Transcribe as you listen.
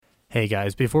Hey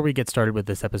guys, before we get started with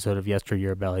this episode of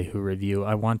Yesteryear Ballyhoo Review,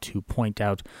 I want to point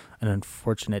out an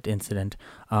unfortunate incident.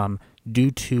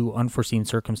 Due to unforeseen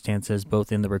circumstances,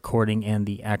 both in the recording and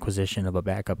the acquisition of a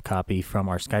backup copy from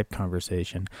our Skype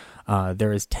conversation,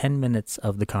 there is 10 minutes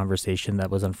of the conversation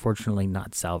that was unfortunately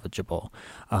not salvageable.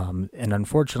 And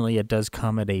unfortunately, it does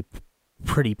come at a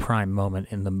pretty prime moment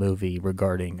in the movie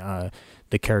regarding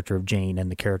the character of Jane and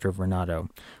the character of Renato.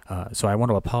 So I want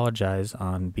to apologize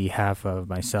on behalf of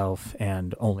myself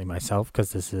and only myself,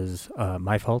 because this is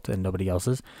my fault and nobody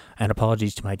else's. And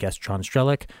apologies to my guest, Tron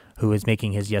Strelick, who is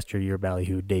making his Yesteryear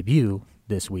Ballyhoo debut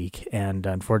this week. And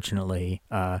unfortunately,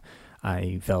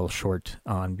 I fell short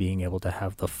on being able to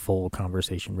have the full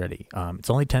conversation ready. It's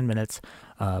only 10 minutes,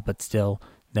 but still,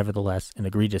 nevertheless, an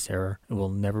egregious error. It will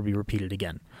never be repeated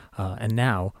again. And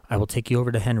now I will take you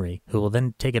over to Henry, who will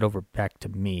then take it over back to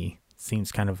me.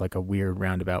 Seems kind of like a weird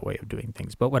roundabout way of doing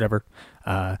things, but whatever.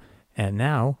 And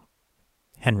now,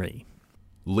 Henry.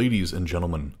 Ladies and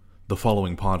gentlemen, the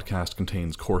following podcast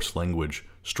contains coarse language,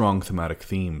 strong thematic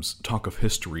themes, talk of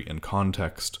history and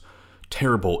context,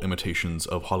 terrible imitations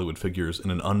of Hollywood figures,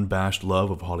 and an unabashed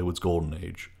love of Hollywood's golden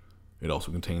age. It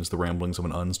also contains the ramblings of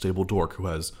an unstable dork who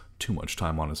has too much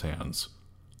time on his hands.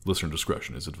 Listener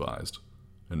discretion is advised.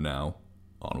 And now,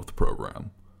 on with the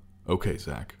program. Okay,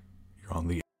 Zach, you're on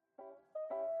the...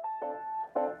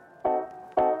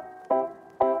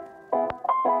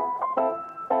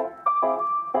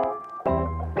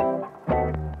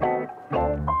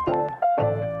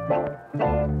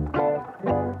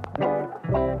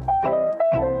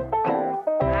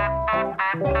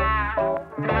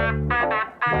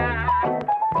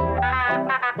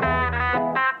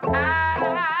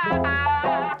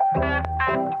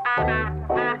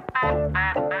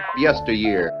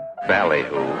 Yesteryear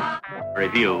Ballyhoo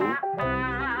Review.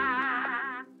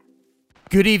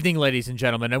 Good evening, ladies and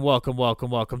gentlemen, and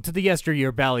welcome to the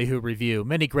Yesteryear Ballyhoo Review.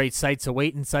 Many great sights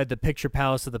await inside the picture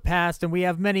palace of the past, and we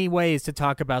have many ways to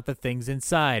talk about the things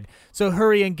inside. So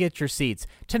hurry and get your seats.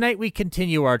 Tonight we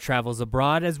continue our travels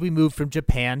abroad as we move from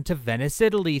Japan to Venice,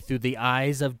 Italy, through the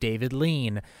eyes of David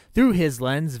Lean. Through his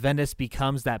lens, Venice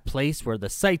becomes that place where the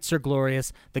sights are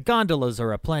glorious, the gondolas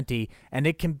are aplenty, and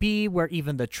it can be where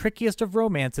even the trickiest of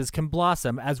romances can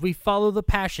blossom as we follow the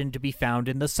passion to be found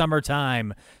in the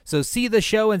summertime. So see the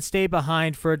show and stay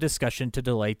behind for a discussion to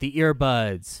delight the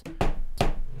earbuds.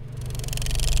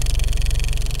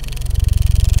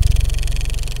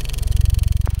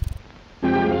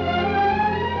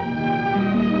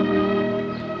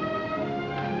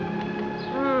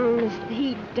 The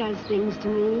heat does things to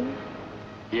me.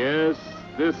 Yes,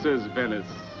 this is Venice.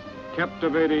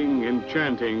 Captivating,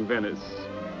 enchanting Venice.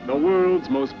 The world's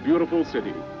most beautiful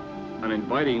city. An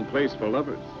inviting place for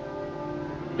lovers.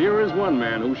 Here is one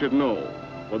man who should know,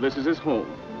 for this is his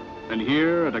home. And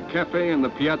here, at a cafe in the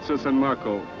Piazza San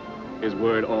Marco, is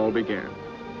where it all began.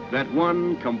 That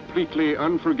one completely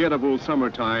unforgettable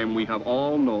summertime we have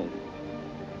all known.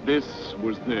 This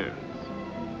was theirs,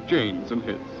 Jane's and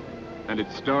his. And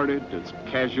it started as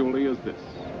casually as this.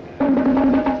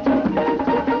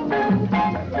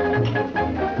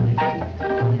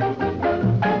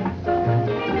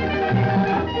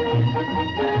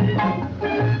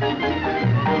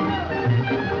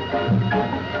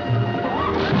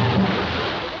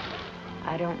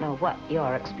 I don't know what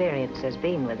your experience has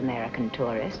been with American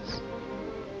tourists.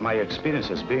 My experience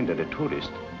has been that the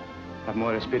tourists have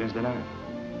more experience than I.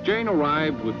 Jane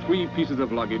arrived with 3 pieces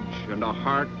of luggage and a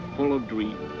heart full of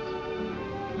dreams.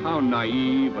 How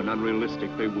naive and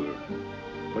unrealistic they were.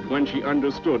 But when she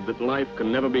understood that life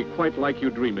can never be quite like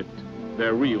you dream it,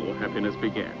 their real happiness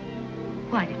began.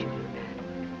 Why did you do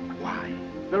that? Why?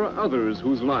 There are others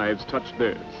whose lives touched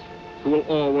theirs, who will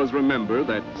always remember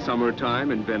that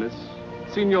summertime in Venice.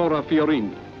 Signora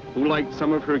Fiorini, who liked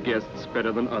some of her guests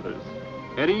better than others.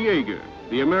 Eddie Yeager,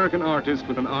 the American artist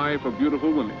with an eye for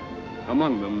beautiful women.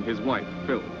 Among them, his wife,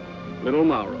 Phil. Little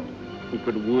Mauro, who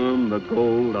could worm the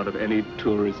gold out of any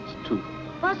tourist's tooth.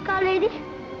 Oscar, lady?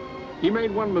 He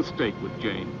made one mistake with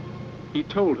Jane. He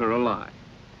told her a lie.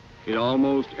 It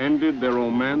almost ended their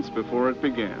romance before it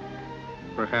began.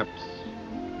 Perhaps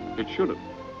it should have.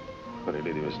 For a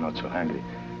lady who is not so angry,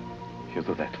 you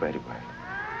do that very well.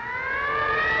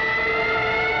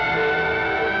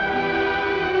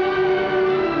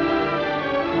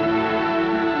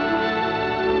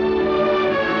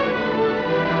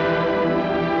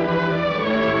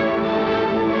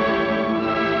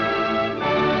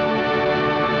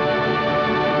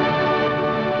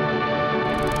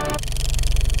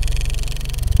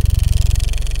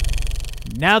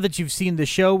 Now that you've seen the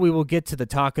show, we will get to the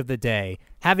talk of the day.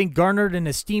 Having garnered an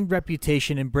esteemed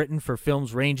reputation in Britain for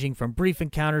films ranging from brief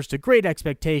encounters to great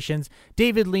expectations,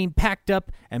 David Lean packed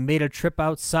up and made a trip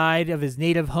outside of his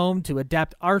native home to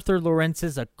adapt Arthur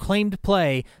Lawrence's acclaimed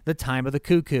play, The Time of the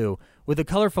Cuckoo. With a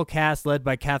colorful cast led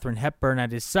by Katharine Hepburn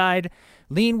at his side,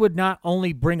 Lean would not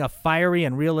only bring a fiery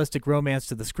and realistic romance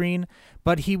to the screen,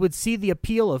 but he would see the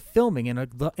appeal of filming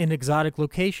in exotic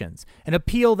locations, an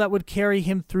appeal that would carry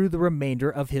him through the remainder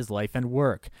of his life and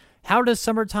work. How does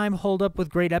Summertime hold up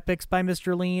with great epics by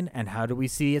Mr. Lean, and how do we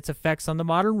see its effects on the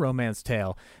modern romance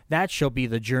tale? That shall be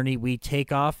the journey we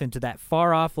take off into that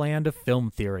far-off land of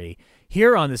film theory.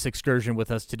 Here on this excursion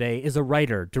with us today is a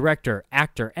writer, director,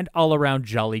 actor, and all-around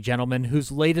jolly gentleman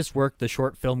whose latest work, the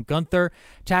short film Gunther,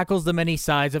 tackles the many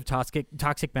sides of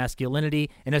toxic masculinity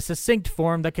in a succinct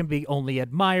form that can be only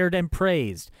admired and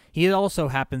praised. He also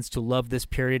happens to love this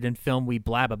period in film we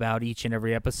blab about each and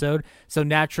every episode, so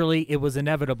naturally it was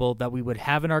inevitable that we would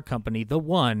have in our company the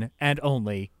one and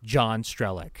only John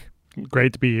Strellick.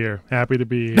 Great to be here. Happy to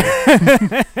be here.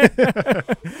 I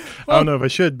don't know if I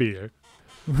should be here.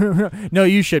 No,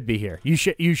 you should be here. You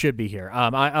should be here.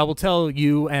 I will tell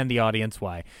you and the audience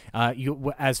why.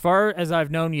 As far as I've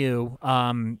known you,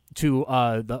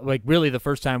 really the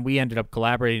first time we ended up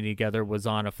collaborating together was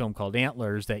on a film called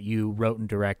Antlers that you wrote and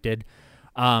directed.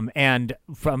 And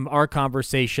from our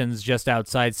conversations just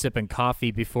outside sipping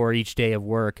coffee before each day of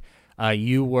work,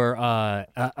 you were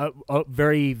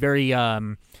very, very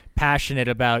passionate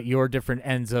about your different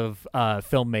ends of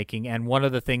filmmaking. And one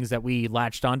of the things that we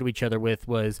latched onto each other with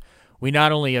was we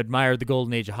not only admired the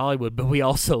golden age of Hollywood, but we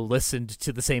also listened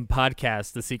to the same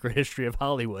podcast, The Secret History of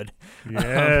Hollywood.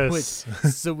 Yes.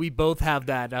 So we both have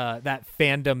that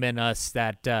fandom in us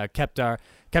that kept our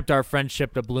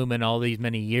friendship to bloom in all these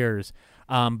many years.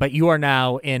 But you are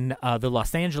now in the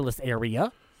Los Angeles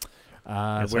area,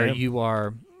 Yes, where you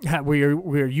are.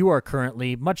 Where you are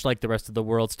currently, much like the rest of the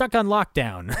world, stuck on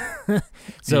lockdown.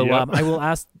 So Yep. I will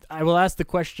ask the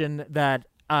question that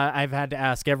I've had to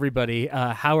ask everybody: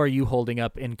 how are you holding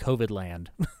up in COVID land?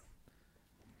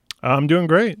 I'm doing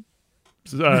great.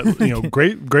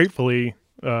 Gratefully.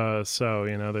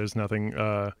 So there's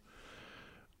nothing.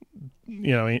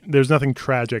 There's nothing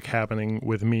tragic happening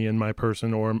with me and my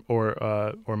person or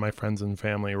my friends and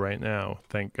family right now.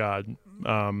 Thank God.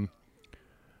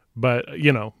 But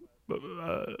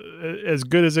as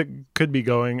good as it could be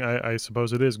going, I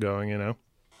suppose it is going.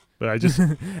 But I just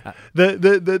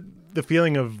the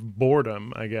feeling of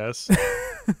boredom, I guess.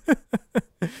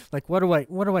 Like, what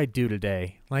do I do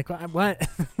today? Like, what?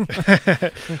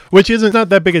 Which isn't not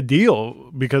that big a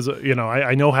deal because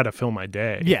I know how to fill my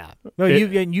day. Yeah. No,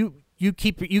 you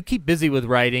keep busy with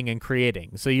writing and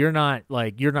creating, so you're not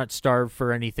starved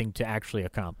for anything to actually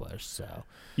accomplish. So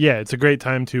yeah, it's a great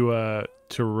time to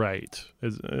write.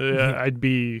 I'd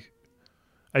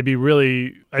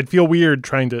feel weird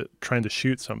trying to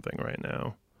shoot something right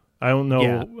now. I don't know.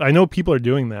 Yeah. I know people are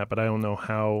doing that, but I don't know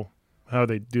how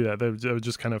they do that. That would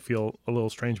just kind of feel a little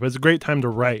strange. But it's a great time to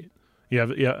write.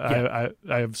 I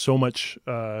have so much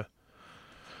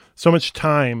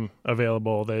time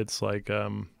available that it's like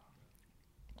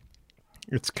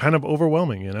it's kind of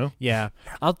overwhelming, Yeah,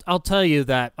 I'll tell you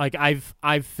that like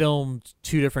I've filmed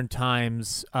 2 different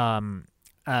times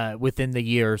within the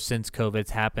year since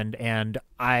COVID's happened, and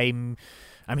I'm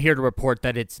here to report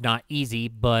that it's not easy,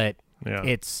 but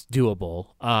it's doable.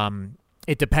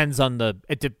 It depends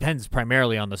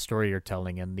primarily on the story you're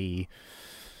telling and the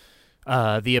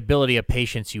ability of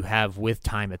patience you have with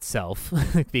time itself,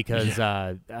 because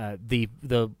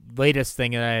the latest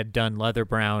thing that I had done, Leather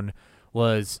Brown,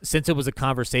 was since it was a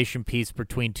conversation piece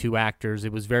between 2 actors,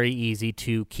 it was very easy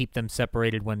to keep them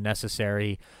separated when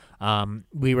necessary.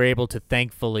 We were able to,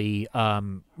 thankfully,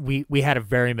 we had a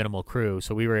very minimal crew,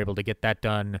 so we were able to get that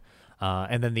done.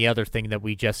 And then the other thing that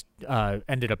we just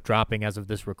ended up dropping as of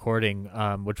this recording,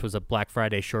 which was a Black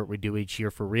Friday short we do each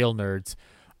year for Real Nerds.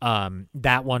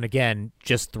 That one, again,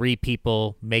 just 3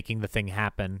 people making the thing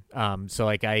happen. So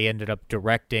like I ended up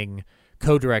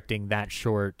co-directing that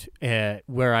short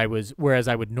whereas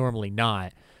I would normally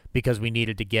not, because we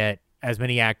needed to get as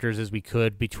many actors as we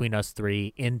could between us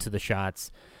 3 into the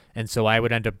shots. And so I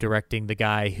would end up directing the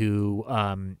guy who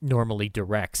normally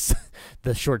directs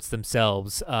the shorts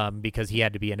themselves, because he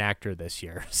had to be an actor this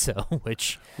year. So,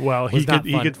 he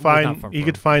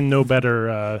could find no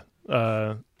better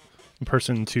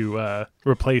person to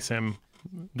replace him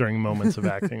during moments of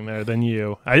acting there than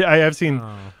you. I have seen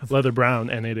Leather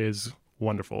Brown, and it is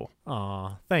wonderful.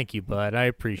 Aw, thank you, bud. I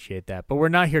appreciate that. But we're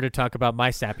not here to talk about my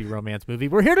sappy romance movie.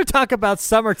 We're here to talk about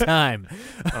Summertime.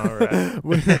 All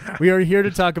right. We are here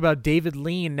to talk about David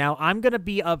Lean. Now, I'm going to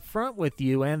be upfront with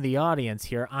you and the audience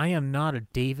here. I am not a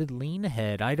David Lean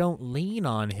head. I don't lean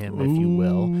on him, if you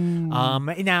will.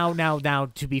 Now,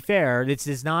 to be fair, this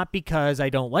is not because I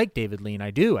don't like David Lean.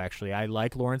 I do, actually. I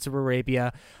like Lawrence of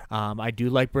Arabia. I do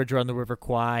like Bridger on the River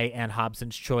Kwai, and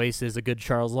Hobson's Choice is a good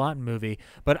Charles Laughton movie.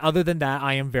 But other than that,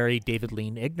 I am very David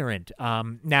Lean ignorant.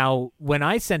 Now, when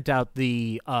I sent out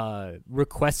the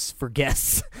requests for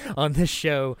guests on this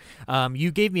show,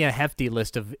 you gave me a hefty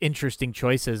list of interesting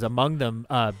choices, among them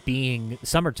being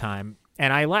Summertime.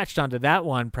 And I latched onto that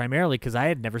one primarily because I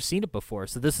had never seen it before.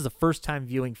 So this is a first-time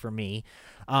viewing for me.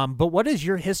 But what is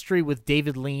your history with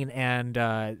David Lean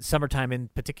and Summertime in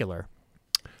particular?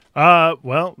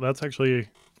 Well, that's actually...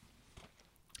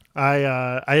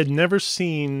 I had never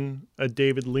seen a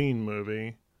David Lean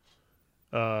movie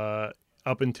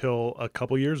up until a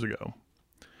couple years ago.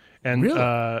 And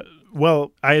Really?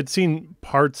 well, I had seen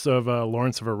parts of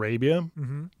Lawrence of Arabia,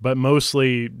 but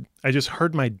mostly I just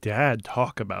heard my dad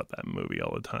talk about that movie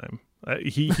all the time.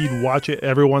 He'd watch it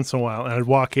every once in a while, and I'd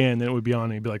walk in and it would be on,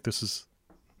 and he'd be like, "This is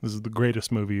the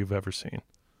greatest movie you've ever seen."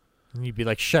 And you'd be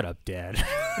like, "Shut up, Dad."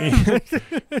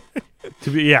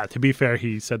 To be fair,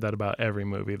 he said that about every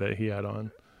movie that he had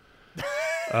on.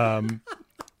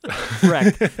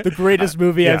 Correct. The greatest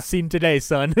movie Yeah. I've seen today,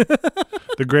 son.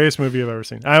 The greatest movie I've ever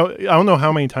seen. I don't know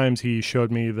how many times he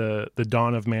showed me the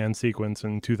Dawn of Man sequence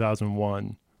in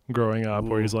 2001 growing up. Ooh.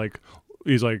 Where he's like,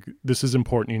 "This is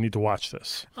important. You need to watch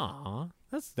this." Aw,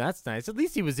 that's nice. At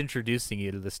least he was introducing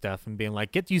you to the stuff and being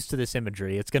like, "Get used to this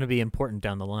imagery. It's going to be important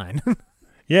down the line."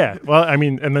 Yeah. Well, I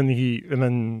mean, and then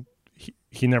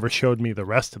he never showed me the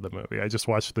rest of the movie. I just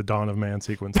watched the Dawn of Man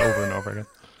sequence over and over again.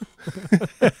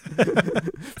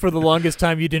 For the longest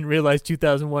time, you didn't realize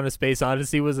 2001: A Space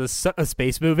Odyssey was a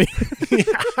space movie.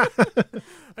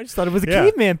 I just thought it was a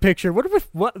caveman picture.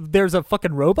 What? There's a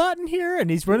fucking robot in here, and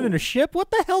he's running a ship.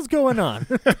 What the hell's going on?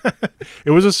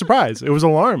 It was a surprise. It was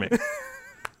alarming.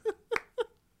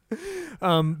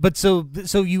 But so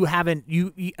you haven't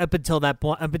you up until that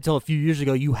point, up until a few years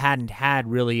ago, you hadn't had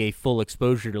really a full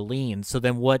exposure to Lean. So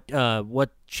then what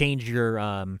changed your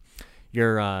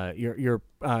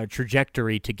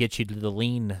trajectory to get you to the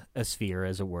Lean sphere,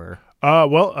 as it were?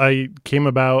 Well, I came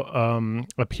about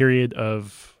a period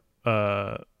of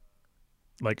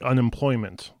like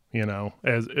unemployment,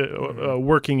 as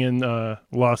working in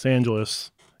Los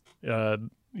Angeles,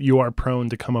 you are prone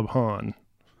to come upon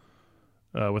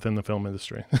within the film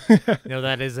industry.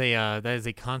 That is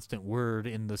a constant word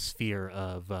in the sphere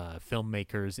of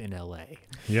filmmakers in LA.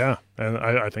 Yeah, and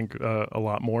I think a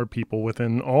lot more people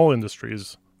within all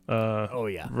industries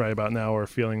right about now are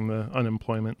feeling the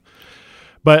unemployment.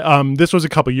 But this was a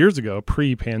couple years ago,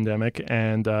 pre-pandemic,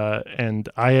 and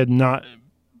I had not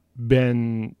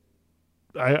been...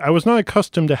 I was not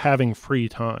accustomed to having free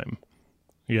time,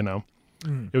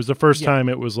 It was the first time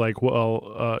it was like,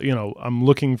 well, I'm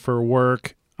looking for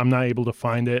work. I'm not able to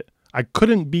find it. I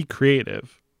couldn't be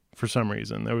creative for some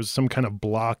reason. There was some kind of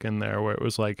block in there where it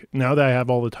was like, now that I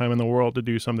have all the time in the world to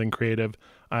do something creative,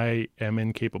 I am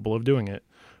incapable of doing it.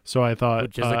 So I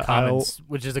thought,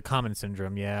 which is a common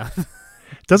syndrome, yeah.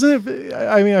 Doesn't it?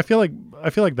 I mean, I feel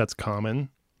like that's common.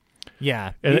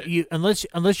 Yeah,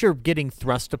 unless you're getting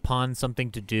thrust upon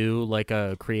something to do, like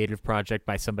a creative project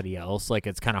by somebody else, like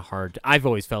it's kind of hard. I've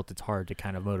always felt it's hard to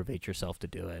kind of motivate yourself to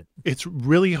do it. It's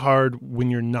really hard when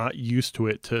you're not used to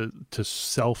it to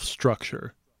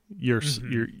self-structure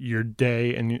your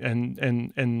day,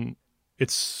 and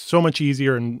it's so much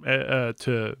easier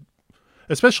to.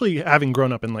 Especially having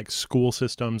grown up in like school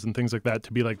systems and things like that,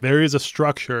 to be like, there is a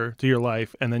structure to your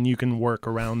life and then you can work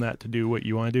around that to do what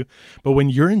you want to do. But when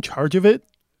you're in charge of it,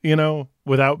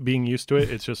 without being used to it,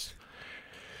 it's just,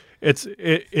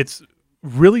 it's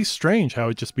really strange how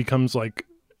it just becomes like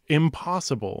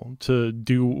impossible to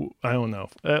do. I don't know.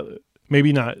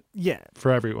 Maybe not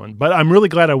for everyone, but I'm really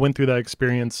glad I went through that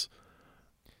experience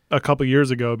a couple years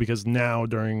ago, because now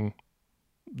during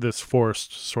this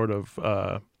forced sort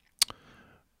of,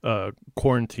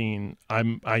 quarantine,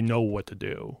 I know what to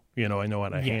do. I know how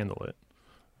to handle it.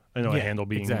 I know how to handle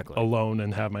being alone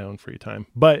and have my own free time.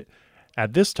 But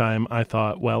at this time, I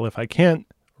thought, well, if I can't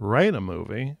write a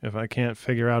movie, if I can't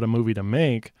figure out a movie to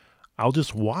make, I'll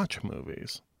just watch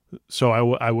movies. So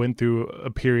I went through a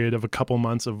period of a couple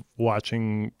months of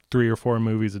watching 3 or 4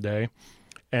 movies a day.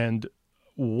 And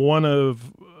one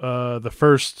of the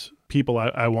first people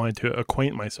I wanted to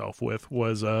acquaint myself with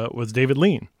was David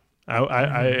Lean.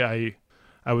 I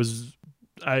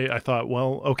I thought,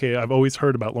 well, okay, I've always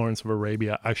heard about Lawrence of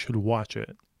Arabia. I should watch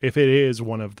it. If it is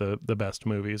one of the best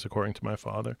movies, according to my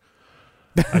father,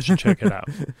 I should check it out.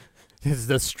 This is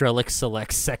the Strelix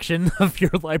Select section of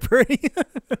your library.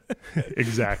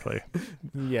 Exactly.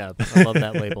 Yeah, I love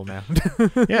that label now.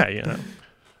 Yeah, you know.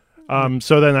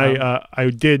 So then I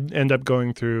did end up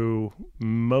going through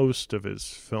most of his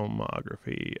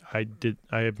filmography. I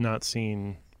have not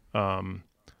seen some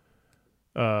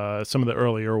of the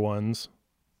earlier ones.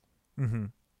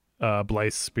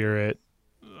 Blythe's Spirit.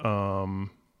 I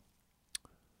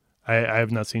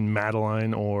have not seen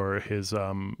Madeline or his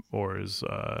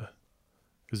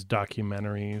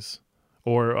documentaries.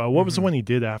 Or what was the one he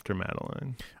did after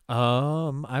Madeline?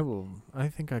 I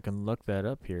think I can look that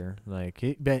up here.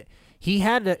 But he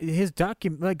had his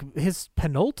his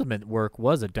penultimate work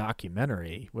was a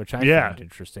documentary, which I found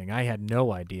interesting. I had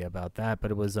no idea about that, but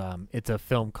it was it's a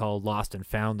film called Lost and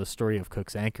Found: The Story of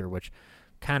Cook's Anchor, which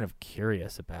I'm kind of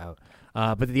curious about.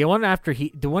 But the one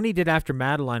he did after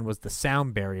Madeline was The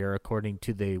Sound Barrier, according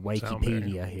to the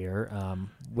Wikipedia here,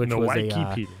 which the was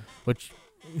Wikipedia.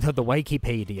 The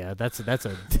Wikipedia. That's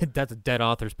a Dead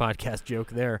Authors podcast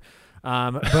joke there.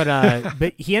 But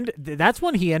that's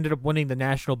when he ended up winning the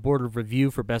National Board of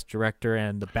Review for Best Director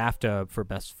and the BAFTA for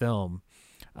Best Film.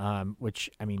 Which,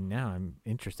 I mean, now I'm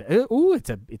interested. Ooh, it's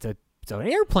an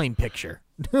airplane picture.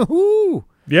 Ooh,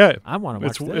 yeah, I want to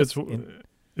watch this.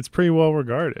 It's pretty well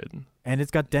regarded, and it's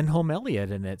got Denholm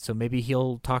Elliott in it, so maybe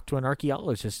he'll talk to an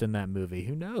archaeologist in that movie.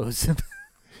 Who knows?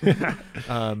 Yeah,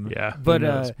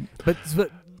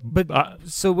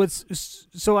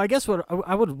 so I guess what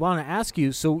I would want to ask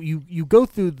you, so you go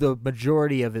through the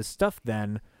majority of his stuff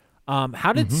then.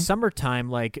 How did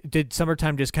Summertime, did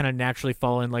Summertime just kind of naturally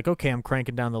fall in, okay, I'm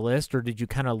cranking down the list, or did you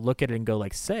kind of look at it and go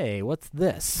say, what's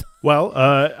this? Well,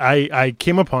 I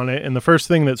came upon it, and the first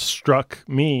thing that struck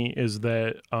me is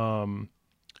that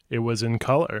it was in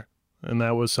color, and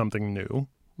that was something new.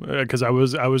 Because I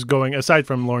was going, aside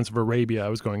from Lawrence of Arabia, I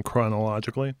was going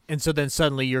chronologically. And so then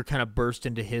suddenly you're kind of burst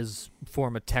into his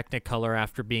form of Technicolor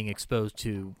after being exposed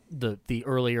to the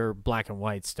earlier black and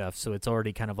white stuff. So it's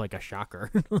already kind of like a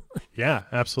shocker. Yeah,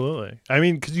 absolutely. I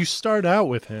mean, because you start out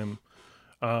with him.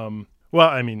 Well,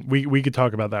 I mean, we could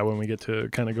talk about that when we get to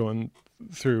kind of going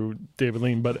through David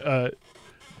Lean. But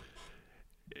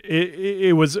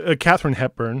it was Katharine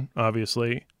Hepburn,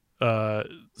 obviously.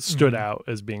 Stood out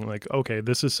as being okay,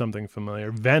 this is something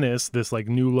familiar. Venice, this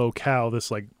new locale,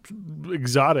 this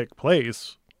exotic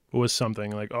place, was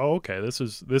something oh, okay, this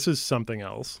is something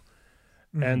else.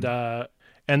 And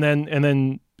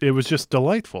then it was just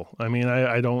delightful. I mean,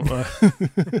 I don't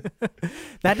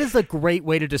that is a great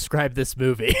way to describe this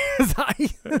movie. I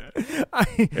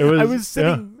was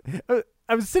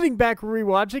sitting back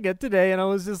rewatching it today, and I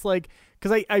was just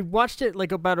because I watched it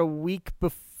about a week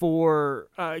before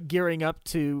gearing up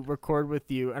to record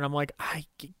with you, and I'm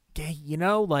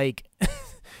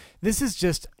this is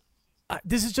just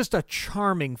a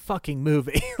charming fucking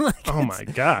movie. Oh my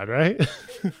God, right?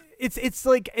 It's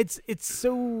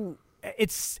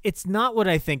not what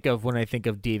I think of when I think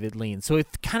of David Lean. So it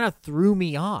kind of threw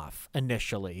me off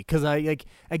initially because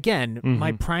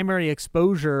my primary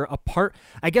exposure apart,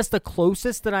 I guess the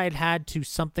closest that I had to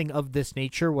something of this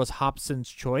nature was Hobson's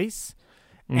Choice.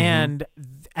 And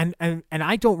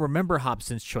I don't remember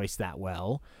Hobson's Choice that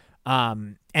well.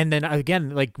 And then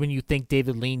again, when you think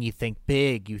David Lean, you think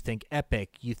big, you think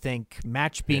epic, you think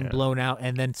match being blown out,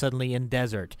 and then suddenly in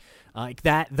desert,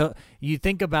 you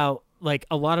think about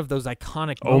a lot of those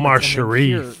iconic Omar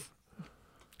Sharif.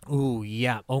 Ooh,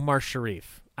 yeah, Omar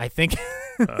Sharif. I think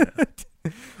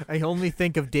I only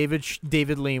think of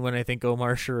David Lean when I think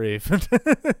Omar Sharif.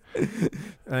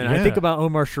 And I think about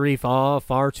Omar Sharif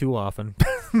far too often.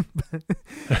 But,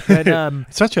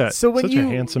 such a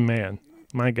handsome man.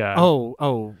 My God.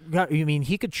 Oh, you mean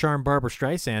he could charm Barbra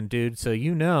Streisand, dude, so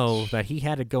you know that he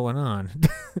had it going on.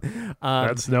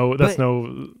 That's no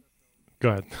go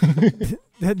ahead.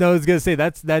 No, I was gonna say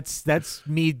that's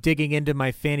me digging into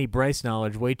my Fanny Bryce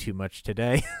knowledge way too much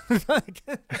today. I'm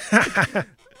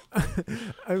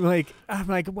like,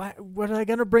 what are I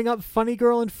gonna bring up? Funny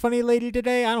girl and funny lady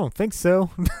today? I don't think so.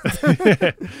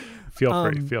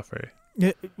 Feel free.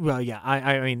 Well, yeah.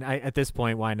 I mean, at this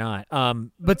point, why not?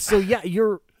 But so yeah,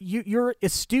 you're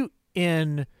astute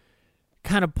in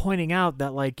kind of pointing out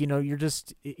that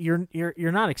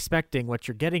you're not expecting what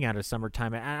you're getting out of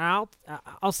Summertime. And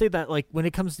I'll say that when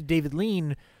it comes to David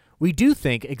Lean, we do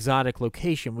think exotic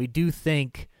location. We do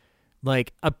think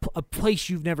a place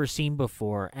you've never seen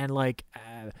before. And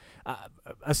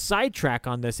a sidetrack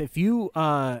on this, if you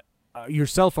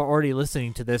yourself are already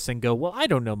listening to this and go, well, I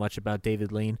don't know much about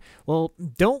David Lean. Well,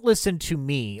 don't listen to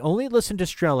me. Only listen to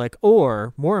Strellick,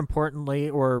 or more importantly,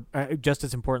 or just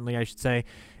as importantly, I should say,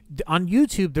 on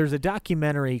YouTube, there's a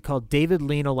documentary called David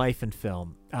Lean, A Life in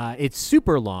Film. It's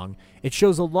super long. It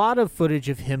shows a lot of footage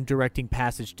of him directing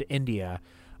Passage to India,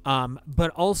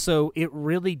 but also it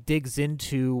really digs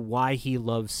into why he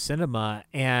loves cinema.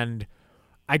 And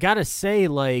I gotta say,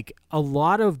 like, a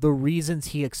lot of the reasons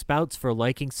he expouts for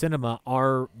liking cinema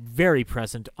are very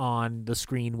present on the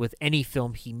screen with any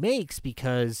film he makes,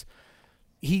 because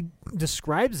he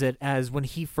describes it as when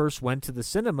he first went to the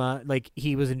cinema, like,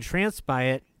 he was entranced by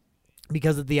it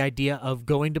because of the idea of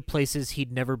going to places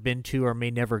he'd never been to or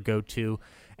may never go to,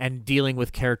 and dealing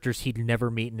with characters he'd never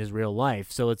meet in his real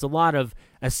life. So it's a lot of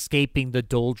escaping the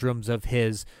doldrums of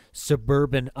his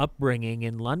suburban upbringing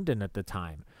in London at the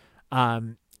time.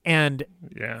 And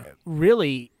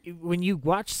really, when you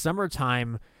watch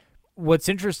Summertime, what's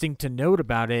interesting to note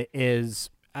about it is,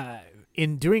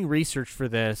 in doing research for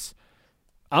this,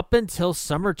 up until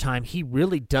Summertime, he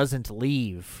really doesn't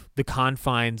leave the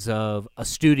confines of a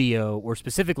studio, or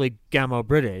specifically Gamo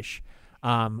British,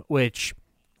 which,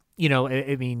 you know,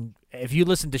 I mean, if you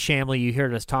listen to Shamley, you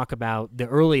hear us talk about the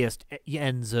earliest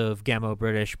ends of Gamo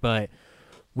British, but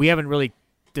we haven't really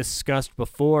discussed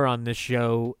before on this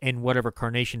show, in whatever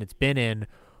carnation it's been in,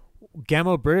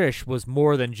 Gamo British was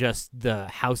more than just the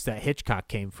house that Hitchcock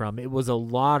came from. It was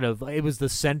the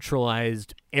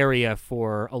centralized area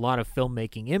for a lot of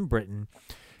filmmaking in Britain.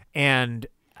 And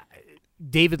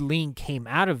David Lean came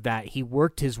out of that. He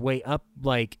worked his way up,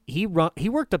 like he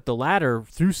worked up the ladder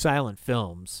through silent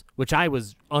films, which I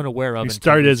was unaware of. He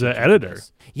started as an editor.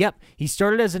 Yep, he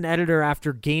started as an editor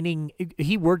after gaining.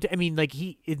 He worked. I mean, like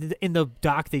in the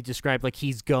doc they described, like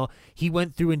he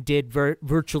went through and did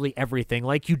virtually everything,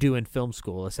 like you do in film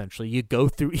school. Essentially, you go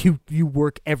through you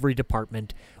work every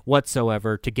department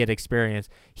whatsoever to get experience.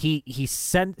 He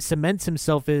cements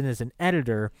himself in as an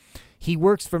editor. He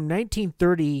works from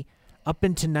 1930 up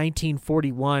into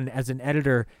 1941 as an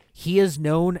editor. He is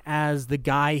known as the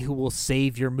guy who will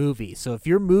save your movie. So if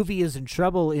your movie is in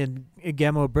trouble in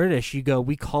Gamo British, you go,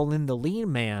 we call in the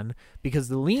Lean Man, because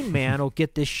the Lean Man will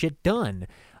get this shit done.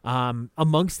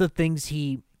 Amongst the things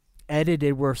he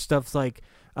edited were stuff like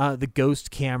The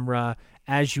Ghost Camera,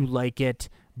 As You Like It,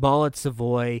 Ball at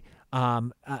Savoy,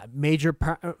 Major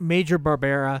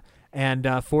Barbera, and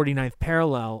 49th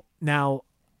Parallel. Now,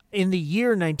 in the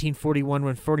year 1941,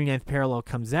 when 49th Parallel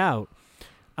comes out,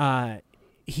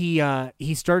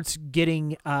 he starts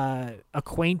getting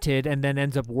acquainted and then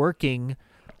ends up working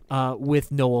with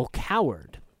Noel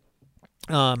Coward.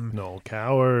 Noel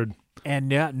Coward. And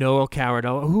Noel Coward.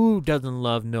 Oh, who doesn't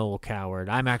love Noel Coward?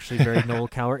 I'm actually very Noel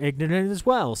Coward ignorant as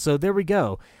well. So there we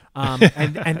go.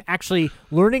 And actually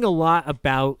learning a lot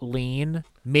about Lean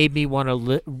made me want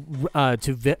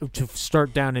to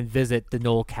start down and visit the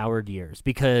Noel Coward years,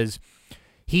 because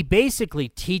he basically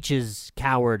teaches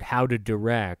Coward how to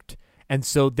direct, and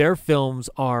so their films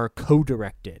are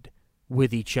co-directed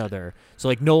with each other. So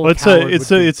like Noel Coward,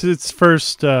 it's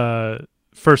first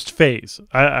phase.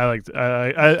 I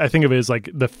think of it as like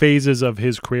the phases of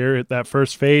his career. That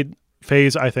first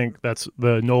phase, I think that's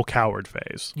the Noel Coward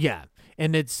phase. Yeah.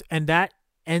 And that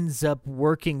ends up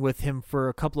working with him for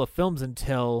a couple of films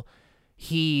until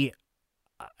he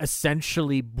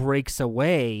essentially breaks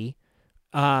away.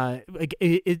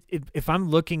 If I'm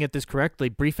looking at this correctly,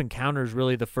 Brief Encounter is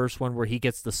really the first one where he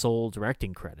gets the sole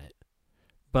directing credit.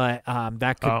 But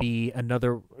that could be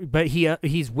another. But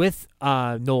he's with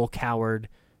Noel Coward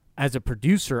as a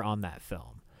producer on that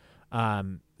film.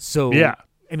 So yeah,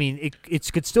 I mean,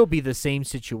 it could still be the same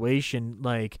situation,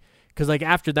 like. Because, like,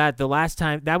 after that,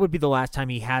 that would be the last time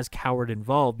he has Coward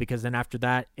involved, because then after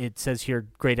that, it says here,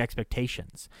 Great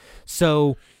Expectations.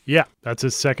 So... yeah, that's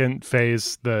his second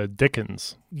phase, the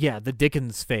Dickens. Yeah, the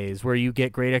Dickens phase, where you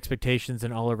get Great Expectations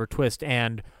and Oliver Twist.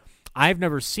 And I've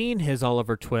never seen his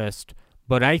Oliver Twist,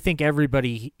 but I think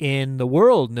everybody in the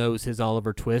world knows his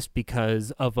Oliver Twist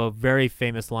because of a very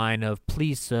famous line of,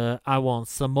 "Please, sir, I want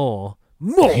some more."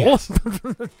 More? Yes.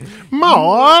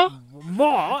 More?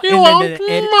 More? You want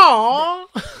more?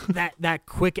 That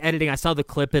quick editing, I saw the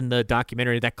clip in the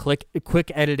documentary, that quick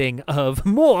editing of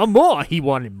more, he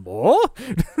wanted more?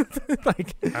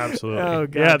 Like, absolutely. Oh,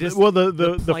 God. Yeah,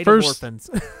 The first...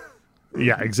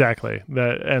 yeah, exactly.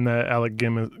 The Alec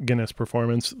Guinness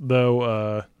performance,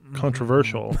 though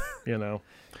controversial,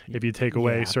 if you take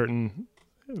away certain...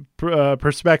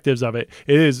 perspectives of it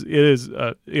is it's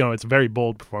a very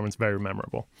bold performance, very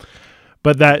memorable.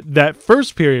 But that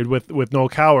first period with Noel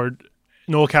Coward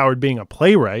being a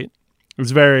playwright,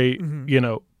 was very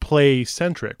play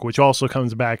centric, which also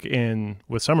comes back in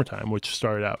with Summertime, which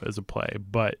started out as a play,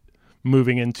 but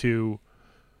moving into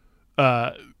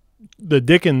the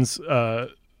Dickens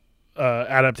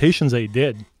adaptations they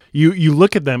did. You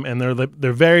look at them and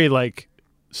they're very like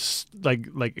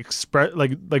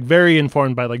very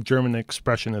informed by like German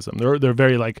expressionism. They're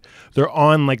very like they're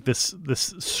on like this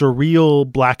surreal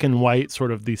black and white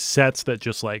sort of these sets that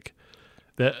just like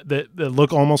that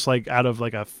look almost like out of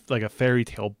like a fairy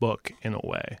tale book in a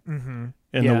way. Mm-hmm.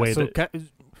 In the way that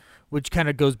which kind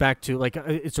of goes back to like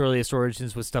its earliest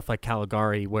origins with stuff like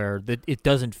Caligari, where it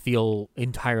doesn't feel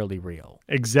entirely real.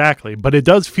 Exactly, but it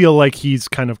does feel like he's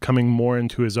kind of coming more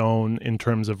into his own in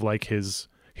terms of like his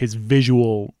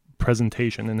visual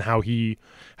presentation and how he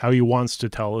wants to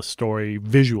tell a story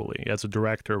visually as a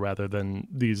director rather than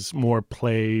these more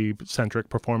play-centric,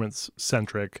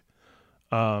 performance-centric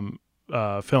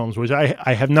films, which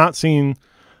I have not seen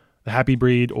The Happy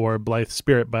Breed or Blithe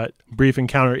Spirit, but Brief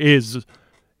Encounter is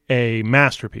a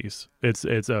masterpiece. It's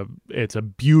a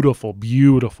beautiful,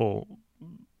 beautiful,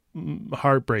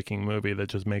 heartbreaking movie that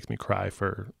just makes me cry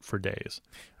for days.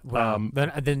 Wow.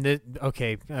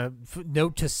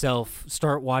 Note to self: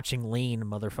 start watching Lean,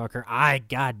 motherfucker.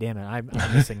 God damn it, I'm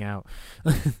missing out.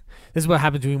 This is what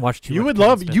happens when you watch too much.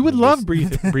 You would love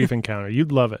Brief Encounter.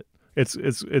 You'd love it.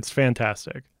 It's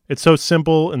fantastic. It's so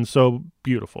simple and so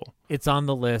beautiful. It's on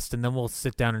the list, and then we'll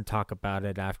sit down and talk about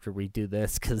it after we do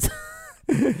this because.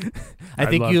 I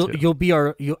think you'll be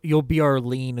our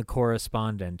Lean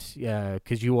correspondent,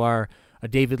 because you are a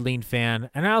David Lean fan,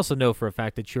 and I also know for a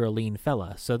fact that you're a lean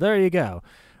fella. So there you go.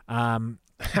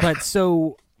 But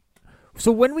so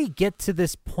when we get to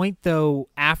this point, though,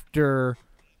 after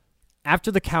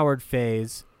the coward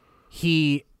phase,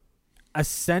 he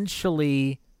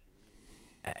essentially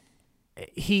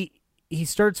he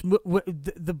starts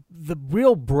the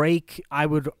real break.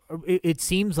 It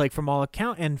seems like from all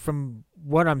account and from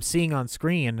what I'm seeing on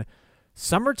screen,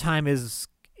 Summertime is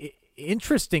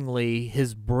interestingly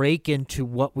his break into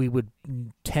what we would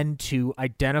tend to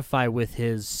identify with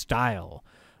his style.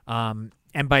 And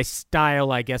by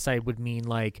style, I guess I would mean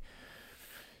like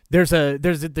there's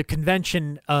the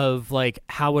convention of like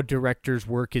how a director's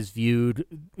work is viewed.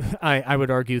 I would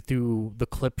argue through the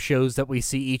clip shows that we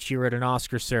see each year at an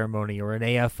Oscar ceremony or an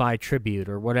AFI tribute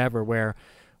or whatever, where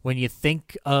when you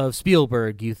think of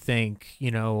Spielberg, you think,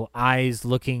 eyes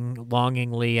looking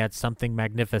longingly at something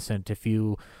magnificent. If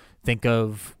you think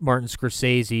of Martin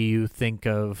Scorsese, you think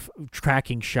of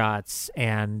tracking shots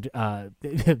and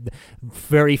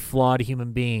very flawed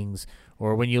human beings.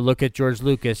 Or when you look at George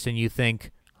Lucas and you think,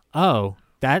 oh,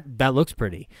 that looks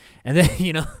pretty. And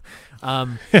then,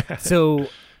 so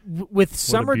with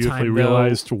Summertime, what a beautifully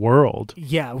realized world.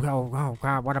 Yeah. Oh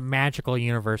God, what a magical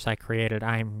universe I created.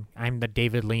 I'm the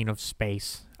David Lean of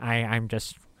space. I'm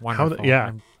just wonderful.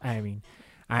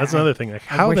 That's another thing. Like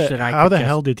how the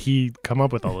hell did he come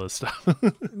up with all this stuff?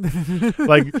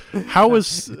 Like how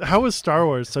was Star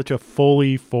Wars such a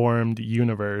fully formed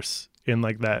universe in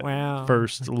like that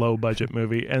first low budget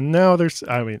movie? And now that's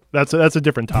a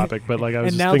different topic, but like I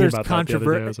was just thinking about that the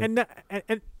other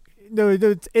day.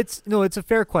 It's a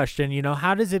fair question.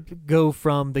 How does it go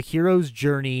from the hero's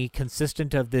journey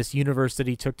consistent of this universe that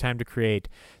he took time to create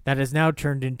that has now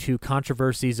turned into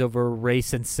controversies over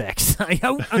race and sex? I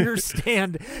don't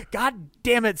understand. God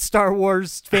damn it, Star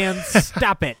Wars fans,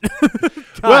 stop it.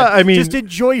 God, just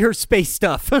enjoy your space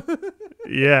stuff.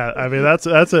 Yeah, that's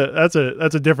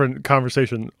a different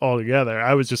conversation altogether.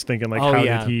 I was just thinking like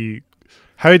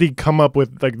how did he come up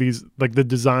with like these like the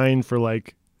design for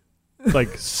like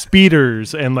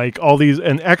speeders and like all these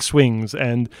and X-wings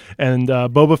and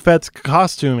Boba Fett's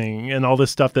costuming and all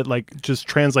this stuff that like just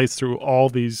translates through all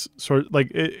these sort of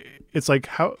like it's like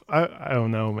how I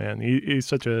don't know, man. He's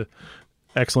such a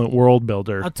excellent world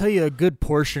builder. I'll tell you, a good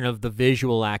portion of the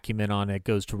visual acumen on it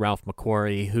goes to Ralph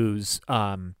McQuarrie, who's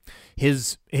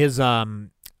his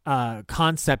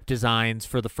concept designs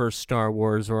for the first Star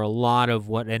Wars are a lot of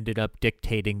what ended up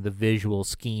dictating the visual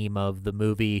scheme of the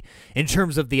movie in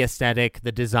terms of the aesthetic,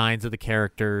 the designs of the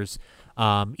characters,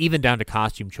 even down to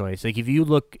costume choice. Like if you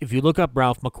look up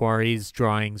Ralph McQuarrie's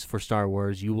drawings for Star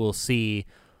Wars, you will see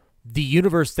the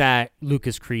universe that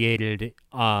Lucas created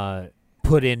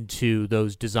put into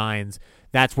those designs.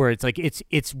 That's where it's like it's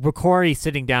McQuarrie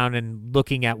sitting down and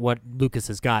looking at what Lucas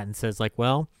has got and says like,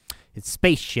 well, it's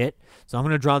space shit, so I'm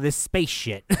gonna draw this space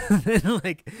shit.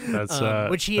 Like that's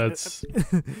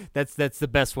that's the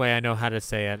best way I know how to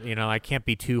say it. I can't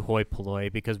be too hoi polloi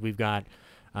because we've got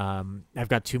I've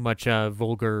got too much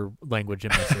vulgar language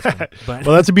in my system. But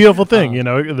well, that's a beautiful thing,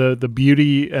 the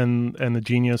beauty and the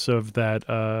genius of that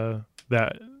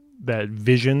that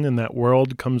vision and that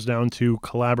world comes down to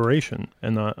collaboration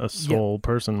and not a sole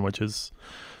person, which is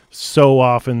so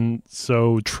often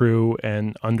so true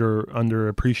and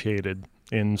underappreciated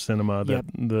in cinema, that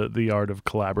the art of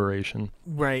collaboration.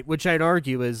 Right, which I'd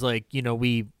argue is like,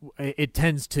 it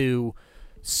tends to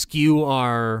skew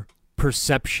our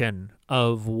perception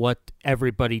of what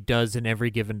everybody does in every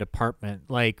given department.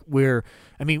 Like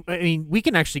I mean, we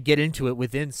can actually get into it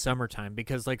within Summertime,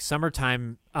 because like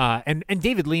Summertime, and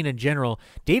David Lean in general,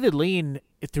 David Lean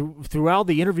through all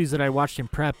the interviews that I watched in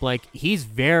prep, like he's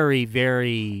very,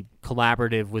 very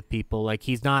collaborative with people. Like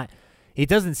it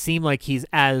doesn't seem like he's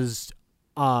as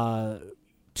he's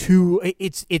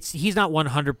not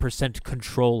 100%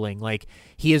 controlling. Like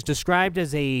he is described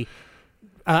as a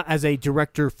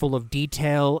director full of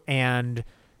detail and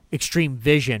extreme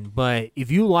vision, but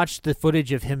if you watch the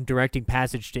footage of him directing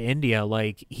Passage to India,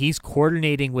 like he's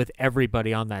coordinating with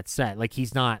everybody on that set. Like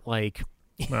he's not like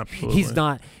he's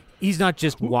not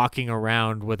just walking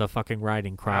around with a fucking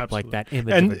riding crop. Absolutely. Like that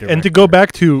image of a director. And to go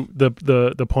back to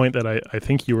the point that I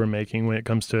think you were making when it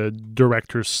comes to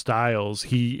director styles,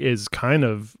 he is kind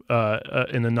of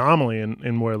an anomaly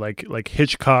in where like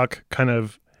Hitchcock kind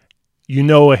of,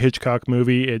 a Hitchcock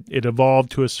movie, it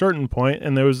evolved to a certain point,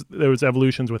 and there was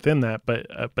evolutions within that.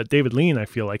 But David Lean, I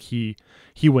feel like he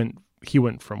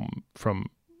went from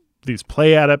these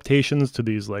play adaptations to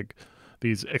these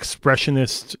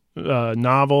expressionist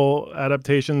novel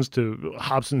adaptations to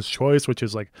Hobson's Choice, which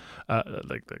is like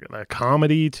a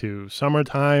comedy, to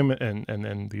Summertime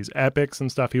and these epics and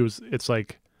stuff.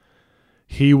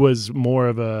 He was more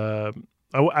of a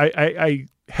I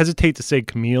hesitate to say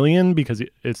chameleon, because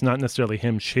it's not necessarily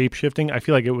him shape-shifting. I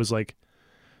feel like it was like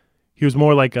he was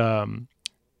more like an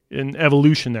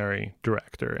evolutionary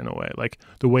director in a way, like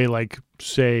the way, like,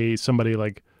 say somebody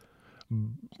like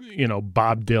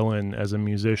Bob Dylan as a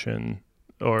musician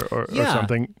or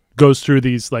something goes through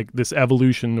this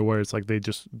evolution where it's like they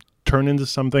just turn into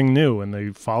something new and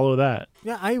they follow that.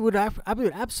 Yeah, I would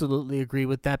absolutely agree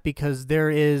with that, because there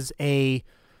is a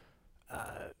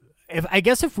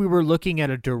if we were looking at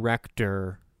a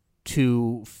director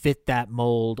to fit that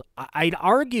mold, I'd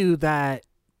argue that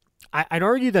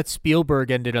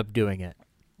Spielberg ended up doing it,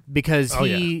 because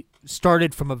he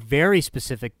started from a very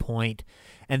specific point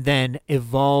and then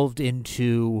evolved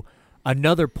into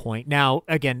another point. Now,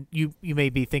 again, you may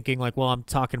be thinking like, well, I'm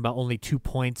talking about only 2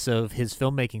 points of his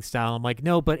filmmaking style. I'm like,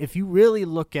 no, but if you really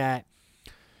look at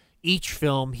each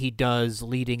film he does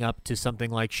leading up to something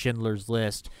like Schindler's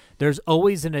List, there's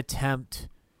always an attempt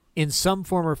in some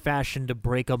form or fashion to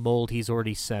break a mold he's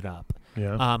already set up.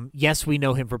 Yeah. Yes, we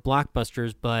know him for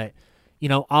blockbusters, but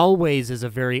Always is a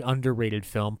very underrated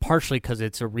film, partially because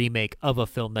it's a remake of a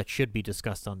film that should be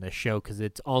discussed on this show, because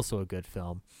it's also a good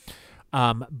film.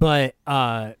 But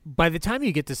by the time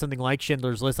you get to something like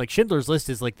Schindler's List, like Schindler's List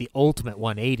is like the ultimate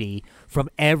 180 from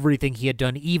everything he had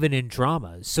done, even in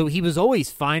dramas. So he was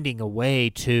always finding a way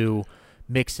to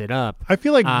mix it up. I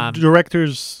feel like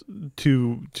directors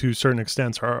to certain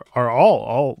extents are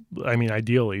all I mean,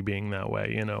 ideally being that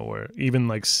way, where even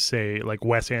like, say, like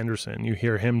Wes Anderson, you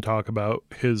hear him talk about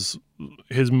his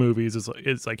movies.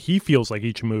 It's like he feels like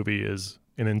each movie is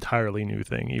an entirely new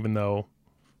thing, even though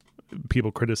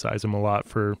people criticize him a lot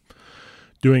for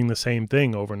doing the same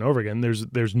thing over and over again.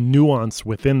 There's nuance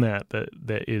within that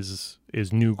is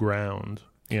new ground.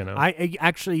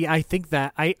 I think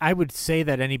that I would say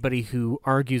that anybody who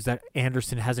argues that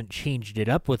Anderson hasn't changed it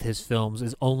up with his films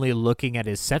is only looking at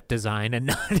his set design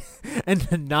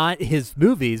and not his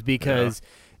movies, because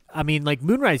I mean, like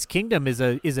Moonrise Kingdom is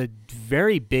a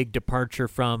very big departure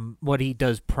from what he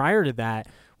does prior to that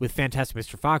with Fantastic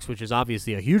Mr. Fox, which is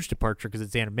obviously a huge departure because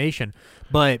it's animation.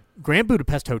 But Grand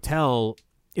Budapest Hotel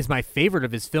is my favorite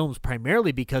of his films,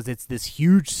 primarily because it's this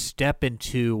huge step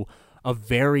into a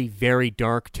very, very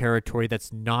dark territory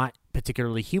that's not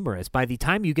particularly humorous. By the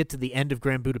time you get to the end of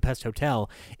Grand Budapest Hotel,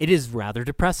 it is rather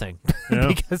depressing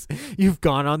because you've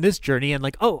gone on this journey and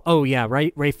like, oh yeah,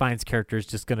 right. Ray Fiennes' character is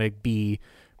just going to be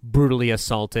brutally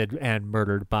assaulted and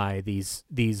murdered by these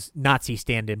Nazi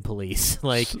stand-in police.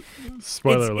 Like,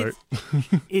 spoiler alert.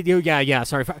 Yeah.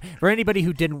 Sorry for anybody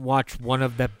who didn't watch one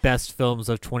of the best films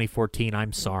of 2014.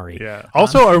 I'm sorry. Yeah.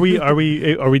 Also, are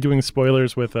we doing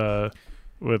spoilers with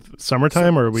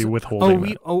Summertime, or are we withholding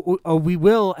that? We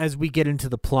will as we get into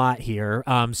the plot here.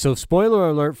 So spoiler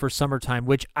alert for Summertime,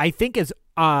 which I think is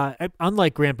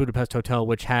unlike Grand Budapest Hotel,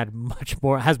 which has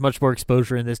much more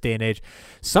exposure in this day and age.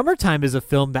 Summertime is a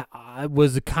film that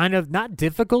was kind of not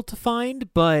difficult to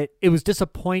find, but it was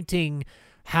disappointing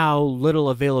how little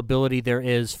availability there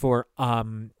is for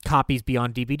copies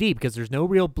beyond DVD, because there's no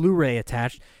real Blu-ray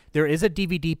attached. There is a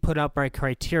DVD put out by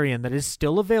Criterion that is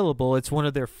still available. It's one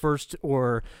of their first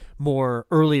or more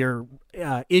earlier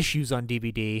issues on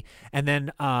DVD. And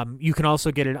then you can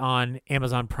also get it on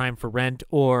Amazon Prime for rent,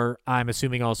 or I'm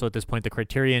assuming also at this point the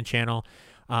Criterion channel.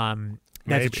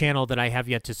 That's a channel that I have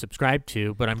yet to subscribe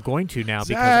to, but I'm going to now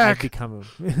because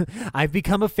I've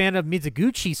become a fan of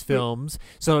Mizoguchi's films.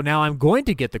 So now I'm going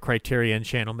to get the Criterion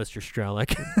channel, Mr.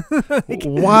 Strelick.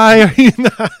 Why are you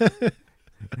not?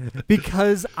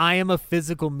 Because I am a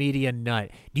physical media nut.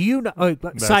 Do you know?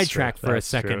 Sidetrack for a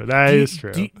second. True. That is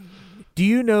true. Do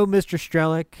you know, Mr.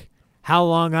 Strelick, how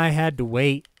long I had to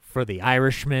wait for The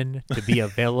Irishman to be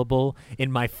available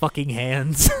in my fucking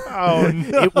hands? Oh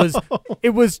no!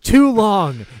 It was too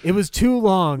long. It was too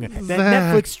long. That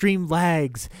Netflix stream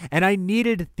lags, and I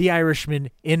needed The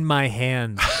Irishman in my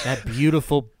hands. That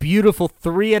beautiful, beautiful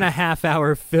 3.5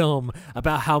 hour film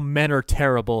about how men are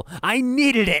terrible. I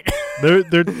needed it. They're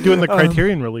doing the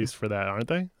Criterion release for that, aren't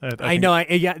they? I know.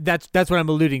 Yeah, that's what I'm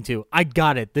alluding to. I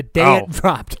got it the day it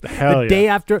dropped. The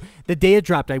day it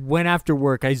dropped, I went after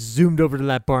work. I zoomed over to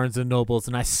that Barnes and Nobles,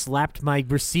 and I slapped my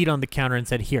receipt on the counter and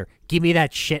said, "Here, give me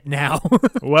that shit now."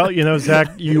 Well, Zach,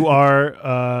 you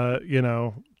are,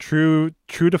 true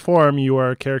to form. You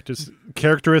are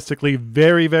characteristically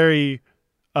very, very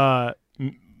hard,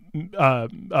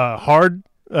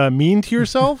 mean to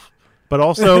yourself, but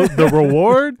also the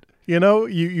reward.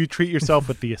 You treat yourself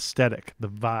with the aesthetic, the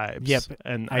vibes. Yep,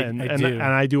 and do.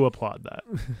 I do applaud that.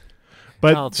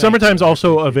 But Summertime's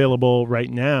also available right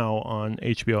now on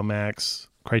HBO Max,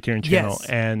 Criterion Channel,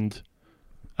 and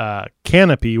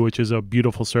Canopy, which is a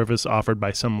beautiful service offered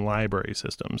by some library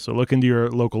systems. So look into your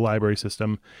local library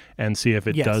system and see if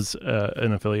it does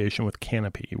an affiliation with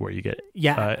Canopy, where you get,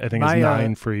 I think it's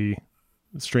 9 free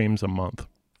streams a month.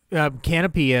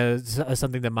 Canopy is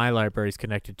something that my library is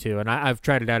connected to, and I've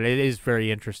tried it out. It is very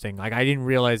interesting. Like, I didn't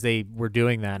realize they were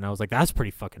doing that, and I was like, that's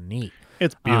pretty fucking neat.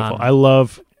 It's beautiful. I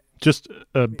love, just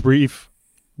a brief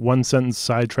one-sentence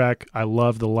sidetrack, I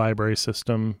love the library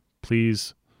system.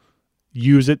 Please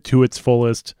use it to its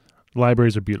fullest.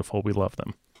 Libraries are beautiful. We love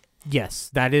them. Yes,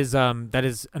 that is an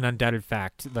undoubted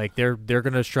fact. Like, they're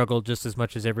going to struggle just as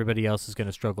much as everybody else is going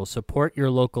to struggle. Support your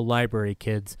local library,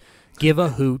 kids. Give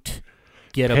a hoot.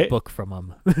 Get a book from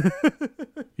them.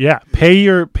 Yeah, pay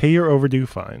your overdue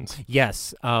fines.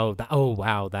 Yes. Oh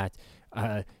wow. That.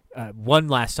 One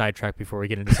last sidetrack before we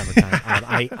get into summertime.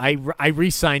 I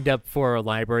re-signed up for a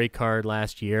library card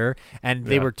last year, and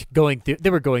they were going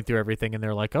through everything, and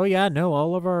they're like, "Oh yeah, no,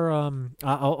 all of our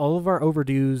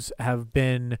overdues have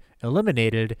been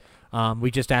eliminated.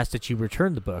 We just asked that you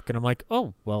return the book." And I'm like,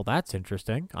 "Oh, well, that's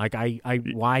interesting. Like,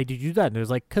 why did you do that?" And it was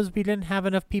like, "Because we didn't have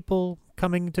enough people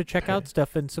coming to check out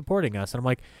stuff and supporting us." And I'm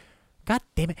like, God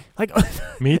damn it. Like,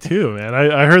 me too, man.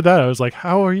 I heard that. I was like,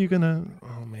 how are you going to...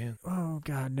 Oh, man. Oh,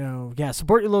 God, no. Yeah,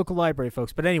 support your local library,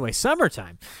 folks. But anyway,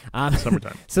 summertime.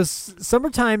 Summertime. So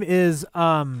summertime is...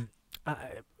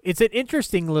 it's an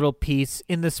interesting little piece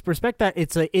in this respect that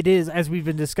it is, as we've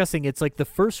been discussing, it's like the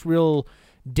first real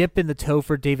dip in the toe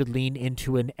for David Lean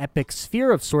into an epic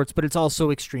sphere of sorts, but it's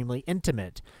also extremely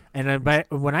intimate. And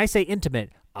when I say intimate,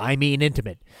 I mean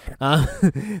intimate.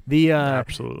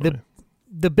 Absolutely.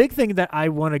 The big thing that I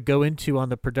want to go into on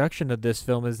the production of this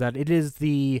film is that it is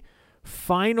the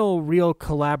final real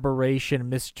collaboration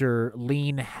Mr.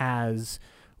 Lean has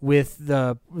with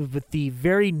the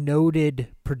very noted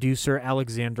producer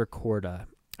Alexander Korda.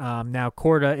 Now,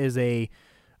 Korda is a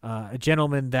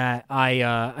gentleman that I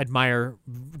admire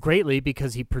greatly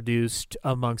because he produced,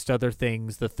 amongst other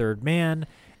things, The Third Man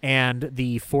and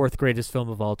the fourth greatest film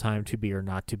of all time, To Be or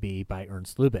Not to Be, by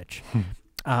Ernst Lubitsch.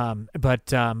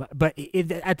 But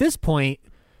at this point,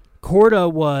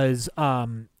 Korda was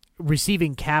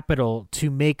receiving capital to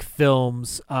make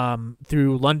films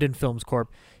through London Films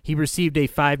Corp. He received a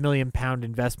 £5 million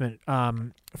investment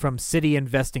from City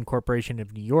Investing Corporation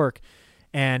of New York,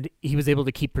 and he was able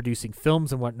to keep producing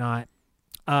films and whatnot.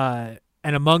 And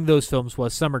among those films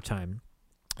was Summertime.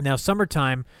 Now,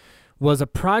 Summertime was a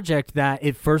project that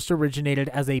it first originated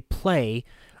as a play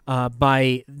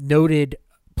by noted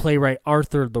playwright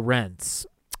Arthur Lawrence.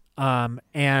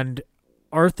 And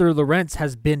Arthur Lawrence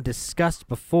has been discussed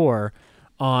before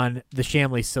on The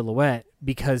Shamley Silhouette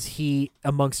because he,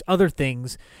 amongst other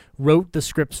things, wrote the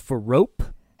scripts for Rope.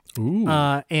 Ooh.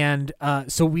 And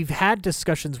so we've had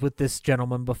discussions with this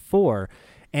gentleman before.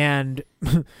 And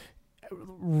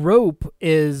Rope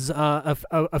is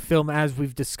a film, as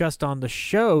we've discussed on the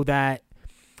show, that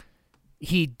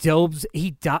he dips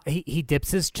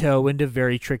his toe into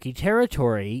very tricky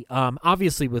territory.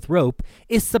 Obviously with Rope,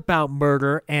 it's about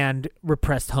murder and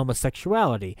repressed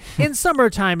homosexuality. In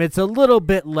Summertime, it's a little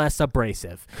bit less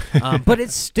abrasive, but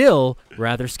it's still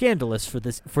rather scandalous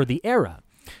for the era.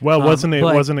 Well, wasn't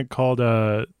it called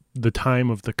The Time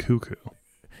of the Cuckoo?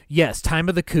 Yes, Time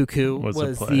of the Cuckoo was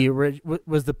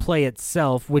the play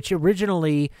itself, which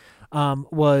originally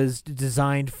was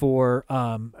designed for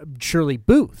Shirley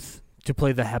Booth to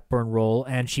play the Hepburn role,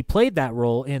 and she played that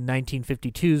role in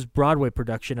 1952's Broadway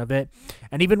production of it,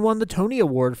 and even won the Tony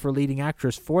Award for leading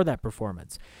actress for that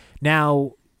performance.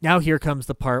 Now here comes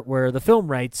the part where the film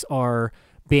rights are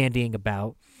bandying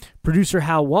about. Producer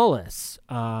Hal Wallace,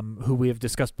 who we have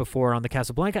discussed before on the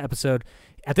Casablanca episode,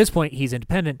 at this point he's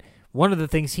independent. One of the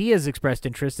things he has expressed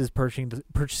interest is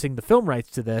purchasing the film rights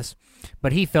to this,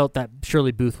 but he felt that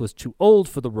Shirley Booth was too old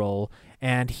for the role,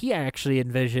 and he actually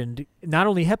envisioned not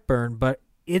only Hepburn, but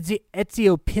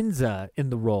Ezio Pinza in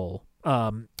the role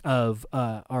of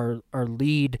our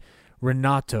lead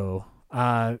Renato.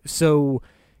 So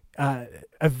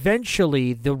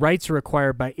eventually the rights are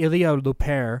acquired by Ilya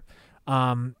Lupere,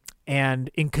 and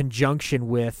in conjunction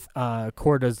with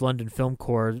Corda's London Film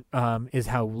Corps is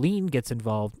how Lean gets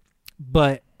involved.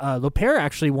 But Lupere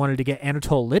actually wanted to get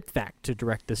Anatole Litvak to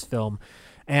direct this film.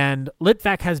 And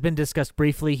Litvak has been discussed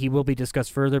briefly. He will be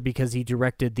discussed further because he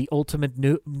directed the ultimate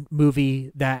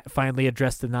movie that finally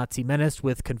addressed the Nazi menace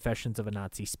with Confessions of a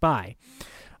Nazi Spy.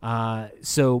 But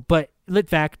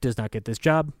Litvak does not get this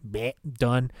job.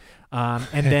 Done.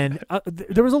 And then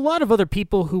there was a lot of other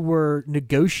people who were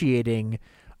negotiating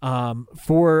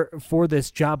for this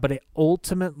job, but it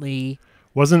ultimately...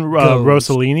 Wasn't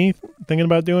Rossellini thinking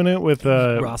about doing it with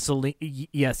Rossellini?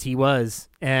 Yes, he was,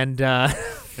 and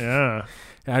yeah,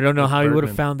 I don't know how he would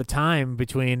have found the time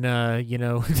between well,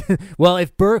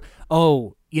 if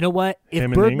you know what? If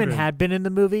Bergman had been in the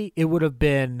movie, it would have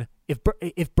been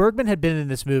if Bergman had been in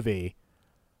this movie.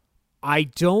 I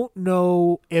don't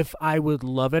know if I would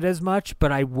love it as much,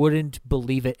 but I wouldn't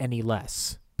believe it any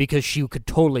less. Because she could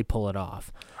totally pull it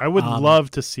off. I would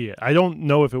love to see it. I don't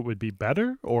know if it would be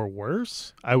better or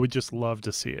worse. I would just love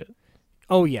to see it.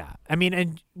 Oh, yeah. I mean,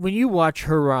 and when you watch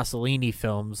her Rossellini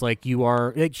films,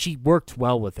 she worked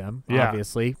well with him,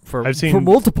 obviously, for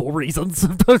multiple reasons.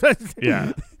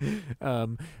 Yeah.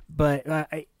 But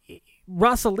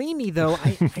Rossellini, though,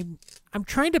 I'm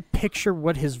trying to picture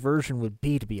what his version would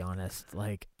be, to be honest.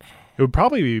 It would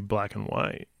probably be black and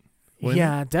white.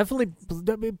 Yeah, definitely,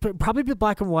 probably be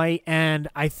black and white, and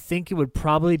I think it would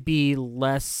probably be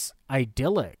less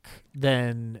idyllic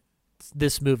than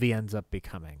this movie ends up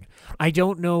becoming. I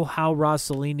don't know how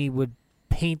Rossellini would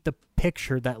paint the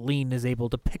picture that Lean is able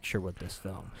to picture with this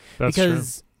film. That's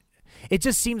because true. It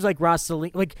just seems like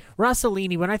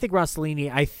Rossellini, when I think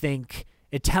Rossellini, I think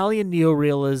Italian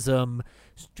neorealism,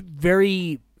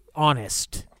 very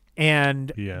honest.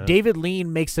 And David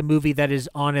Lean makes a movie that is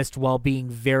honest while being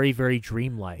very, very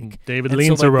dreamlike. David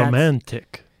Lean's a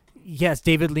romantic. Yes,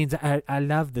 David Lean's. I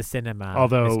love the cinema.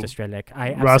 Although Mr. Strelick,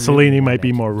 Rossellini might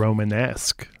be more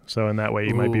Romanesque, so in that way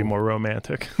he might be more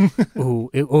romantic.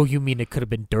 You mean it could have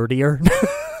been dirtier?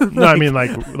 No, I mean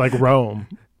like Rome.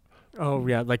 Oh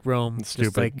yeah, like Rome.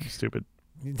 Stupid.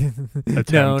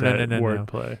 No,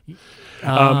 wordplay.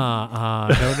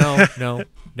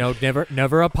 No,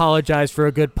 never apologize for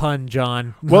a good pun,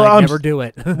 John. Well, never do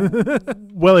it.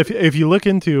 Well, if you look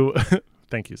into,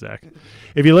 thank you, Zach.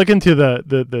 If you look into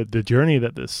the journey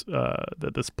that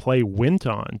this play went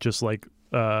on, just like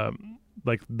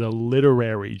the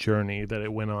literary journey that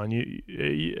it went on,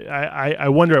 I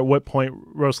wonder at what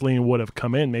point Rossellini would have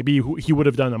come in. Maybe he would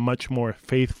have done a much more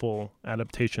faithful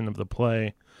adaptation of the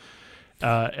play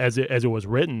as it was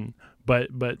written, but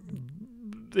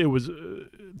it was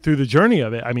through the journey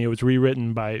of it. I mean, it was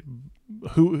rewritten by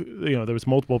there was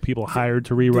multiple people hired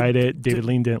to rewrite it. David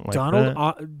Lean didn't like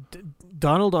that.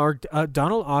 Donald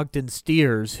Ogden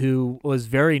Stiers, who was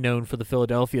very known for the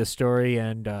Philadelphia Story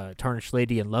and Tarnished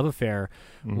Lady and Love Affair,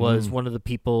 was one of the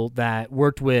people that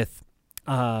worked with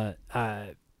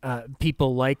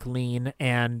people like Lean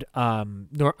and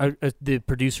the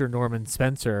producer Norman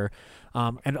Spencer,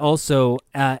 and also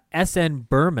S.N.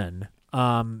 Berman,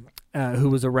 who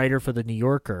was a writer for The New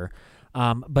Yorker.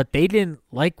 But they didn't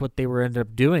like what they were ended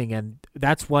up doing, and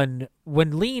that's when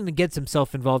Lean gets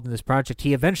himself involved in this project,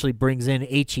 he eventually brings in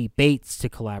H.E. Bates to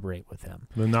collaborate with him.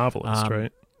 The novelist,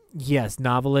 right? Yes,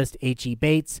 novelist H.E.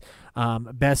 Bates,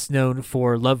 best known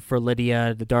for Love for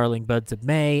Lydia, The Darling Buds of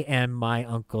May, and My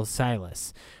Uncle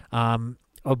Silas.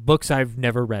 Books I've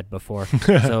never read before,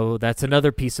 so that's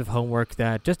another piece of homework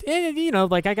that just I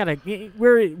gotta.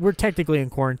 We're technically in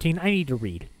quarantine. I need to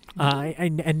read.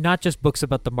 and not just books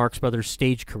about the Marx Brothers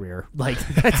stage career. Like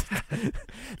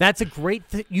that's a great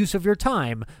use of your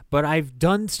time, but I've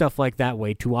done stuff like that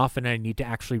way too often. I need to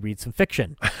actually read some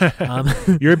fiction.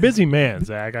 You're a busy man,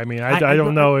 Zach. I mean, I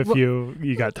don't know if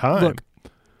you got time. Look,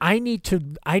 I need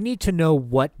to know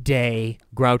what day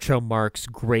Groucho Marx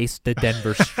graced the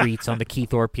Denver streets on the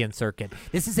Keithorpian circuit.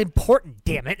 This is important,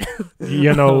 damn it.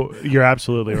 You're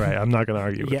absolutely right. I'm not going to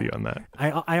argue with you on that.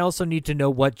 I also need to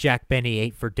know what Jack Benny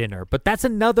ate for dinner, but that's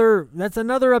another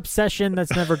obsession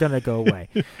that's never going to go away.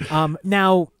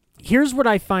 Now, here's what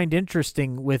I find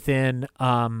interesting within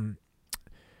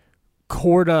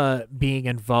Korda being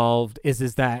involved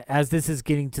is that as this is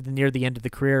getting to near the end of the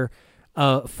career,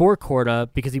 for Korda,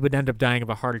 because he would end up dying of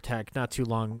a heart attack not too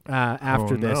long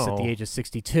after this at the age of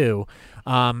 62.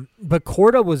 But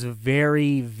Korda was a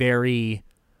very, very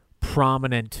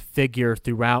prominent figure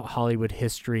throughout Hollywood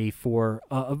history for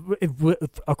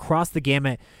across the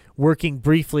gamut, working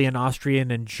briefly in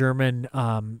Austrian and German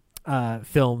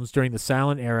films during the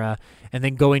silent era, and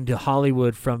then going to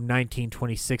Hollywood from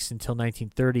 1926 until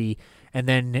 1930, and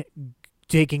then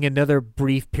taking another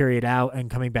brief period out and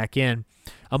coming back in.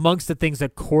 Amongst the things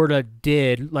that Korda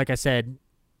did, like I said,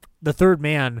 The Third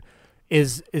Man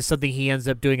is something he ends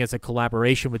up doing as a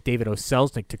collaboration with David O.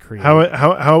 Selznick to create.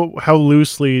 How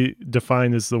loosely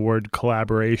defined is the word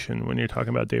collaboration when you're talking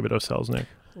about David O. Selznick?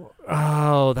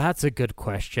 Oh, that's a good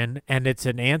question, and it's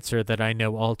an answer that I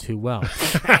know all too well.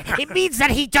 It means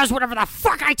that he does whatever the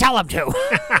fuck I tell him to.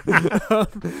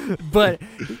 But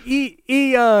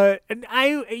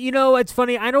it's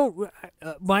funny. I don't.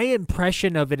 My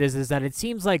impression of it is that it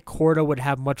seems like Korda would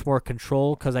have much more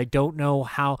control, because I don't know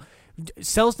how.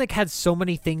 Selznick had so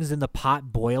many things in the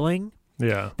pot boiling.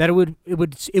 Yeah. That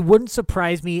it wouldn't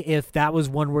surprise me if that was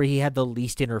one where he had the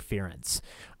least interference.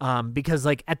 Because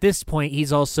like at this point,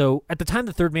 he's also, at the time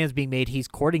The Third Man's being made, he's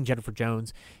courting Jennifer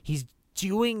Jones. He's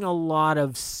doing a lot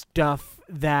of stuff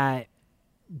that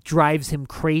drives him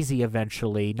crazy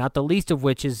eventually, not the least of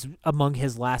which is among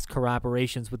his last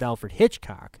collaborations with Alfred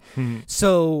Hitchcock.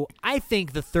 So I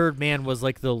think The Third Man was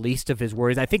like the least of his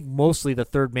worries. I think mostly The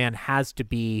Third Man has to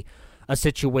be a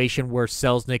situation where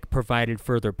Selznick provided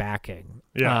further backing,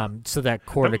 so that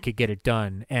Korda could get it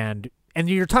done. And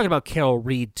you're talking about Carol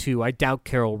Reed too. I doubt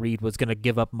Carol Reed was going to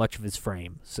give up much of his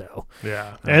frame. So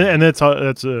and that's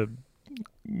a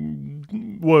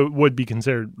what would be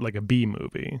considered like a B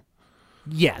movie.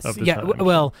 Yes,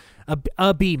 well,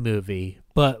 a B movie,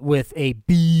 but with a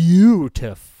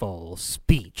beautiful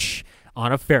speech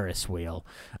on a Ferris wheel.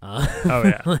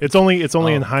 It's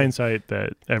only in hindsight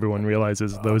that everyone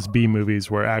realizes those B movies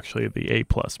were actually the A+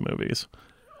 movies.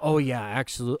 Oh yeah,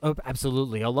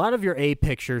 absolutely. A lot of your A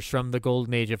pictures from the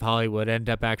golden age of Hollywood end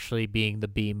up actually being the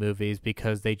B movies,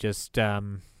 because they just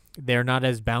they're not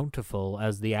as bountiful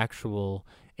as the actual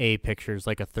A pictures,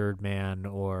 like A Third Man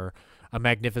or A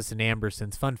Magnificent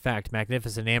Ambersons. Fun fact,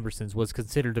 Magnificent Ambersons was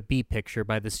considered a B picture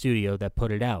by the studio that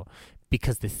put it out,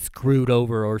 because they screwed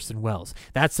over Orson Welles.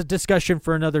 That's a discussion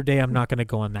for another day. I'm not going to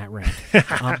go on that rant.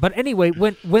 But anyway,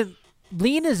 when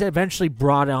Lean is eventually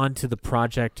brought onto the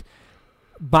project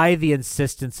by the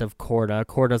insistence of Korda,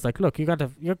 Korda's like, look, you got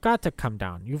to come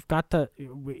down. You've got to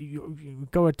you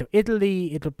go into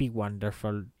Italy. It'll be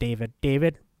wonderful, David.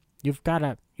 You've got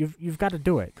to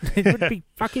do it. It would be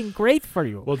fucking great for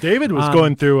you. Well, David was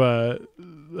going through a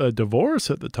divorce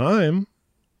at the time.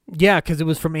 Yeah, because it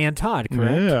was from Ann Todd,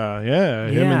 correct? Yeah.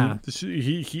 Him and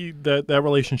that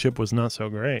relationship was not so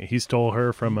great. He stole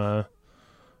her from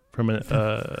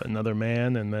another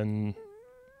man, and then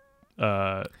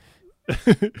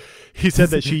he said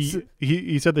that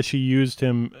she used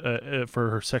him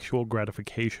for her sexual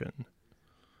gratification,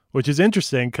 which is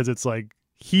interesting because it's like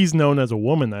he's known as a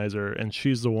womanizer, and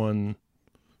she's the one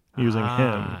using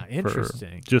him.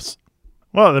 Interesting.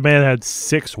 The man had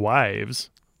 6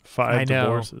 wives. 5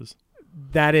 divorces.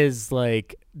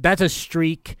 That's a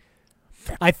streak.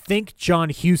 I think John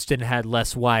Huston had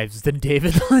less wives than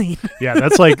David Lean. Yeah,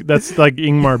 that's like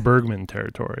Ingmar Bergman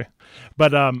territory. But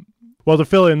to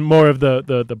fill in more of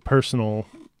the personal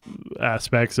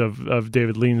aspects of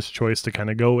David Lean's choice to kind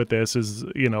of go with this is,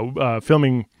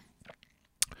 filming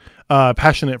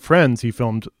Passionate Friends. He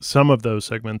filmed some of those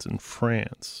segments in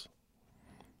France.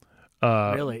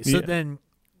 Really? So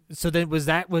then was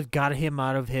that what got him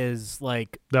out of his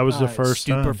that was the first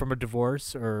stupor time from a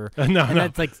divorce, or no?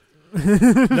 That's like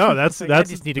no, that's I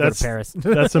just need to go to Paris.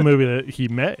 That's a movie that he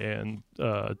met and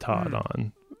Todd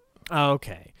on. Oh,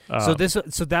 okay. So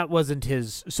that wasn't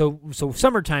his. So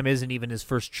Summertime isn't even his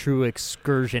first true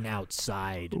excursion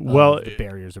outside of the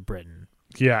barriers of Britain.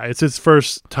 Yeah, it's his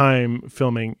first time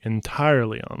filming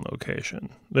entirely on location.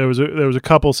 There was a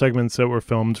couple segments that were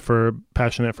filmed for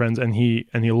Passionate Friends, and he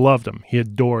loved them. He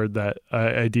adored that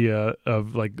idea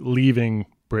of like leaving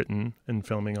Britain and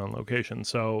filming on location.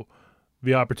 So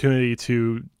the opportunity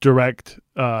to direct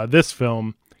this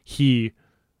film, he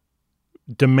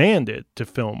demanded to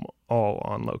film all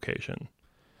on location.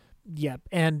 Yep,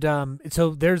 and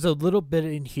so there's a little bit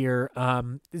in here.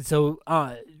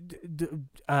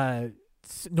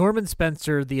 Norman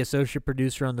Spencer, the associate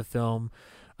producer on the film,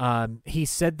 he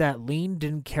said that Lean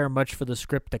didn't care much for the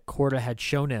script that Korda had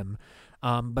shown him,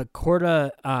 but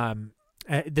Korda,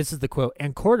 this is the quote,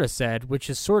 and Korda said, which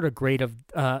is sort of great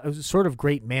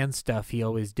man stuff he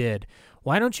always did.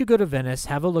 Why don't you go to Venice,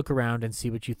 have a look around, and see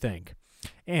what you think?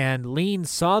 And Lean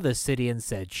saw the city and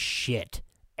said, "Shit,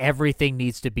 everything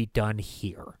needs to be done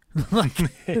here." Like,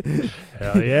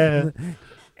 hell yeah!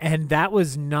 And that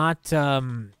was not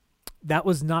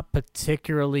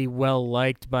particularly well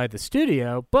liked by the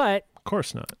studio, but of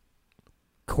course not.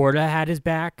 Korda had his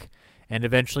back, and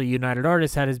eventually United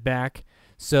Artists had his back,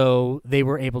 so they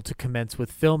were able to commence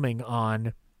with filming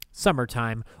on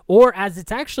Summertime, or as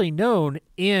it's actually known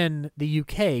in the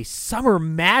UK, Summer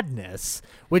Madness,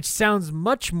 which sounds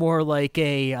much more like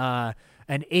an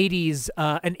 80s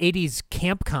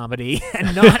camp comedy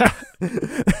and not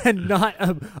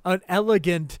an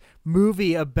elegant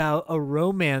movie about a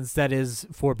romance that is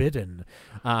forbidden.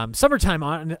 Summertime,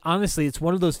 honestly, it's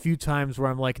one of those few times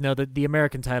where I'm like, no, the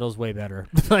American title is way better.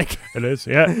 Like, it is,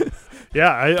 yeah.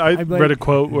 I read a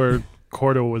quote where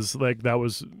Korda was like, that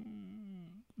was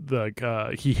like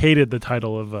he hated the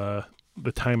title of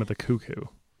The Time of the Cuckoo.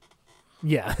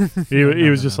 Yeah. he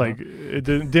was just like, it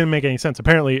didn't make any sense.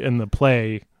 Apparently in the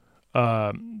play,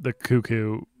 the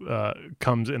cuckoo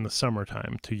comes in the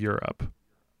summertime to Europe.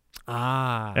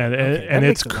 And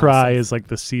its cry is like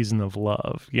the season of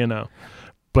love, you know.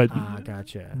 But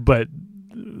gotcha. But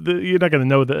you're not going to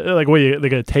know that. Like, they're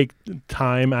going to take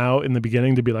time out in the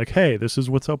beginning to be like, hey, this is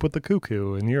what's up with the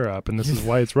cuckoo in Europe, and this is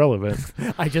why it's relevant.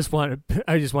 I just want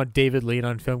David Lean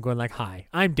on film going like, "Hi,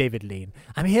 I'm David Lean.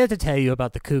 I'm here to tell you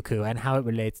about the cuckoo and how it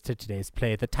relates to today's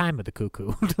play, The Time of the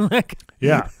Cuckoo." Like,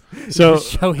 yeah. So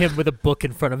show him with a book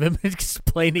in front of him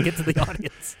explaining it to the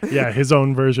audience. Yeah, his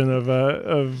own version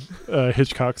of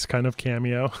Hitchcock's kind of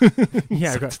cameo.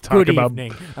 Yeah, talk about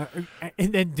evening.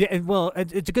 And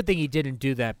it's a good thing he didn't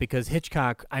do that, because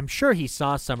Hitchcock, I'm sure he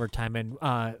saw Summertime and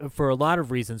for a lot of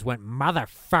reasons went,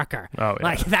 "Motherfucker, oh, yeah.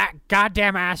 Like, that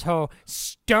goddamn asshole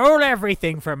stole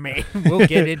everything from me." We'll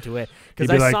get into it,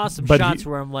 because I saw some shots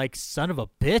where I'm like, son of a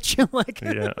bitch. Like,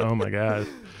 yeah, oh my god.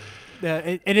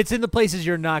 And it's in the places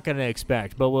you're not going to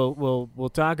expect, but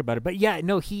we'll talk about it. But yeah,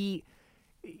 no, the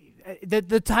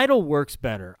title works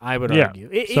better, I would argue.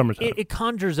 Summertime. It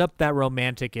conjures up that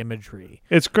romantic imagery.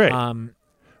 It's great.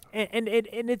 And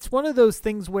it's one of those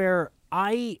things where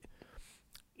when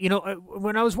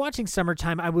I was watching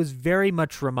Summertime, I was very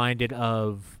much reminded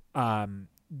of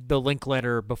the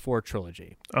Linklater Before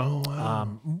trilogy. Oh,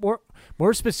 wow.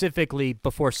 More specifically,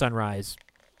 Before Sunrise.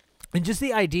 And just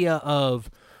the idea of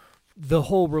the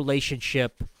whole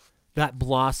relationship that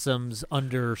blossoms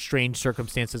under strange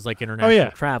circumstances like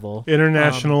international travel.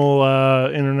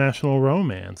 International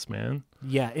romance, man.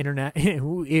 Yeah,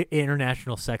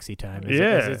 international sexy time.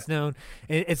 As it's known.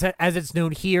 As it's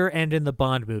known here and in the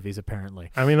Bond movies,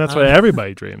 apparently. I mean, that's what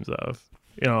everybody dreams of.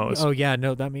 You know. Oh yeah,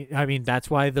 no. That's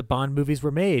why the Bond movies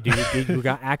were made. You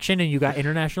got action and you got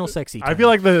international sexy time. I feel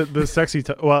like the sexy.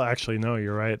 Well, actually, no.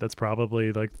 You're right. That's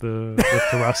probably like the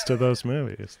thrust of those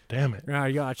movies. Damn it.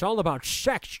 Yeah, it's all about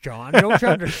sex, John. Don't you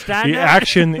understand? The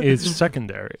action is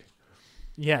secondary.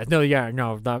 Yeah, no.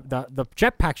 The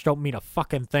jetpacks don't mean a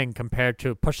fucking thing compared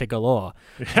to Pussy Galore.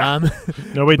 Yeah.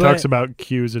 Nobody talks about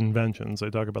Q's inventions.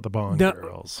 They talk about the Bond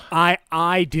girls.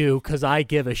 I do, because I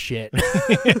give a shit.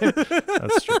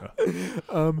 That's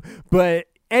true. But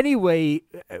anyway,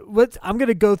 I'm going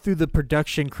to go through the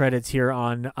production credits here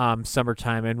on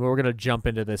Summertime, and we're going to jump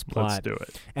into this plot. Let's do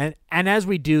it. And as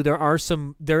we do, there are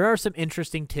some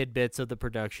interesting tidbits of the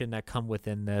production that come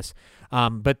within this,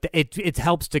 but it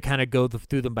helps to kind of go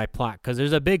through them by plot, because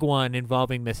there's a big one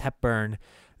involving Miss Hepburn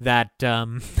that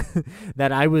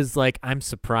that I was like, I'm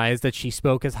surprised that she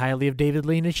spoke as highly of David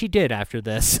Lean as she did after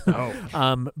this.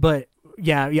 Oh. But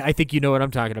yeah, I think you know what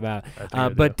I'm talking about.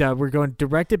 We're going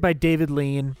directed by David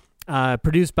Lean,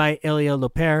 produced by Elia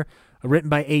Loper, written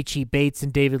by H.E. Bates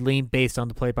and David Lean, based on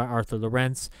the play by Arthur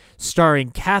Lawrence,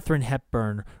 starring Katharine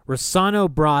Hepburn, Rossano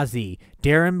Brazzi,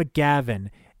 Darren McGavin,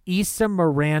 Issa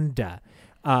Miranda,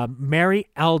 Mary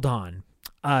Eldon,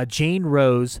 Jane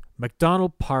Rose,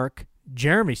 McDonald Park,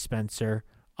 Jeremy Spencer,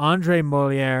 Andre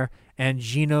Moliere, and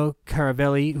Gino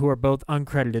Caravelli, who are both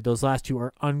uncredited. Those last two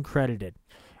are uncredited.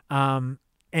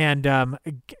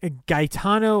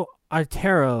 Gaetano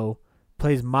Artero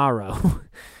plays Mauro.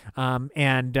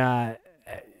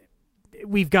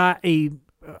 We've got a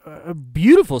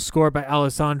beautiful score by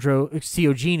Alessandro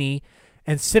Ciogini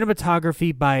and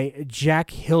cinematography by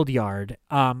Jack Hildyard,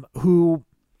 who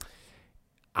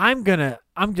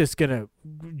I'm just gonna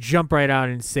jump right out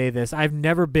and say this. I've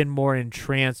never been more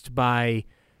entranced by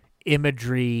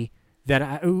imagery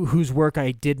whose work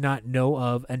I did not know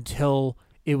of until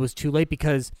it was too late,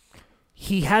 because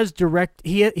he was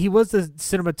the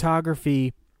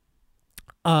cinematography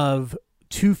of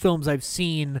two films I've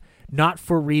seen not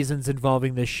for reasons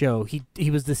involving this show.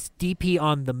 He was the DP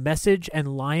on The Message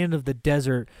and Lion of the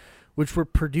Desert, which were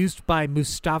produced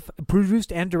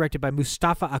and directed by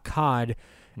Mustafa Akkad.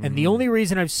 And the only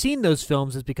reason I've seen those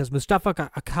films is because Mustafa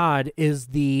Akkad is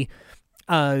the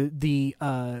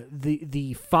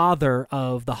father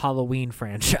of the Halloween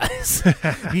franchise,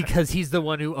 because he's the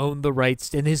one who owned the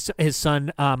rights, and his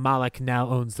son Malik now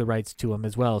owns the rights to him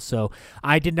as well. So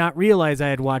I did not realize I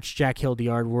had watched Jack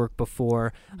Hildyard work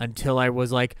before until I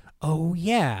was like, oh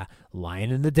yeah, Lion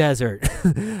in the Desert.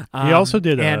 He also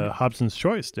did Hobson's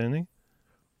Choice, didn't he?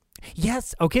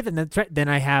 Yes. Okay, then that's right. Then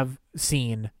I have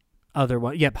seen other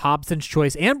one. Yep, Hobson's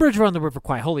Choice and Bridge on the River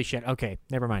Kwai. Holy shit. Okay,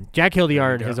 never mind. Jack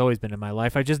Hildyard has always been in my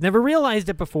life. I just never realized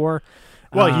it before.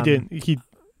 Well, he didn't. He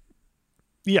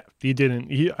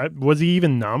didn't. Was he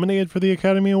even nominated for the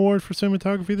Academy Award for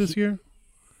cinematography this year?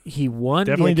 He won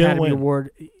the Academy Award.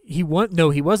 He won.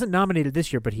 No, he wasn't nominated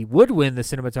this year, but he would win the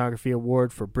cinematography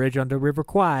award for Bridge on the River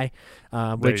Kwai.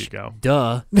 Which, there you go.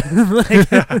 Duh.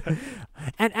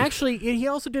 And actually, he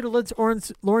also did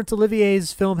Laurence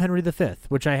Olivier's film Henry V,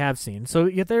 which I have seen. So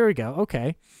yeah, there we go.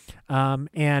 Okay,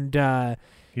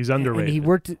 he's underrated. And he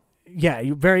worked. Yeah,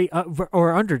 very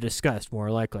or under discussed,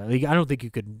 more likely. I don't think you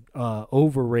could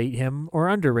overrate him or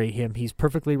underrate him. He's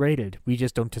perfectly rated. We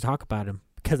just don't talk about him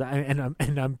because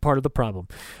I'm part of the problem.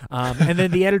 And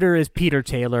then the editor is Peter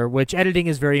Taylor, which editing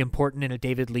is very important in a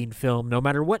David Lean film. No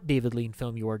matter what David Lean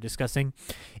film you are discussing,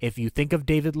 if you think of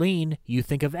David Lean, you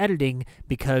think of editing,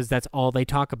 because that's all they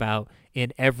talk about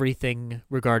in everything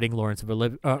regarding Lawrence of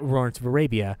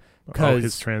Arabia.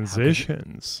 His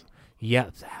transitions.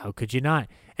 How could you not?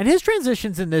 And his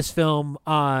transitions in this film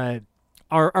are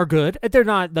good. They're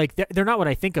not they're not what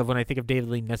I think of when I think of David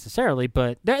Lean necessarily,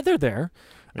 but they're there.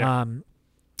 Yeah.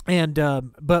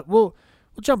 But we'll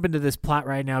jump into this plot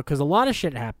right now, because a lot of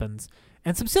shit happens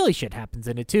and some silly shit happens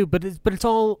in it too. But it's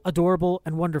all adorable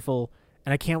and wonderful,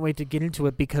 and I can't wait to get into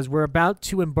it, because we're about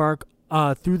to embark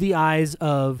through the eyes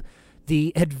of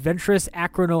the adventurous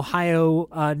Akron, Ohio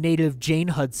native Jane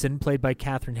Hudson, played by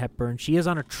Katharine Hepburn. She is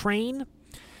on a train,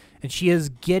 and she is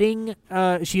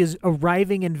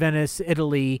arriving in Venice,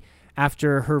 Italy,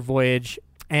 after her voyage.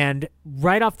 And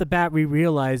right off the bat, we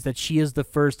realize that she is the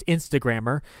first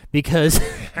Instagrammer, because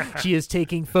she is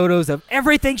taking photos of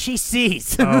everything she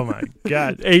sees. Oh my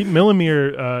God!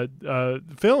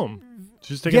 8mm film.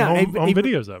 She's taking home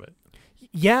videos of it.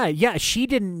 Yeah. She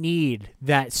didn't need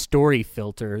that story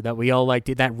filter that we all like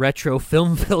to, that retro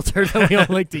film filter that we all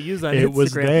like to use on Instagram. It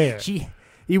was there.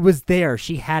 It was there.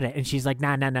 She had it, and she's like,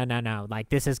 no. Like,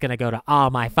 this is gonna go to all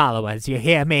my followers. You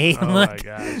hear me? Oh my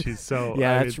God, she's so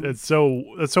it's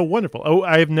so wonderful. Oh,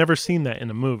 I have never seen that in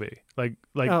a movie. Like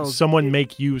someone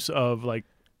make use of like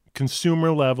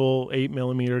consumer level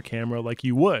 8mm camera, like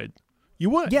you would.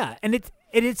 Yeah, and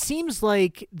it seems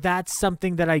like that's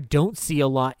something that I don't see a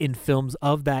lot in films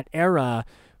of that era.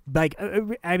 Like,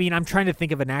 I mean, I'm trying to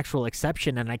think of an actual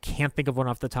exception, and I can't think of one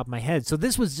off the top of my head. So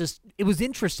this was it was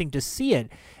interesting to see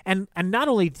it. And not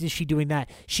only is she doing that,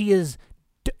 she is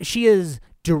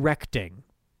directing.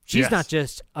 She's not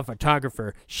just a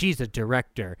photographer, she's a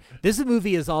director. This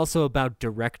movie is also about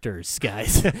directors,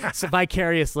 guys, so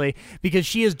vicariously, because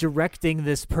she is directing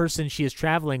this person she is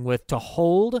traveling with to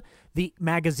hold the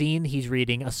magazine he's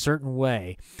reading a certain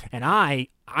way. And I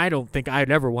don't think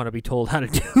I'd ever want to be told how to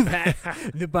do that,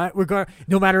 but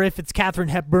no matter if it's Katharine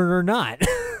Hepburn or not.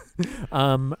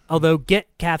 Although get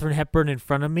Katharine Hepburn in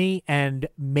front of me, and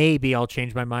maybe I'll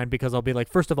change my mind, because I'll be like,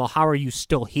 first of all, how are you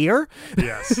still here?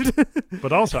 Yes,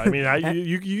 but also, I mean, I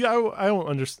don't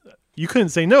understand. You couldn't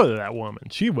say no to that woman.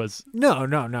 She was no.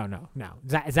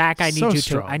 Zach, I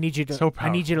need you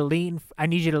to lean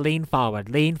forward,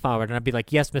 and I'd be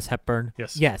like, yes, Miss Hepburn,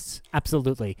 yes,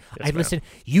 absolutely. Yes, listen.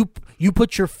 You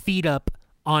put your feet up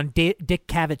on Dick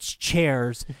Cavett's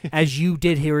chairs as you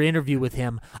did your interview with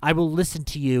him. I will listen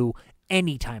to you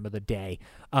any time of the day.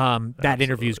 That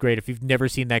interview is great. If you've never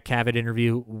seen that Cavett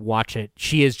interview, watch it.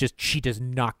 She does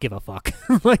not give a fuck.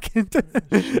 Like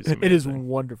it is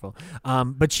wonderful.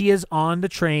 But she is on the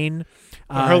train.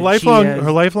 Her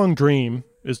lifelong dream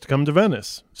is to come to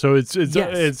Venice. So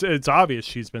it's obvious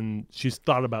she's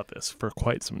thought about this for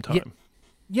quite some time.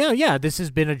 Yeah. This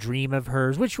has been a dream of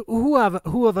hers. Which who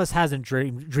of us hasn't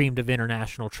dreamed of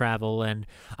international travel? And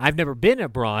I've never been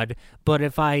abroad, but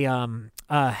if I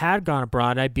had gone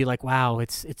abroad, I'd be like, wow,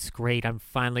 it's great. I'm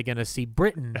finally gonna see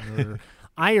Britain or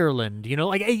Ireland.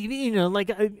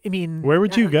 I mean, where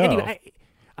would you go? Anyway,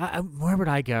 where would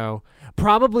I go?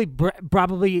 Probably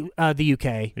the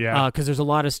UK. Yeah. Because there's a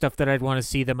lot of stuff that I'd want to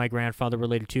see that my grandfather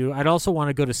related to. I'd also want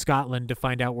to go to Scotland to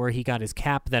find out where he got his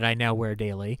cap that I now wear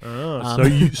daily. So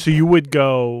you would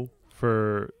go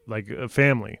for like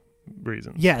family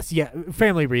reasons? Yes, yeah,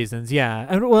 family reasons. Yeah,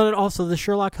 and also the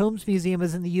Sherlock Holmes Museum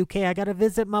is in the UK. I got to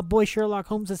visit my boy Sherlock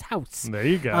Holmes's house. There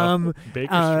you go.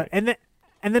 Baker Street.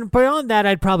 And then beyond that,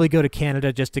 I'd probably go to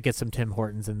Canada just to get some Tim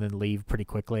Hortons and then leave pretty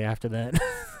quickly after that.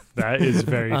 That is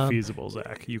very feasible,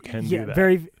 Zach. You can do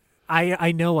that.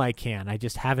 I know I can. I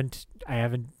just haven't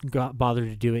bothered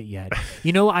to do it yet.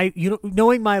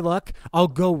 Knowing my luck, I'll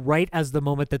go right as the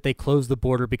moment that they close the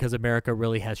border because America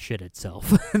really has shit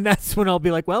itself. And that's when I'll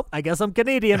be like, well, I guess I'm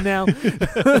Canadian now.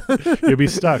 You'll be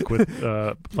stuck with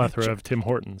a plethora of Tim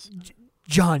Hortons.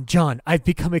 John, I've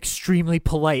become extremely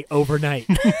polite overnight.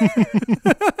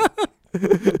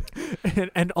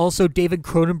 and also David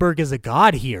Cronenberg is a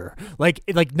god here. Like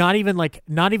not even a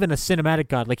cinematic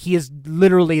god. Like he is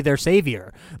literally their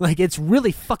savior. Like it's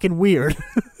really fucking weird.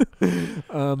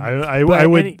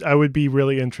 I would be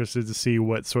really interested to see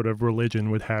what sort of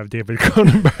religion would have David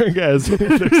Cronenberg as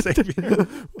their savior.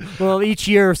 Well, each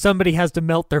year somebody has to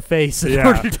melt their face in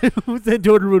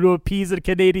order to appease a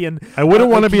Canadian. I wouldn't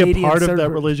want to be a part of that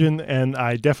religion, and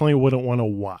I definitely wouldn't want to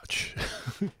watch.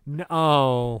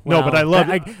 No, but I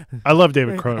love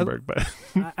David Cronenberg, but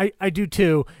I do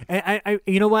too. I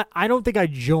you know what? I don't think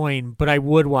I'd join, but I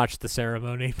would watch the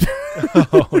ceremony.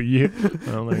 Well, there you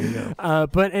go.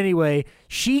 But anyway,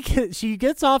 she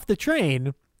gets off the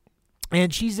train,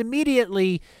 and she's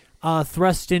immediately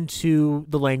thrust into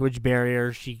the language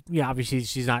barrier. Obviously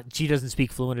she doesn't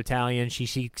speak fluent Italian. She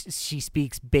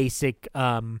speaks basic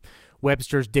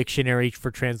Webster's dictionary for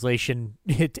translation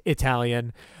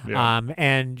Italian. Yeah.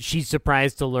 And she's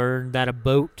surprised to learn that a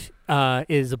boat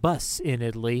is a bus in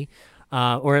Italy,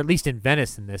 or at least in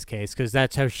Venice in this case, because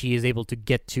that's how she is able to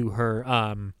get to her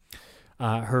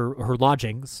her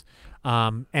lodgings.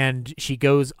 And she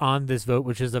goes on this boat,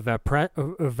 which is a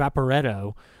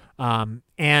Vaporetto.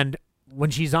 And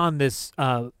when she's on this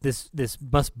this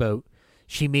bus boat,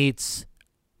 she meets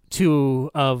two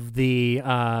of the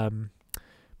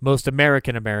most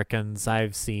Americans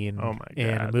I've seen in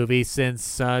a movie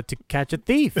since To Catch a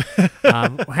Thief.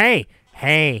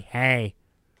 Hey.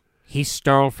 He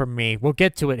stole from me. We'll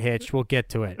get to it, Hitch. We'll get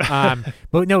to it.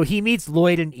 But no, he meets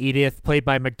Lloyd and Edith, played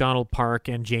by McDonald Park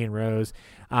and Jane Rose.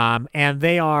 And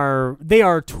they are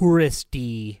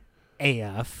touristy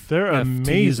AF. They're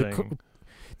amazing.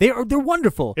 They're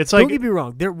wonderful. It's like, don't get me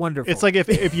wrong, they're wonderful. It's like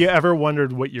if you ever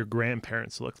wondered what your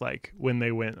grandparents looked like when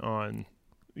they went on,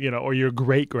 or your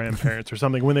great grandparents or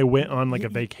something when they went on like a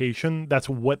vacation. That's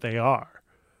what they are.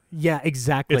 Yeah,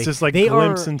 exactly. It's just like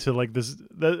glimpse into like this.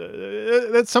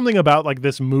 That's something about like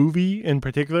this movie in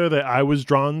particular that I was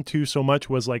drawn to so much,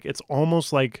 was like it's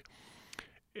almost like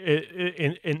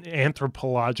an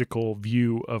anthropological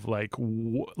view of like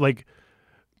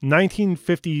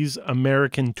 1950s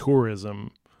American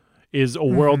tourism is a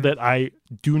world that I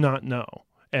do not know.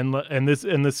 And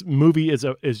this movie is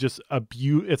just a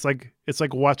it's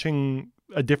like watching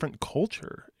a different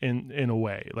culture in a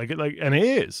way, and it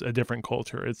is a different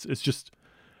culture. It's just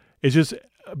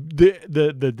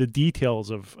the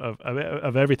details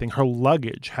of everything. Her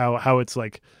luggage, how it's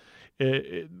like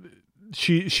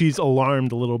she's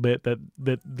alarmed a little bit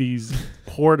that these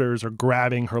porters are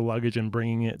grabbing her luggage and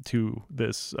bringing it to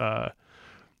this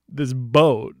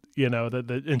boat,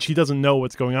 and she doesn't know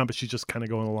what's going on, but she's just kind of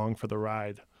going along for the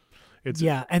ride.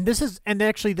 And this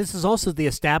is also the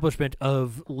establishment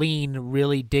of Lean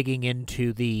really digging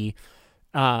into the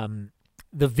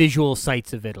visual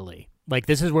sights of Italy. Like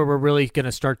this is where we're really going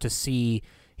to start to see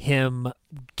him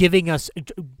taking us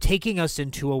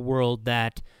into a world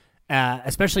that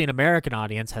especially an American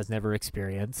audience has never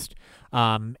experienced,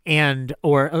 and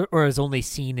or has only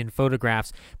seen in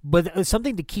photographs. But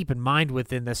something to keep in mind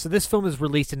within this. So this film is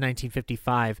released in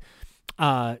 1955.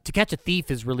 To Catch a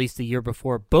Thief is released the year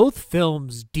before. Both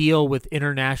films deal with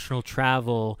international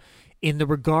travel in the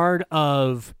regard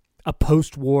of a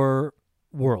post-war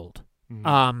world.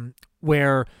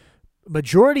 where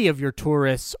majority of your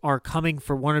tourists are coming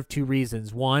for one of two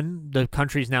reasons. One, the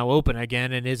country's now open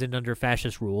again and isn't under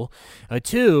fascist rule.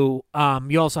 Two,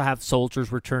 you also have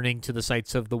soldiers returning to the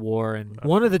sites of the war, and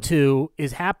one of the two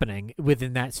is happening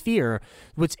within that sphere.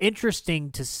 What's interesting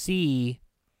to see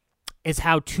is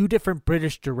how two different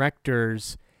British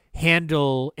directors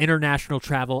handle international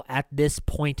travel at this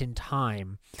point in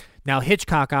time. Now,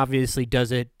 Hitchcock obviously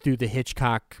does it through the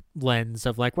Hitchcock lens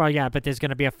of like, well, yeah, but there's going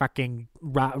to be a fucking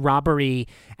robbery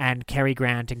and Cary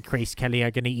Grant and Grace Kelly are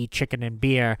going to eat chicken and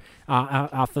beer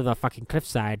off of the fucking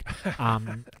cliffside.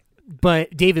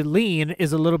 But David Lean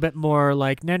is a little bit more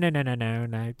like, no,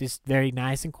 just very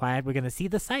nice and quiet. We're going to see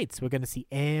the sights. We're going to see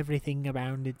everything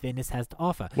around that Venice has to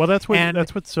offer. Well, that's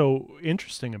what's so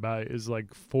interesting about it is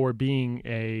like for being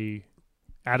a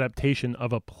adaptation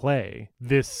of a play,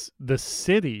 the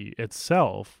city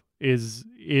itself is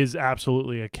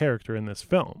absolutely a character in this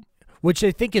film. Which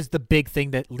I think is the big thing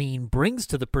that Lean brings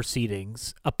to the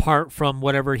proceedings, apart from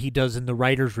whatever he does in the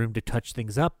writer's room to touch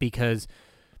things up, because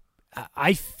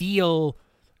I feel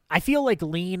like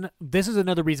Lean, this is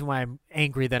another reason why I'm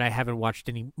angry that I haven't watched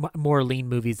any more Lean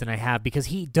movies than I have, because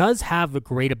he does have a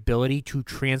great ability to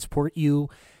transport you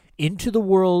into the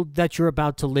world that you're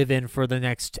about to live in for the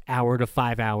next hour to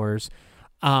 5 hours.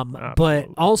 But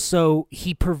also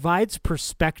he provides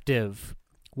perspective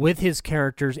with his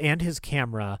characters and his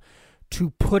camera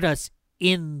to put us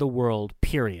in the world,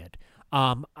 period.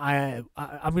 I'm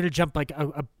going to jump like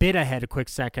a bit ahead a quick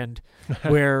second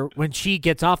where when she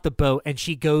gets off the boat and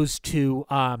she goes to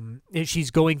she's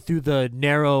going through the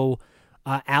narrow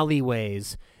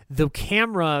alleyways, the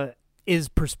camera is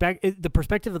the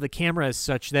perspective of the camera is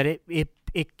such that it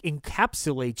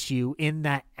encapsulates you in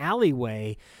that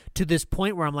alleyway to this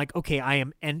point where I'm like, okay, I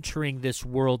am entering this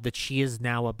world that she is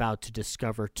now about to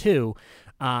discover too.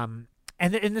 And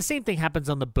the same thing happens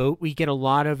on the boat. We get a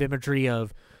lot of imagery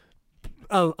of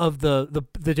the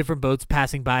different boats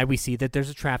passing by. We see that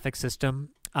there's a traffic system.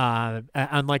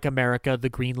 Unlike America, the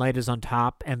green light is on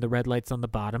top and the red light's on the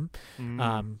bottom.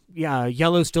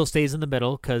 Yellow still stays in the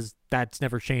middle because that's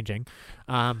never changing.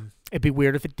 It'd be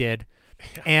weird if it did,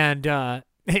 and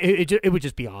it would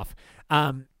just be off.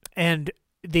 And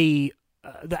the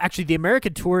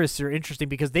American tourists are interesting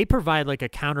because they provide like a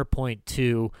counterpoint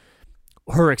to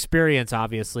her experience,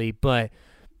 obviously, but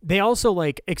they also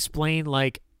like explain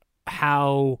like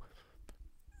how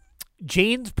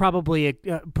Jane's probably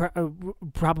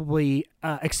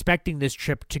expecting this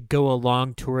trip to go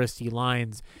along touristy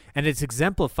lines, and it's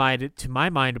exemplified, to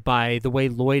my mind, by the way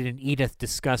Lloyd and Edith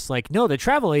discuss, like, no, the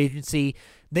travel agency,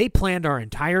 they planned our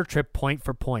entire trip point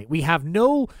for point. We have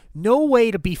no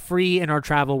way to be free in our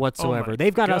travel whatsoever.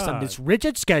 They've got us on this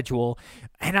rigid schedule,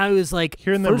 and I was like,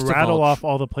 hearing them rattle off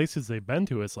all the places they've been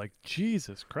to, it's like,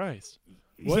 Jesus Christ.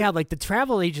 What? Yeah, like the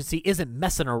travel agency isn't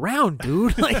messing around,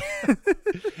 dude. Like,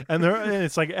 and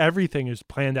it's like everything is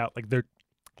planned out. Like they're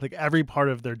like every part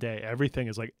of their day, everything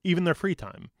is like even their free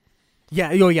time.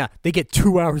 Yeah, they get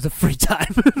 2 hours of free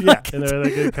time. Like, and they're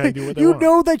like kind of do what they want. You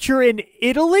know that you're in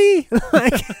Italy,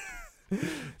 like,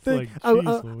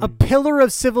 a pillar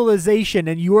of civilization,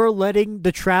 and you are letting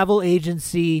the travel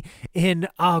agency in.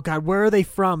 Oh God, where are they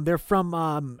from? They're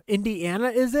from Indiana,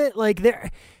 is it? Like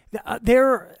they're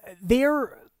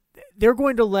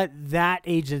going to let that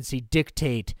agency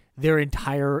dictate their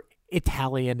entire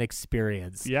Italian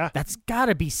experience. Yeah, that's got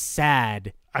to be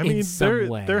sad. I mean,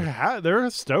 they're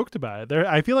stoked about it.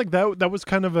 I feel like that was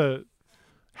kind of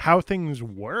how things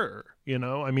were. You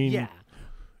know, I mean,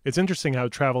 it's interesting how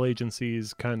travel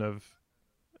agencies kind of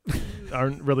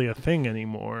aren't really a thing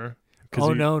anymore.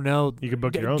 Oh no, you can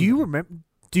book your own.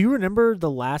 Do you remember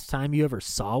the last time you ever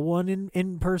saw one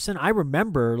in person? I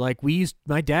remember, like,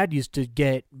 my dad used to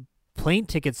get plane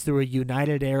tickets through a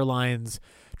United Airlines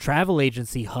travel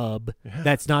agency hub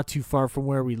that's not too far from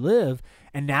where we live,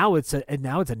 and now it's a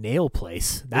nail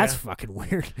place. That's fucking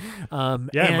weird.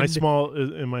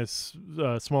 In my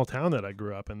small town that I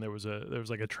grew up in, there was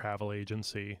like a travel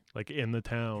agency like in the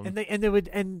town, and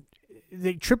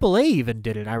the AAA even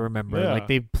did it. I remember, like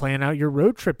they plan out your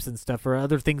road trips and stuff, or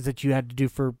other things that you had to do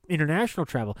for international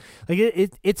travel. Like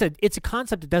it's a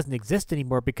concept that doesn't exist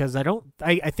anymore because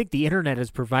I think the internet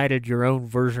has provided your own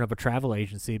version of a travel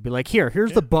agency. It'd be like,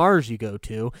 here's the bars you go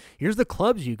to, here's the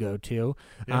clubs you go to. You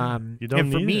don't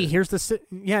and for need me, it.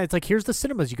 it's like here's the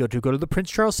cinemas you go to. Go to the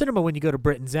Prince Charles Cinema when you go to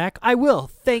Britain, Zach. I will.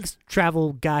 Thanks,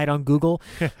 travel guide on Google.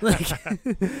 Like,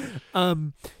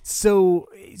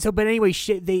 but anyway,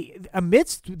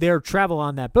 amidst their travel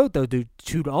on that boat, though,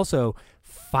 dude, also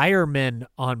firemen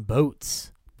on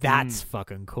boats. That's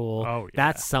fucking cool. Oh, yeah.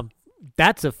 That's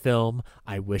That's a film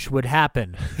I wish would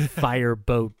happen.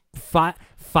 Fireboat.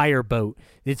 Fireboat.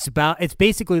 It's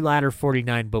basically Ladder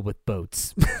 49 but with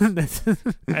boats.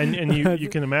 and you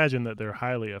can imagine that they're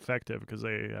highly effective because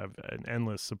they have an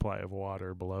endless supply of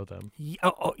water below them.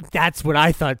 Oh, that's what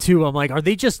I thought too. I'm like, are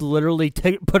they just literally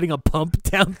putting a pump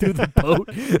down through the boat?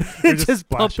 just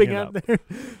pumping out there.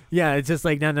 Yeah, it's just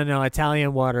like no,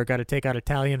 Italian water, got to take out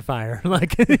Italian fire.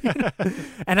 Like,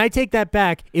 and I take that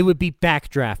back. It would be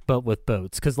Backdraft but with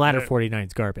boats because Ladder 49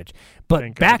 is garbage. But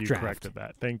Thank God you Backdraft. corrected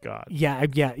that. Thank God.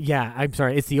 Yeah. I'm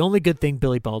sorry. It's the only good thing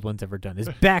Billy Baldwin's ever done is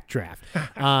Backdraft.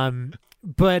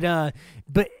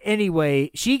 But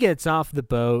anyway, she gets off the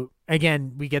boat.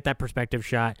 Again, we get that perspective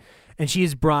shot, and she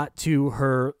is brought to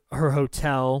her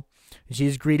hotel. She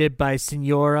is greeted by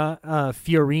Signora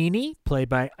Fiorini, played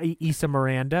by Issa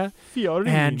Miranda. Fiorini.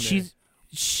 And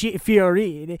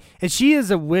Fiorini, and she is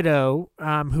a widow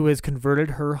who has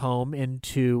converted her home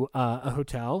into a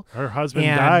hotel. Her husband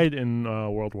died in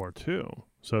World War II,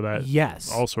 so that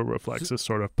also reflects this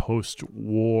sort of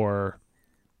post-war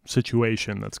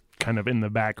situation that's kind of in the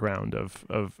background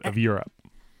of Europe.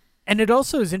 And it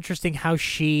also is interesting how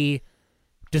she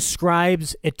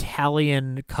describes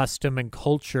Italian custom and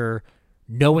culture,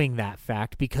 knowing that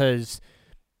fact, because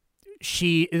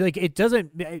she, like, it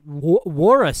doesn't,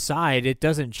 war aside, it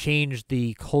doesn't change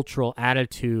the cultural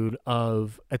attitude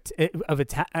of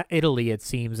Italy, it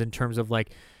seems, in terms of,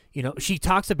 like, you know, she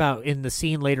talks about in the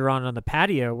scene later on the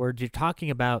patio where you're talking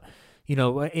about, you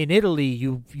know, in Italy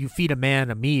you feed a man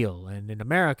a meal, and in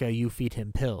America you feed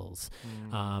him pills.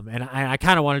 And I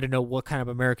kind of wanted to know what kind of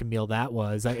American meal that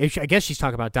was. I guess she's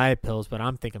talking about diet pills, but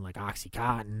I'm thinking like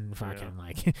OxyContin, fucking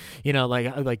like, you know,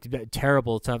 like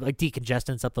terrible stuff, like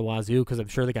decongestants up the wazoo, because I'm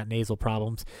sure they got nasal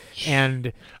problems.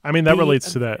 And I mean that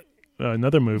relates to that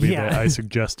another movie that I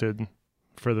suggested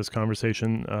for this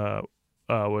conversation.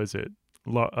 Was it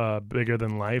Bigger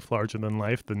Than Life, Larger Than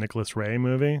Life, the Nicholas Ray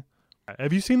movie?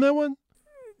 Have you seen that one?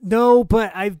 No,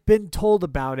 but I've been told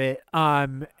about it.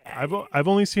 I've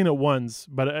only seen it once,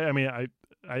 but I mean I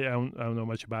don't know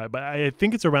much about it. But I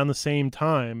think it's around the same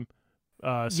time,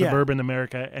 suburban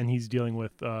America, and he's dealing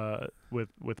with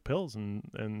pills and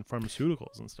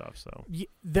pharmaceuticals and stuff. So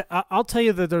I'll tell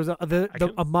you that there's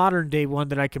a modern day one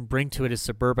that I can bring to it is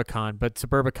Suburbicon, but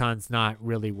Suburbicon's not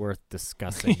really worth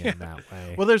discussing in that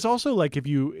way. Well, there's also, like, if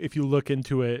you look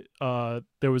into it,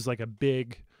 there was like a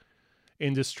big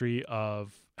industry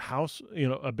of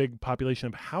a big population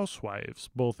of housewives,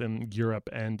 both in Europe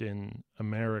and in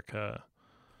America.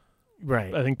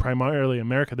 Right. I think primarily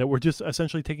America, that were just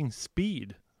essentially taking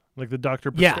speed. Like the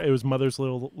doctor, it was mother's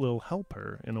little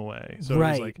helper in a way. So right.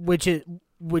 It was like,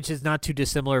 which is not too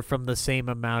dissimilar from the same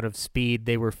amount of speed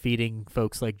they were feeding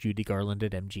folks like Judy Garland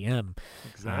at MGM.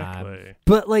 Exactly.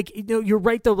 But like, you know, you're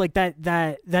right though. Like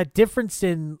that difference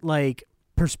in like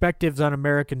perspectives on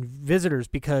American visitors,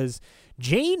 because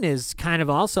Jane is kind of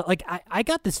also like, I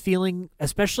got this feeling,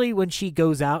 especially when she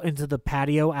goes out into the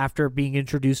patio after being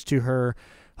introduced to her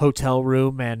hotel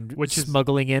room and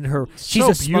smuggling in her.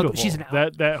 She's so beautiful. She's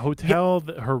that hotel,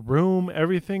 her room,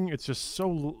 everything. It's just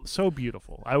so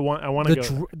beautiful. I want to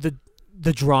go.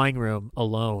 The drawing room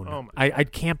alone. Oh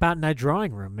I'd camp out in that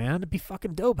drawing room, man. It'd be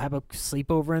fucking dope. Have a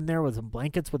sleepover in there with some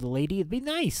blankets with a lady. It'd be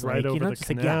nice. Right, like, over the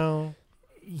canal. Like,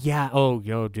 yeah. Oh,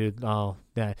 yo, dude. Oh,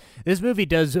 that. This movie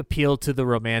does appeal to the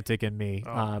romantic in me,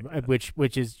 which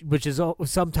is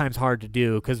sometimes hard to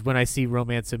do, because when I see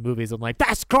romance in movies, I'm like,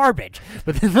 that's garbage.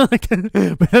 But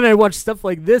then I watch stuff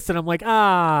like this, and I'm like, If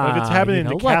it's happening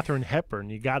to Katharine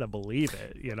Hepburn, you gotta believe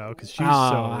it, you know, because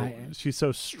she's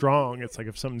so strong. It's like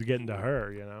if something's getting to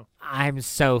her, you know. I'm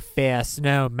so fierce,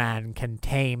 no man can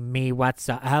tame me. What's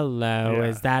up? Hello,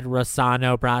 is that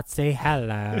Rossano Brazzi?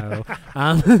 Hello.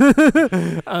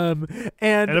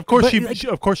 And of course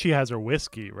she has her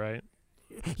whiskey, right?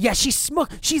 Yeah, she's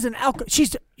an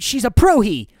she's a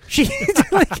pro-he. She's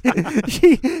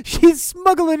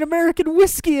smuggling American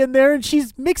whiskey in there, and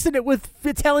she's mixing it with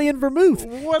Italian vermouth.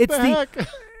 What the heck?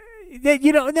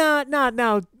 You know,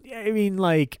 no. I mean,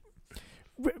 like,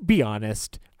 be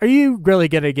honest. Are you really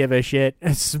going to give a shit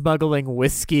smuggling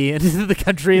whiskey into the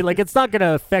country? Like, it's not going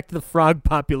to affect the frog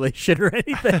population or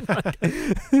anything. Like,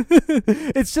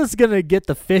 it's just going to get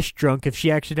the fish drunk if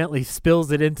she accidentally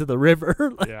spills it into the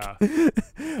river. Like,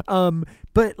 yeah.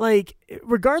 But, like,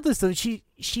 regardless of,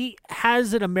 she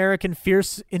has an American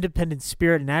fierce, independent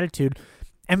spirit and attitude.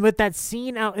 And with that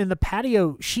scene out in the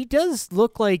patio, she does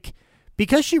look like,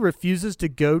 because she refuses to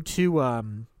go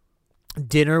to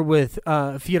dinner with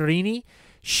Fiorini,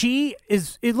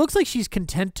 it looks like she's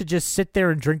content to just sit there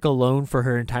and drink alone for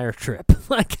her entire trip.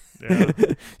 Like,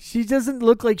 she doesn't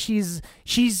look like she's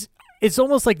it's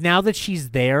almost like now that she's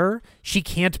there, she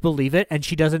can't believe it, and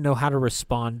she doesn't know how to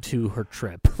respond to her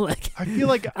trip. Like I feel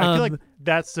like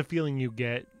that's the feeling you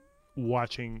get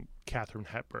watching Katharine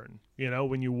Hepburn. You know,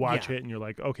 when you watch it and you're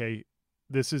like, okay,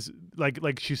 this is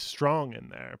like she's strong in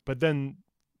there, but then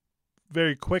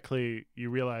very quickly you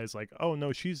realize like, oh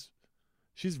no, she's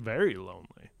very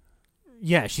lonely.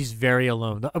 Yeah, she's very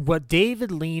alone. What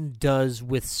David Lean does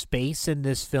with space in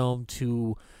this film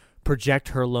to project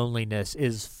her loneliness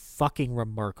is fucking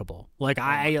remarkable. Like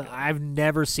I've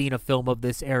never seen a film of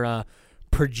this era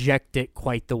project it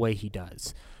quite the way he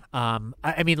does.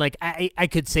 I mean, like I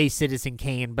could say Citizen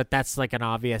Kane, but that's like an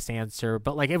obvious answer.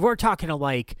 But like if we're talking to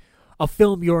like a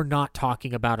film you're not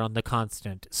talking about on the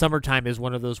constant, Summertime is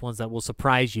one of those ones that will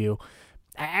surprise you.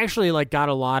 I actually like got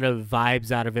a lot of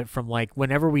vibes out of it from like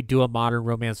whenever we do a modern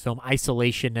romance film,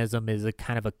 isolationism is a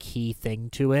kind of a key thing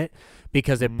to it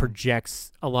because it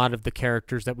projects a lot of the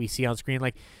characters that we see on screen.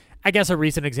 Like I guess a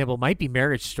recent example might be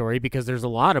Marriage Story because there's a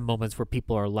lot of moments where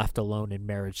people are left alone in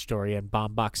Marriage Story and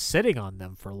Baumbach's sitting on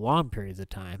them for long periods of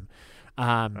time.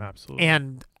 Absolutely.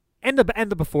 And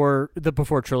the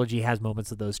before trilogy has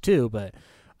moments of those too, but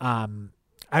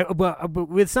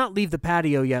let's not leave the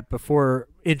patio yet before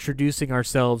introducing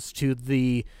ourselves to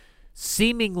the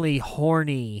seemingly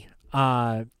horny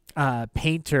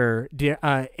painter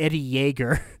Eddie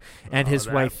Yeager and his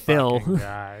wife Phil.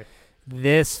 Guy.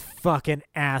 This fucking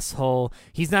asshole.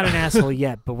 He's not an asshole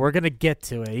yet, but we're gonna get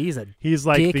to it. He's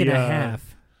like dick and a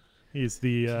half. He's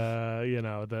the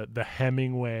the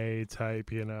Hemingway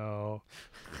type,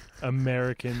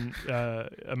 American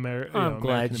I'm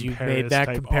glad you made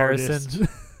that comparison.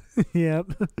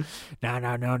 Yep.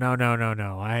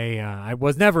 No. I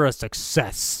was never a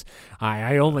success.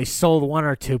 I only sold 1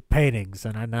 or 2 paintings,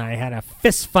 and I had a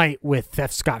fist fight with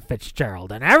F. Scott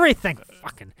Fitzgerald, and everything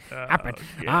fucking happened.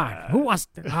 Who wants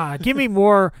to, give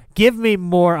me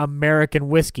more American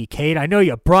whiskey, Kate? I know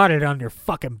you brought it on your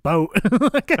fucking boat.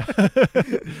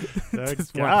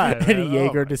 Just want Eddie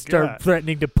Yeager to start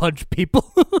threatening to punch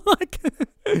people.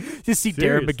 Just see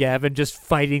Darren McGavin just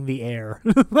fighting the air.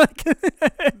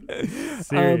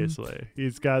 Seriously, he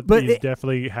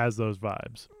definitely has those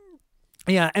vibes.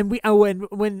 Yeah, and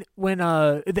when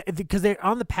because they're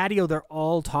on the patio, they're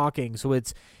all talking. So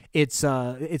it's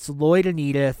Lloyd and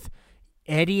Edith,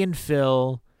 Eddie and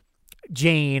Phil,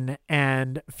 Jane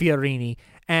and Fiorini,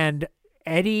 and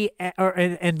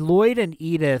and Lloyd and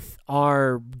Edith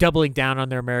are doubling down on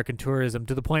their American tourism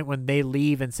to the point when they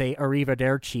leave and say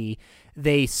arrivederci,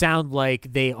 they sound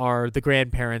like they are the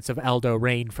grandparents of Aldo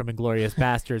Raine from Inglourious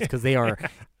Bastards because they are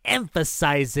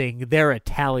emphasizing their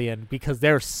Italian because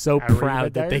they're so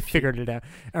proud that they figured it out.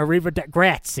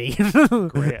 Grazie.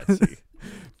 Grazie.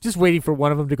 Just waiting for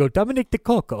one of them to go, Dominic De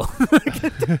Coco.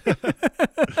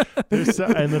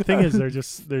 And the thing is, they're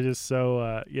just so,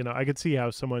 I could see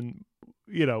how someone,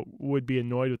 would be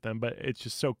annoyed with them, but it's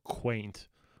just so quaint.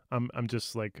 I'm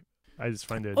just like, I just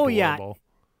find it adorable. Oh, yeah.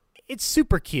 It's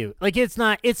super cute. Like, it's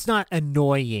not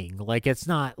annoying. Like, it's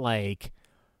not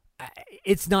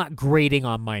grating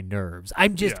on my nerves.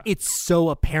 It's so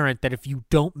apparent that if you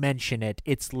don't mention it,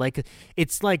 it's like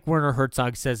Werner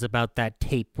Herzog says about that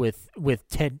tape with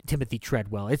Timothy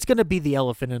Treadwell. It's going to be the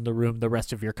elephant in the room the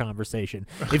rest of your conversation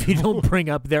if you don't bring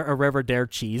up their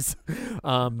arrivedercis.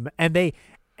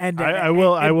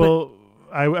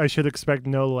 I should expect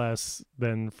no less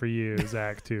than for you,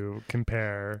 Zach, to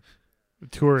compare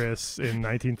tourists in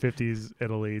 1950s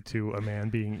Italy to a man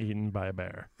being eaten by a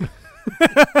bear.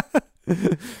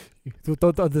 You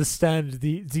don't understand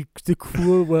the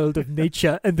cruel world of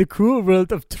nature and the cruel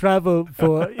world of travel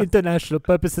for international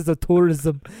purposes of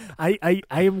tourism. I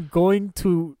am going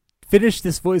to finish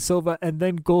this voiceover and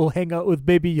then go hang out with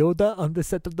Baby Yoda on the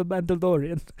set of The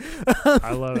Mandalorian.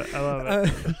 I love it.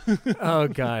 Oh,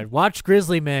 God. Watch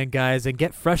Grizzly Man, guys, and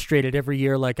get frustrated every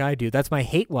year like I do. That's my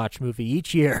hate watch movie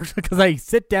each year because I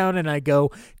sit down and I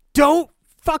go, don't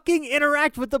fucking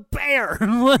interact with the bear.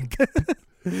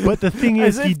 But the thing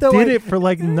is, he did it for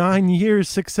like 9 years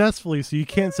successfully, so you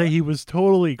can't say he was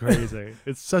totally crazy.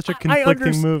 It's such a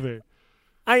conflicting movie.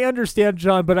 I understand,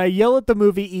 John, but I yell at the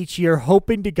movie each year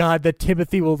hoping to God that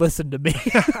Timothy will listen to me.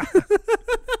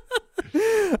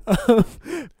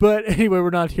 But anyway, we're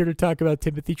not here to talk about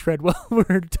Timothy Treadwell. We're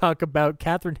here to talk about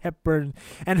Katharine Hepburn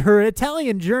and her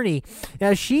Italian journey.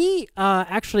 Now, she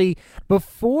actually,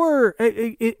 before,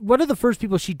 one of the first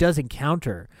people she does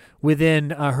encounter within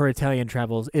her Italian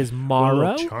travels is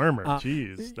Mauro. Charmer,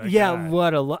 jeez. Yeah,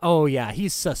 guy.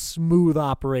 He's a smooth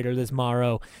operator, this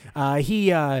Mauro. He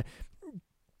is.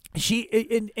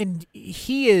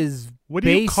 What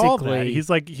do you call that? He's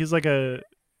like a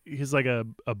he's like a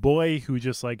boy who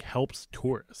just like helps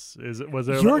tourists. Was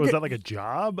that like a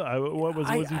job? What was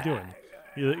he doing?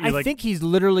 I think he's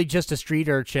literally just a street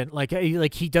urchin. Like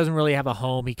he doesn't really have a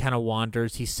home. He kind of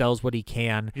wanders. He sells what he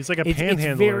can. He's like a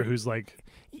panhandler who's like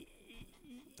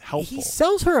helpful.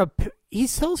 He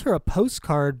sells her a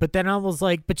postcard, but then I was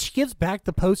like, but she gives back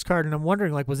the postcard, and I'm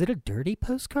wondering, like, was it a dirty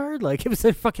postcard? Like, was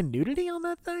there fucking nudity on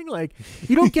that thing? Like,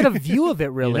 you don't get a view of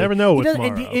it really. You never know with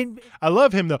Morrow. I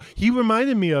love him though. He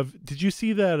reminded me of. Did you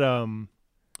see that?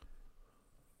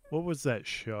 What was that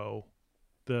show?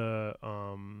 The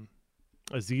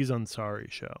Aziz Ansari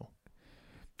show.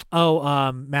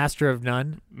 Oh, Master of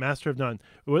None. Master of None.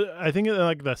 I think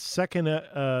like the second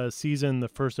season, the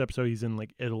first episode, he's in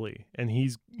like Italy, and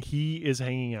he is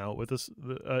hanging out with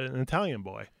an Italian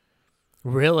boy.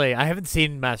 Really, I haven't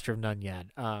seen Master of None yet.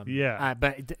 Yeah,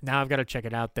 but now I've got to check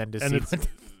it out then to see.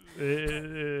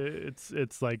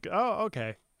 It's like, oh,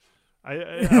 okay.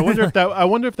 I wonder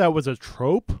if that was a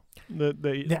trope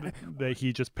that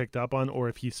he just picked up on, or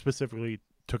if he specifically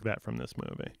took that from this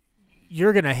movie.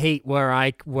 You're gonna hate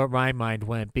where my mind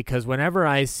went, because whenever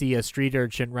I see a street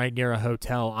urchin right near a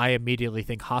hotel, I immediately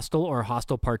think Hostel or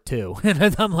Hostel Part 2,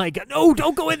 and I'm like, no,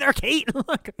 don't go in there, Kate.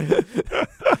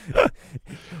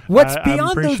 What's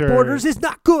beyond those borders is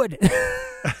not good.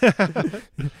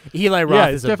 Eli Roth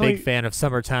is a big fan of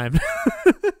Summertime.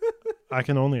 I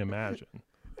can only imagine.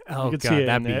 Oh, you can see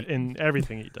it in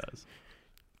everything he does.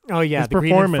 Oh yeah, his the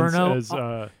performance Green Inferno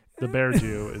as the Bear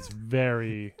Jew is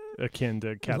very akin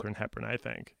to Katharine Hepburn, I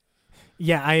think.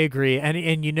 Yeah, I agree.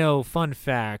 And fun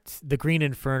fact, the Green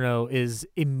Inferno is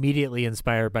immediately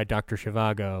inspired by Dr.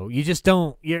 Zhivago. You just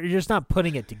don't, you're just not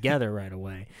putting it together right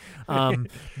away.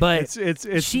 But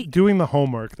it's doing the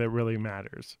homework that really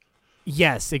matters.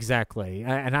 Yes, exactly.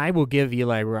 And I will give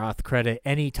Eli Roth credit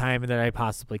any time that I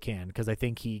possibly can, because I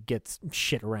think he gets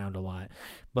shit around a lot.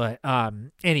 But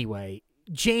anyway,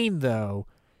 Jane, though,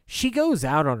 she goes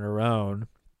out on her own.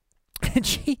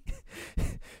 And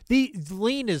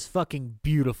Lean is fucking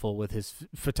beautiful with his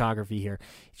photography here.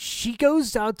 She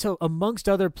goes out to, amongst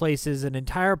other places, an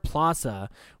entire plaza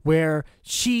where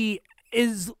she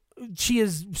is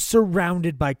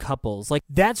surrounded by couples. Like,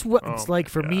 that's what it's like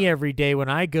for me every day when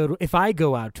if I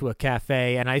go out to a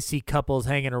cafe and I see couples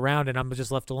hanging around and I'm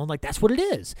just left alone. Like, that's what it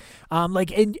is.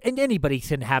 And anybody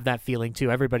can have that feeling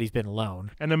too. Everybody's been alone.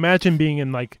 And imagine being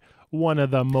in like one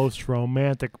of the most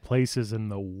romantic places in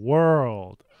the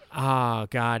world. Oh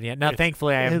God, yeah. Now,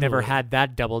 thankfully, I have never had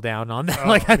that double down on that.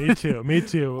 Oh, me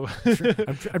too.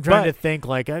 I'm trying to think.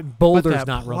 Like, Boulder's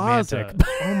not romantic.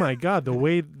 Oh my God, the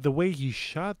way he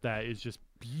shot that is just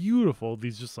beautiful.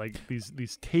 These just like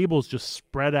these tables just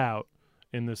spread out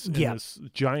in this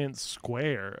giant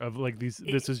square of like these.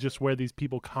 This is just where these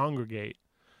people congregate.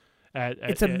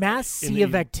 It's a mass sea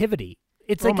of activity.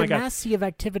 It's like a mass sea of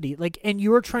activity. Like, and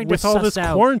you were trying to with all this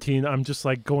quarantine, I'm just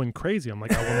like going crazy. I'm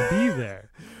like, I want to be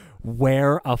there.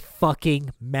 Wear a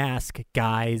fucking mask,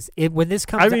 guys. When this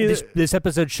comes out, this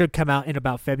episode should come out in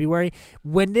about February.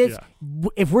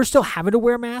 If we're still having to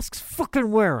wear masks,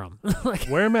 fucking wear them.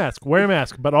 Wear a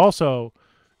mask, but also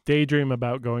daydream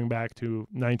about going back to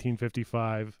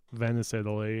 1955 Venice,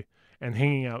 Italy, and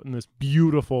hanging out in this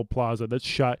beautiful plaza that's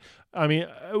shot. I mean,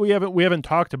 we haven't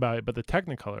talked about it, but the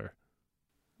Technicolor.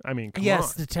 I mean, come on.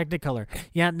 The Technicolor.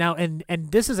 Yeah, now and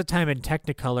this is a time in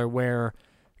Technicolor where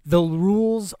the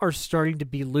rules are starting to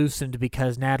be loosened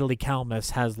because Natalie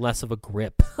Kalmus has less of a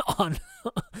grip on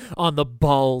the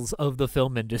balls of the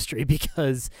film industry,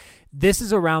 because this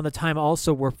is around the time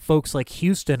also where folks like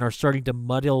Houston are starting to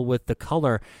muddle with the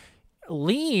color.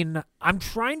 Lean, I'm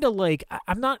trying to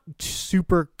I'm not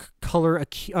super color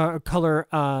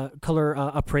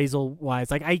appraisal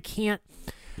wise. Like, I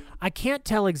can't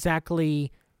tell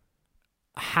exactly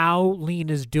how Lean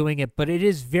is doing it, but it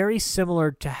is very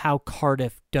similar to how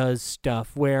Cardiff does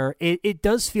stuff, where it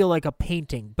does feel like a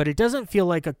painting, but it doesn't feel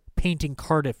like a painting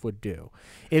Cardiff would do.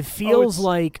 It feels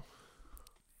like,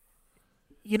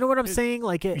 you know what I'm saying?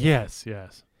 Like it. Yes.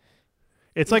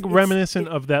 It's like reminiscent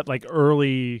of that like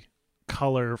early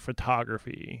color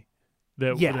photography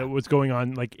that was going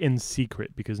on like in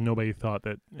secret, because nobody thought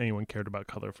that anyone cared about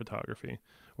color photography.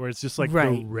 Where it's just like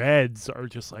the reds are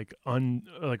just like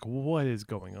like what is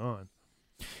going on?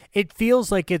 It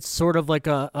feels like it's sort of like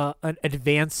an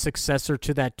advanced successor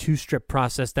to that two-strip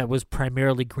process that was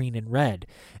primarily green and red,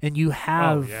 and you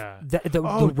have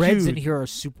the reds in here are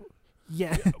super.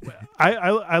 Yeah,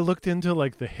 I looked into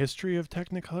like the history of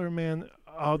Technicolor, man.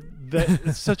 That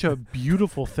it's such a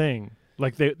beautiful thing.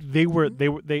 Like they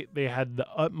had the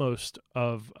utmost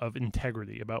of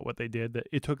integrity about what they did. That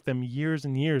it took them years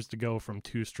and years to go from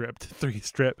 2-strip to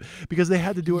 3-strip because they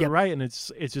had to do it right. And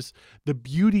it's just the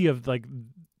beauty of like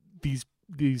these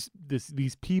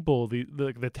people, the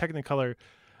Technicolor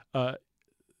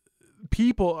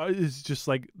people is just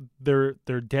like their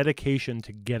dedication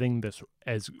to getting this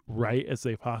as right as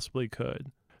they possibly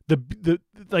could. The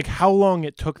like how long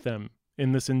it took them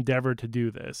in this endeavor to do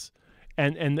this.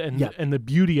 And the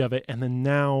beauty of it, and then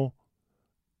now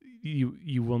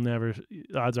you will never.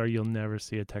 Odds are you'll never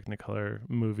see a Technicolor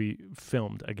movie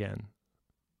filmed again.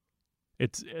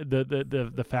 It's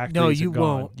the factories No, you are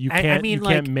gone. won't. You can't. I mean, you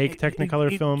can't make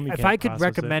Technicolor film. If I could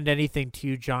recommend anything to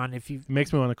you, John, if you it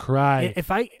makes me want to cry. If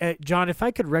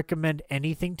I could recommend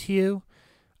anything to you,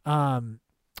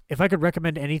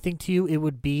 it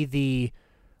would be the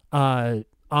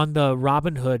on the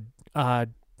Robin Hood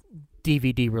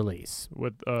DVD release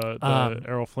with the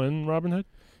Errol Flynn Robin Hood.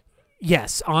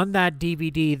 Yes, on that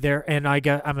DVD there, and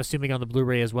I'm assuming on the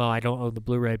Blu-ray as well. I don't own the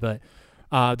Blu-ray, but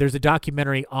there's a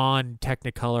documentary on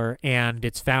Technicolor and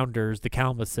its founders, the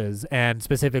Kalmuses, and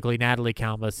specifically Natalie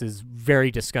Kalmus is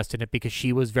very discussed in it because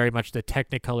she was very much the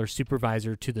Technicolor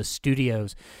supervisor to the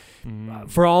studios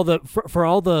for all the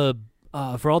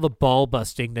ball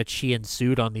busting that she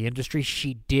ensued on the industry.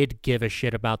 She did give a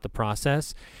shit about the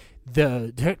process.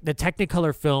 The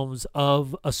Technicolor films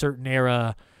of a certain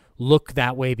era look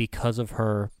that way because of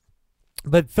her.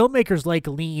 But filmmakers like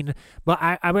Lean, but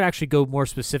I would actually go more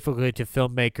specifically to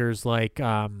filmmakers like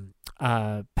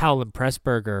Powell and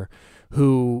Pressburger,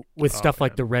 who with stuff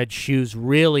like The Red Shoes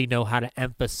really know how to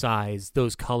emphasize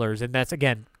those colors. And that's,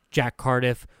 again, Jack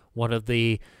Cardiff, one of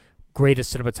the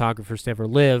greatest cinematographers to ever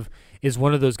live, is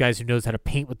one of those guys who knows how to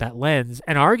paint with that lens.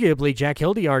 And arguably Jack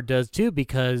Hildyard does too,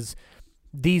 because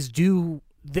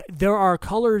there are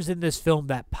colors in this film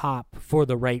that pop for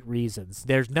the right reasons.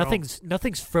 There's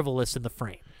nothing's frivolous in the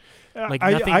frame. Like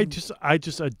I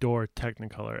just adore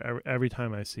Technicolor. Every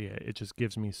time I see it, it just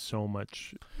gives me so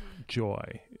much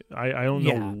joy. I don't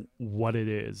know what it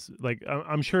is. Like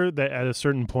I'm sure that at a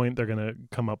certain point they're gonna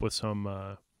come up with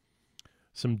some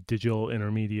digital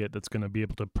intermediate that's gonna be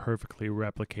able to perfectly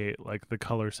replicate like the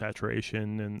color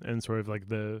saturation and sort of like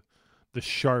the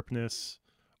sharpness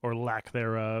or lack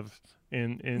thereof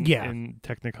in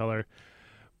Technicolor,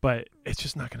 but it's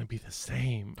just not going to be the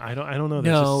same. I don't know.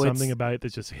 There's just something about it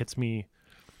that just hits me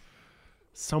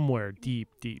somewhere deep.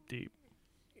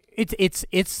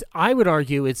 It's. I would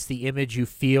argue it's the image you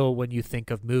feel when you think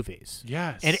of movies.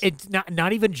 Yes, and it's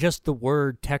not even just the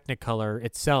word Technicolor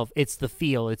itself. It's the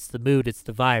feel. It's the mood. It's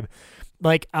the vibe.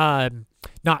 Like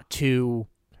not to.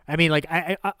 I mean, like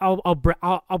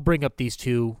I'll bring up these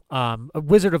two.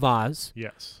 Wizard of Oz.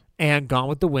 Yes. And Gone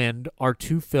with the Wind are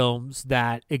two films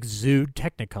that exude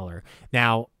Technicolor.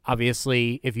 Now,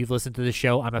 obviously, if you've listened to the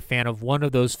show, I'm a fan of one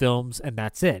of those films, and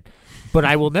that's it. But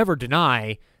I will never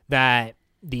deny that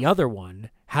the other one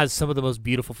has some of the most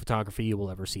beautiful photography you will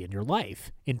ever see in your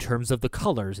life, in terms of the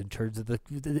colors, in terms of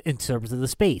the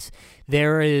space.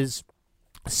 There is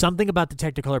something about the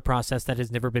Technicolor process that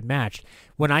has never been matched.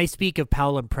 When I speak of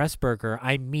Powell and Pressburger,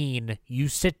 I mean you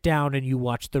sit down and you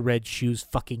watch The Red Shoes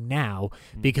fucking now,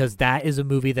 because that is a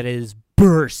movie that is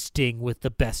bursting with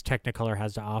the best Technicolor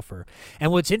has to offer.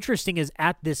 And what's interesting is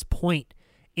at this point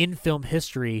in film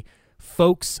history,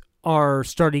 folks are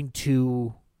starting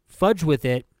to fudge with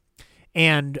it.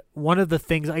 And one of the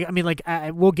things,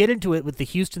 we'll get into it with the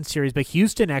Houston series, but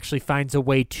Houston actually finds a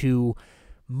way to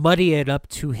muddy it up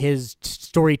to his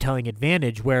storytelling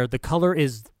advantage, where the color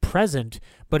is present,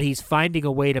 but he's finding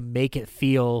a way to make it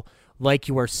feel like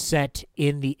you are set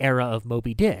in the era of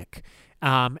Moby Dick.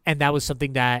 And that was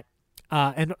something that,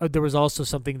 and there was also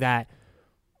something that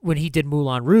when he did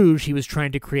Moulin Rouge, he was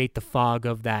trying to create the fog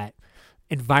of that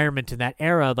environment in that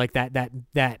era, like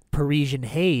that Parisian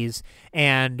haze,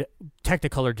 and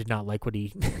Technicolor did not like what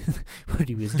he what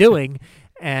he was doing.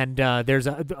 And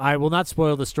I will not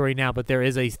spoil the story now, but there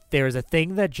is a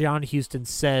thing that John Huston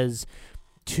says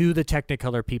to the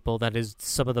Technicolor people that is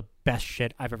some of the best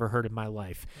shit I've ever heard in my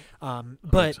life. I'm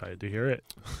excited to hear it.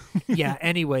 Yeah.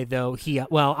 Anyway, though,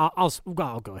 I'll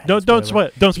go ahead. Don't spoil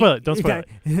it. Don't spoil it. Don't spoil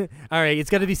it. All right,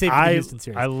 it's got to be saved for the Houston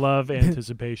series. I love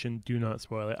anticipation. Do not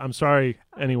spoil it. I'm sorry,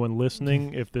 anyone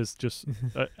listening, if this just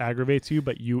aggravates you,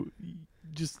 but you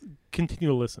just continue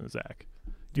to listen, Zach.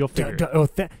 You'll figure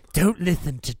it. Don't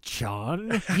listen to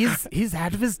John. He's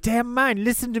out of his damn mind.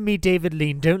 Listen to me, David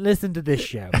Lean. Don't listen to this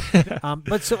show.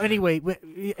 But so anyway,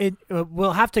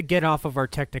 we'll have to get off of our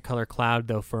Technicolor cloud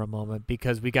though for a moment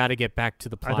because we got to get back to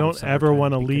the plot. I don't ever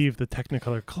want to leave the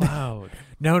Technicolor cloud.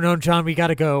 No, John, we got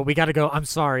to go. I'm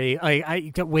sorry.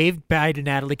 I waved bye to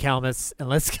Natalie Kalmus and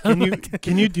let's go.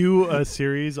 Can you do a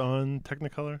series on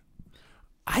Technicolor?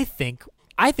 I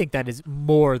think that is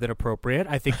more than appropriate.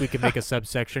 I think we can make a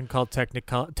subsection called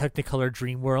Technicolor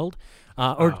Dream World.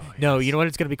 No, you know what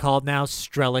it's going to be called now?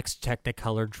 Strellick's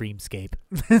Technicolor Dreamscape.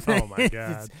 Oh, my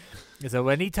God. So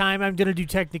anytime I'm going to do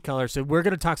Technicolor, so we're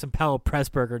going to talk some Powell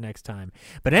Pressburger next time.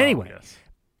 But anyway,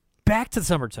 back to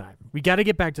summertime. We got to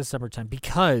get back to summertime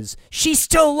because she's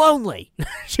still lonely.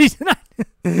 She's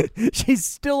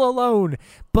still alone.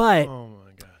 But oh,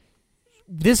 my God.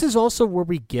 This is also where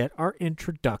we get our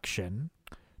introduction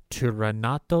to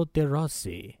Renato De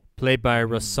Rossi, played by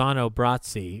Rossano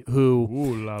Brazzi, who,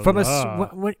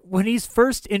 when he's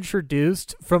first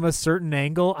introduced from a certain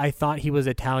angle, I thought he was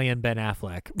Italian Ben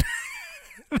Affleck.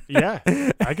 Yeah,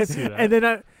 I can see that. And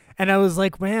then I was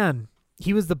like, man,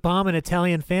 he was the bomb in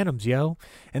Italian Phantoms, yo.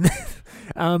 And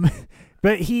then,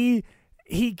 but he's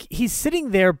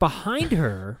sitting there behind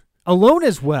her, alone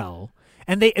as well.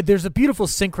 And there's a beautiful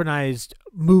synchronized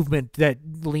movement that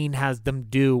Lean has them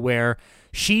do where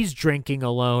she's drinking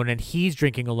alone and he's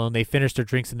drinking alone. They finish their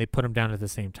drinks and they put them down at the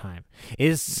same time.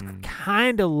 It's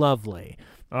kind of lovely.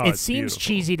 It seems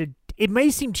beautiful. It may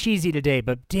seem cheesy today,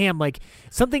 but damn, like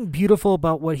something beautiful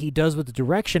about what he does with the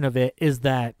direction of it is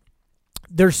that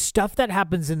there's stuff that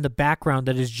happens in the background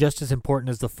that is just as important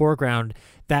as the foreground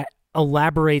that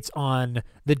elaborates on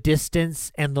the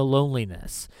distance and the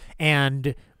loneliness.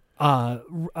 And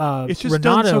it's just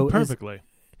Renato done so perfectly.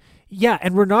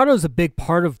 And Renato's a big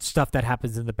part of stuff that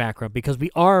happens in the background because we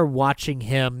are watching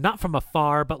him not from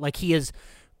afar, but like he is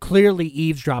clearly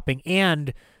eavesdropping.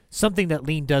 And something that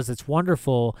Lean does that's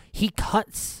wonderful, he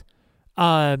cuts.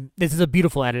 This is a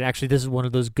beautiful edit. Actually, this is one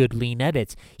of those good Lean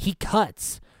edits. He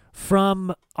cuts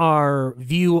from our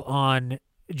view on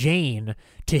Jane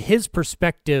to his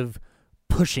perspective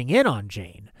pushing in on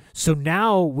Jane. So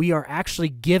now we are actually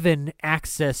given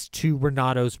access to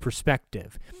Renato's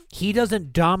perspective. He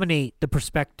doesn't dominate the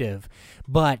perspective,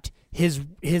 but his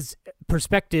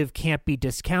perspective can't be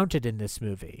discounted in this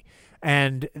movie.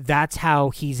 And that's how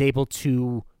he's able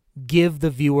to give the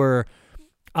viewer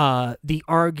the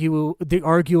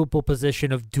arguable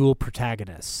position of dual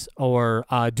protagonists or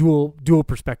dual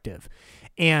perspective.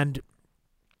 And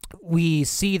we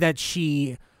see that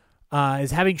she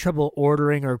is having trouble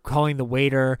ordering or calling the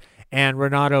waiter, and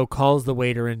Renato calls the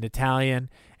waiter in Italian,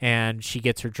 and she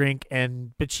gets her drink,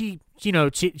 but she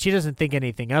doesn't think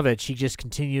anything of it. She just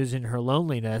continues in her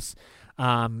loneliness,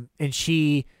 and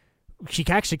she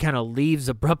actually kind of leaves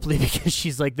abruptly because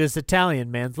she's like, this Italian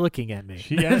man's looking at me.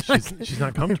 She's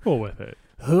not comfortable with it.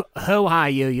 Who are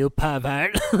you, you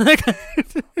pervert?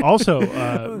 Also,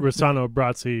 Rossano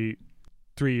Brazzi,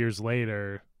 3 years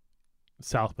later,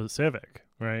 South Pacific.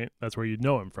 Right, that's where you'd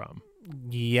know him from.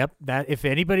 Yep, that if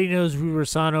anybody knows who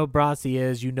Rossano Brazzi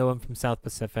is, you know him from South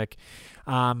Pacific.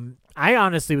 I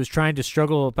honestly was trying to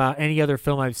struggle about any other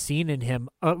film I've seen of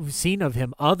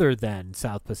him other than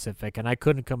South Pacific, and I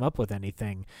couldn't come up with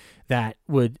anything that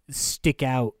would stick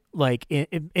out. Like,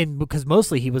 in because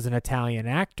mostly he was an Italian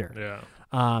actor.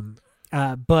 Yeah.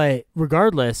 But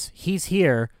regardless, he's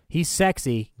here. He's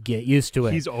sexy. Get used to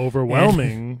it. He's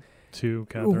overwhelming. To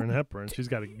Katharine Hepburn, she's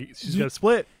got to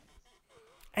split.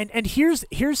 And here's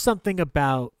something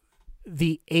about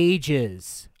the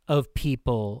ages of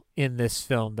people in this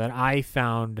film that I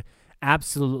found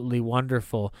absolutely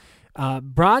wonderful.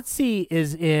 Brazzi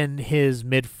is in his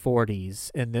mid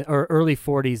 40s or early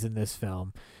 40s in this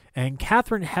film, and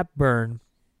Katharine Hepburn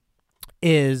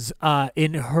is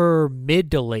in her mid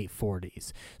to late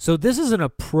 40s. So this is an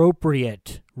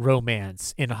appropriate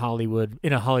romance in a Hollywood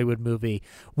movie,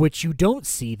 which you don't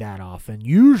see that often.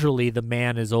 Usually the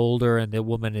man is older and the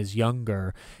woman is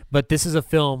younger, but this is a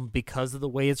film, because of the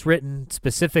way it's written,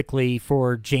 specifically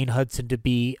for Jane Hudson to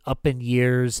be up in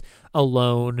years,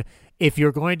 alone. If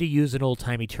you're going to use an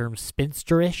old-timey term,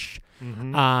 spinsterish.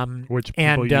 Mm-hmm. Which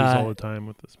people use all the time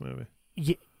with this movie.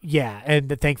 Yeah,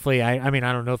 and thankfully, I mean,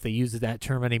 I don't know if they use that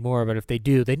term anymore, but if they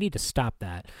do, they need to stop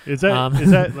that. Is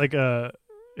that like an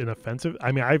offensive?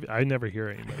 I mean, I never hear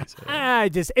anybody say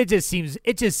that.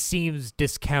 It just seems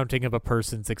discounting of a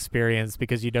person's experience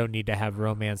because you don't need to have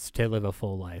romance to live a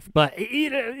full life. But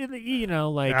you know,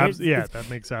 like that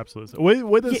makes absolute sense.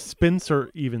 What does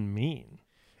spinster even mean?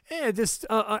 Yeah,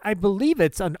 I believe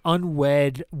it's an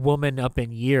unwed woman up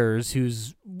in years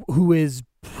who is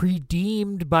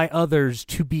redeemed by others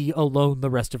to be alone the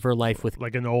rest of her life with,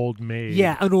 like an old maid.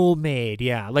 Yeah, an old maid.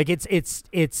 Yeah, like it's like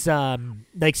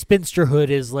spinsterhood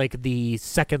is like the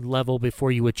second level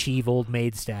before you achieve old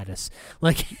maid status.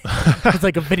 Like it's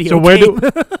like a video So game.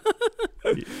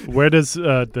 Where does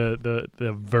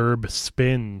the verb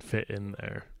spin fit in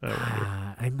there?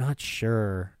 I'm not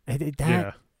sure.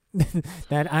 Yeah.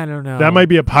 That I don't know. That might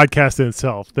be a podcast in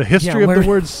itself. The history of the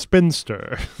word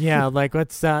spinster. Yeah, like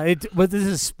what's this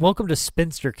is welcome to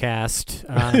Spinstercast.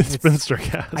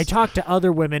 Spinstercast. I talk to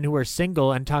other women who are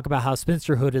single and talk about how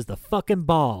spinsterhood is the fucking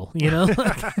ball, you know?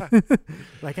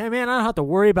 Like, hey man, I don't have to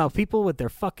worry about people with their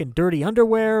fucking dirty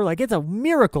underwear. Like, it's a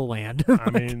miracle land.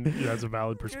 I mean, that's a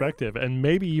valid perspective, and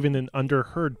maybe even an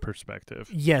underheard perspective.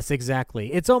 Yes,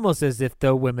 exactly. It's almost as if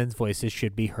the women's voices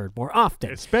should be heard more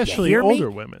often. Especially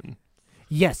older women.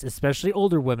 Yes, especially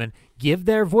older women. Give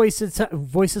their voices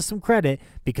some credit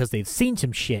because they've seen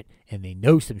some shit and they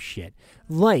know some shit.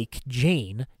 Like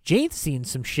Jane. Jane's seen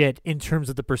some shit in terms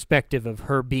of the perspective of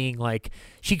her being like,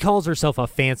 she calls herself a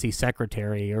fancy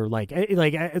secretary or like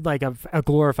a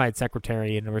glorified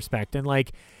secretary in a respect. And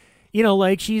like, you know,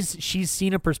 like she's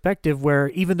seen a perspective where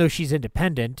even though she's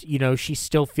independent, you know, she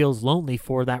still feels lonely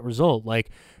for that result. Like,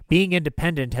 being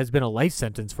independent has been a life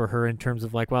sentence for her in terms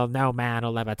of like, well, no man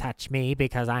will ever touch me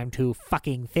because I'm too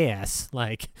fucking fierce.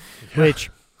 Like,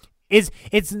 which is,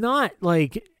 it's not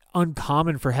like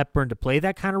uncommon for Hepburn to play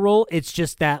that kind of role. It's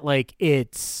just that like,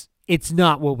 it's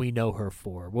not what we know her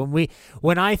for.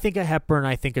 When I think of Hepburn,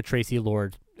 I think of Tracy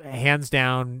Lord. Hands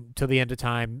down till the end of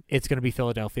time, it's going to be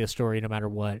Philadelphia Story no matter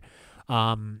what.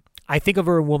 I think of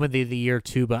her in Woman of the Year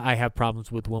too, but I have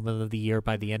problems with Woman of the Year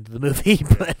by the end of the movie.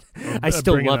 But I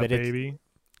still love it. Baby.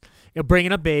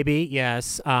 Bringing Up Baby,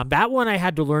 yes. That one I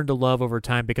had to learn to love over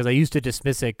time because I used to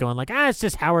dismiss it, going like, it's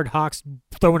just Howard Hawks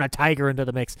throwing a tiger into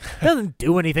the mix. It doesn't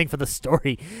do anything for the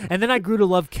story. And then I grew to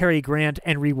love Cary Grant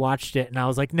and rewatched it, and I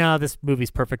was like, no, this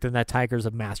movie's perfect, and that tiger's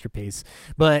a masterpiece.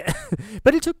 But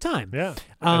but it took time. Yeah.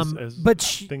 As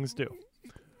things do.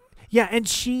 Yeah, and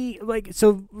she, like,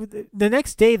 so the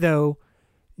next day, though,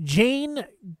 Jane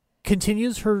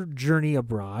continues her journey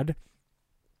abroad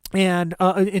and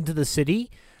into the city.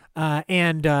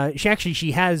 And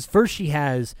she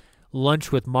has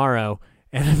lunch with Morrow,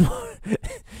 and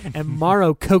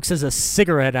Morrow coaxes a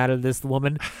cigarette out of this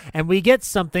woman, and we get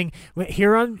something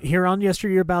here on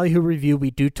Yesteryear Ballyhoo Review.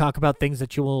 We do talk about things that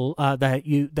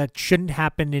that shouldn't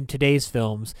happen in today's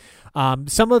films.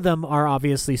 Some of them are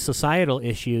obviously societal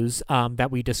issues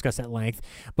that we discuss at length,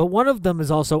 but one of them is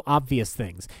also obvious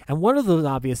things, and one of those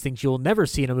obvious things you'll never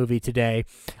see in a movie today,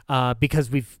 because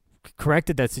we've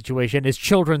corrected that situation, is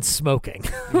children smoking.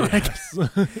 Yes.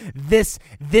 This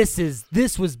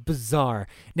was bizarre.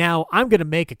 Now I'm going to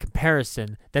make a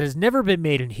comparison that has never been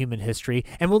made in human history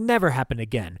and will never happen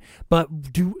again.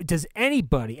 But does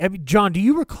anybody, I mean, John, do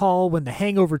you recall when The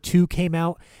Hangover 2 came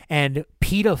out and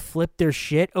PETA flipped their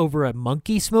shit over a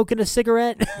monkey smoking a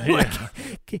cigarette? Yeah.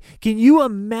 Can you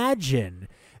imagine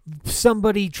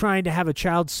somebody trying to have a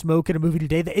child smoke in a movie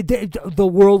today? The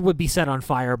world would be set on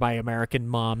fire by American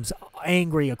moms,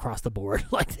 angry across the board.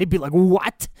 Like, they'd be like,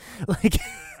 what? Like,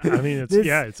 I mean,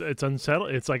 it's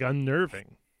unsettling. It's like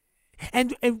unnerving.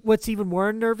 And what's even more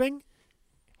unnerving,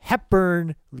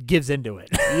 Hepburn gives into it.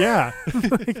 Yeah.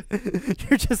 Like,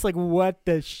 you're just like, what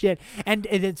the shit? And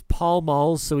it's Pall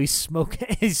Malls, so he's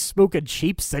smoking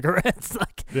cheap cigarettes.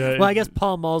 Like, yeah, well, I guess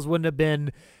Pall Malls wouldn't have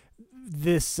been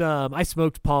this. I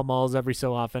smoked Pall Malls every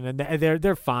so often, and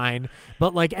they're fine.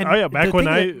 But like, and back when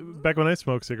I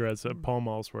smoked cigarettes, Pall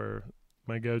Malls were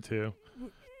my go-to.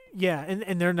 Yeah,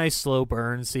 and they're nice slow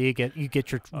burns, so you get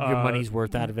your money's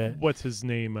worth out of it. What's his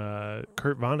name?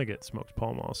 Kurt Vonnegut smoked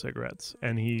Pall Mall cigarettes,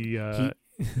 and he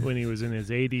when he was in his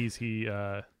 80s,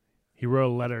 he wrote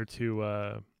a letter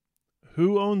to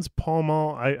who owns Pall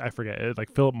Mall? I forget, like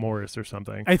Philip Morris or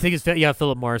something. I think it's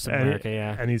Philip Morris in America.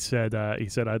 Yeah, and he said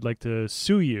I'd like to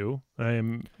sue you. I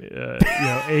am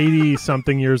 80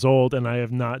 something years old, and I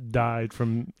have not died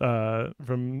from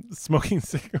smoking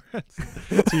cigarettes.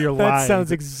 To your that lying.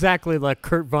 sounds exactly like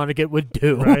Kurt Vonnegut would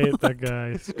do. Right, that guy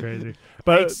is crazy.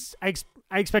 But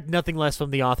I expect nothing less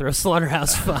from the author of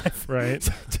Slaughterhouse-Five. Right.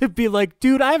 To be like,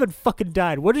 dude, I haven't fucking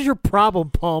died. What is your problem,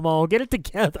 Pall Mall? Get it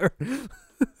together.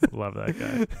 Love that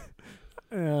guy.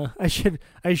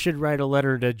 I should write a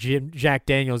letter to Jack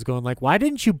Daniels going like, why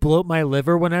didn't you bloat my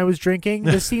liver when I was drinking?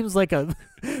 This seems like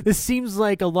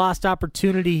a lost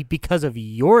opportunity because of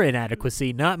your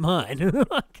inadequacy, not mine.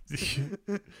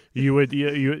 There would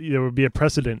be a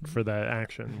precedent for that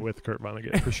action with Kurt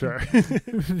Vonnegut for sure.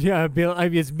 Yeah,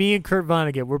 it's me and Kurt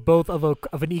Vonnegut. We're both of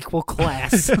an equal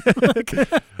class.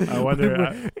 I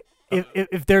wonder.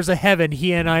 if there's a heaven,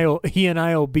 he and I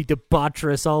will be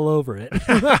debaucherous all over it.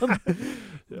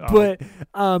 But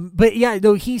yeah,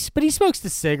 no, he smokes the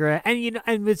cigarette, and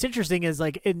and what's interesting is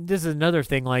and this is another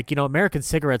thing, American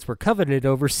cigarettes were coveted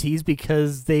overseas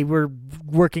because they were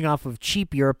working off of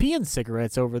cheap European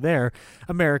cigarettes over there.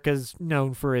 America's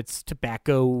known for its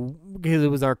tobacco because it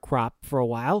was our crop for a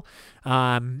while,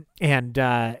 and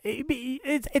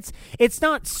it's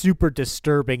not super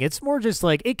disturbing. It's more just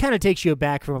it kind of takes you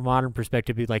back from a modern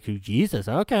perspective. Be like, oh, Jesus,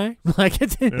 okay,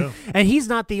 and he's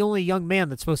not the only young man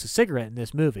that smokes a cigarette in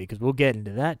this movie, because we'll get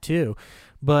into that too.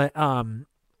 But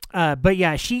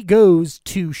yeah, she goes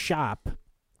to shop,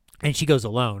 and she goes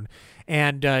alone,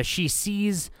 and she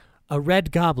sees a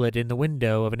red goblet in the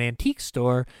window of an antique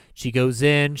store. She goes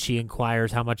in, she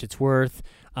inquires how much it's worth.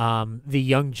 The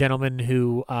young gentleman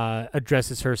who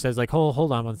addresses her says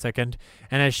hold on one second.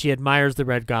 And as she admires the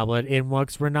red goblet, in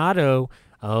walks Renato.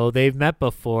 Oh, they've met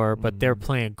before, but they're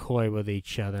playing coy with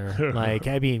each other.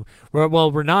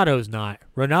 Renato's not.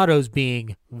 Renato's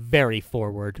being very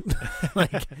forward.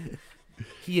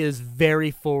 He is very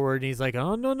forward. And he's like,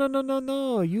 oh,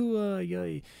 no.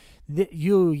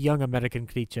 You young American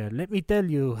creature, let me tell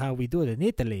you how we do it in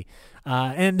Italy.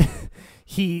 And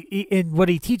what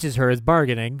he teaches her is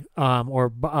bargaining, or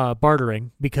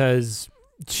bartering, because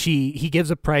he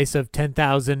gives a price of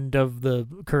 10,000 of the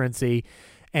currency,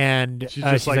 and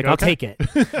she's like, I'll take it.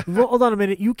 Well, hold on a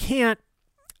minute. You can't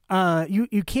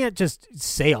just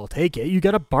say I'll take it. You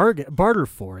got to barter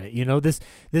for it.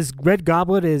 This red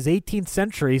goblet is 18th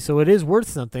century, so it is worth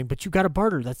something, but you got to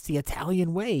barter. That's the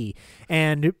Italian way.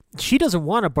 And she doesn't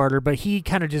want to barter, but he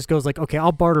kind of just goes okay,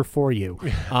 I'll barter for you.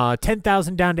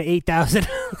 10,000 down to 8,000.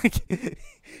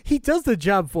 He does the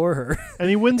job for her. And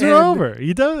he wins her over.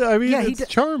 He does. I mean, it's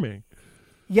charming.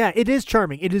 Yeah, it is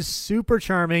charming. It is super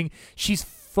charming. She's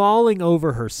falling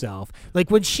over herself.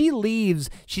 When she leaves,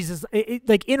 she says,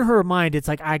 in her mind, it's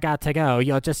I got to go.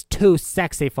 You're just too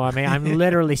sexy for me. I'm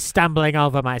literally stumbling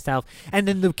over myself. And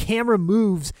then the camera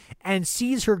moves and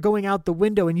sees her going out the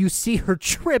window, and you see her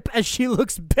trip as she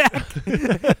looks back.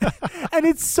 And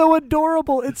it's so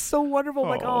adorable. It's so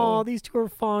wonderful. Oh, these two are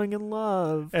falling in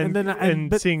love.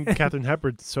 And seeing Katharine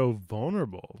Hepburn so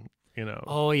vulnerable.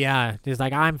 Oh yeah, he's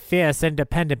like, I'm fierce,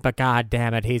 independent, but god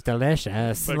damn it, he's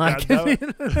delicious. And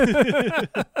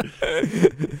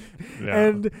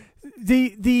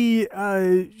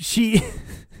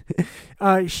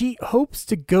she hopes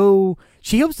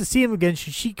to see him again.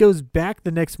 She goes back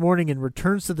the next morning and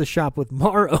returns to the shop with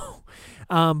Morrow,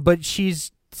 but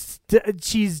she's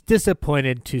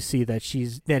disappointed to see that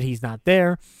he's not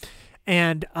there.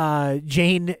 And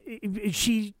Jane,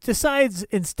 she decides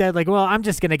instead, I'm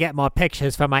just going to get more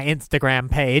pictures for my Instagram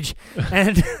page.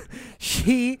 And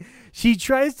she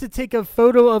tries to take a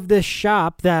photo of this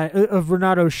shop, of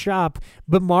Renato's shop,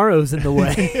 but Morrow's in the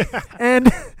way.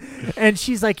 And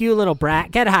she's like, you little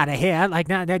brat, get out of here.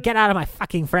 Now get out of my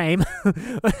fucking frame.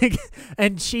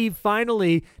 And she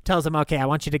finally tells him, okay, I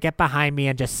want you to get behind me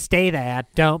and just stay there.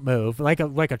 Don't move. Like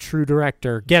a true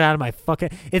director. Get out of my fucking...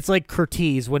 It's like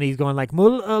Curtiz when he's going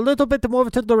a little bit more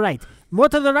to the right. More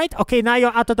to the right? Okay, now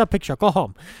you're out of the picture. Go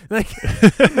home.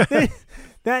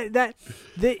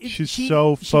 She's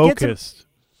so focused.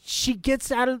 She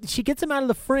gets him out of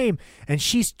the frame, and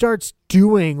she starts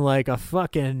doing a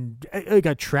fucking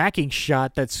a tracking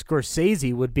shot that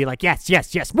Scorsese would be like,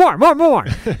 yes, more,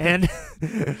 and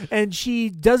she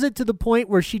does it to the point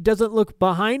where she doesn't look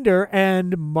behind her,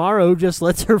 and Morrow just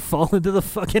lets her fall into the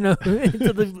fucking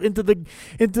into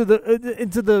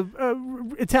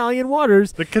the Italian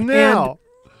waters, the canal.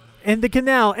 And the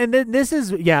canal, and then this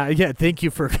is Thank you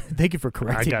for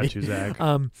correcting me. I got you, Zach.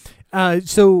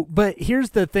 But here's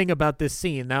the thing about this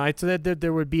scene. Now, I said that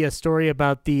there would be a story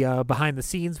about the behind the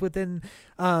scenes within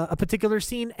a particular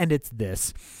scene, and it's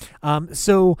this.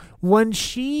 So when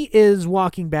she is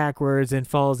walking backwards and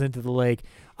falls into the lake,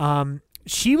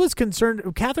 she was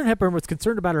concerned. Katharine Hepburn was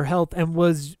concerned about her health and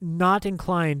was not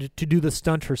inclined to do the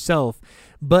stunt herself.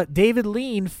 But David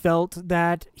Lean felt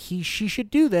that she should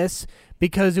do this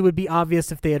because it would be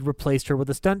obvious if they had replaced her with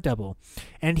a stunt double.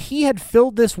 And he had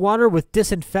filled this water with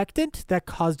disinfectant that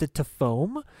caused it to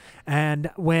foam. And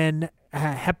when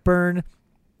Hepburn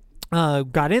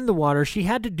got in the water, she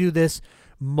had to do this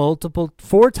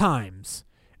 4 times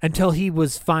until he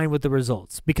was fine with the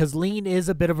results, because Lean is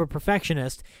a bit of a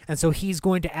perfectionist, and so he's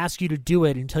going to ask you to do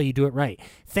it until you do it right.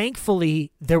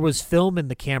 Thankfully, there was film in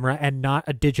the camera and not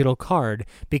a digital card,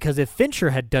 because if Fincher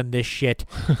had done this shit,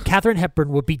 Katharine Hepburn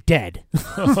would be dead.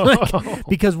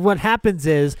 Because what happens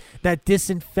is that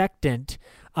disinfectant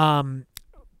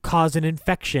caused an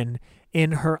infection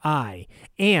in her eye,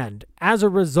 and as a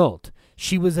result,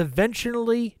 she was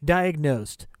eventually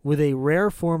diagnosed with a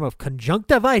rare form of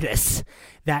conjunctivitis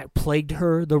that plagued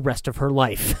her the rest of her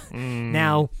life.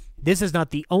 Now, this is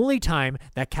not the only time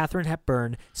that Katharine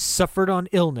Hepburn suffered on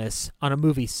illness on a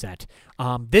movie set.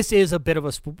 This is a bit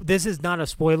of this is not a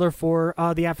spoiler for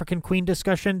the African Queen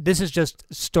discussion. This is just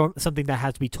something that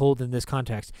has to be told in this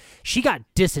context. She got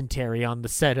dysentery on the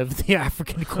set of the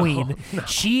African Queen. Oh, no.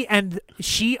 She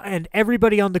and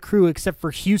everybody on the crew except for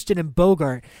Houston and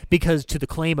Bogart, because to the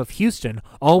claim of Houston,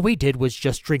 all we did was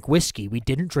just drink whiskey. We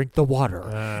didn't drink the water.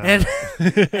 And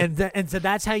so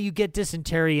that's how you get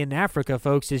dysentery in Africa,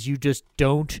 folks, is you just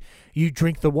don't. You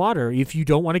drink the water. If you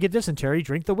don't want to get dysentery,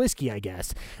 drink the whiskey, I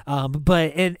guess.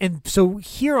 But so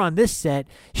here on this set,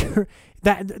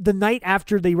 that the night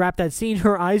after they wrap that scene,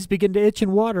 her eyes begin to itch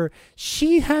and water.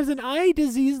 She has an eye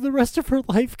disease the rest of her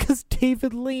life because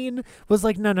David Lean was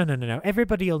like, no.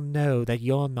 Everybody will know that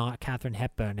you're not Katharine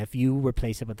Hepburn if you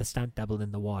replace it with a stunt double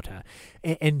in the water.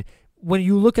 And when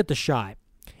you look at the shot,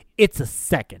 it's a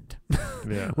second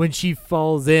when she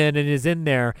falls in and is in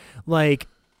there, like.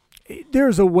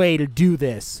 There's a way to do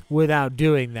this without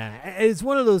doing that. It's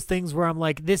one of those things where I'm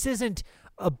like, this isn't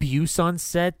abuse on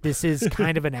set. This is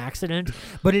kind of an accident,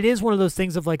 but it is one of those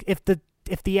things of like, if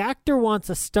the actor wants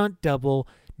a stunt double,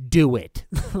 do it.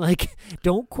 Like,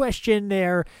 don't question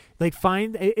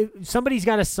somebody's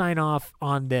got to sign off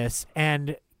on this.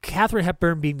 And Katharine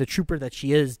Hepburn, being the trooper that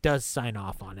she is, does sign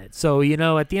off on it. So,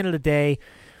 at the end of the day,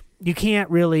 you can't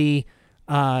really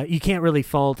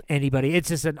fault anybody. It's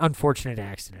just an unfortunate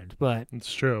accident, but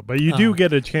it's true. But you do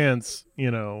get a chance,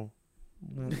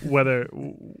 whether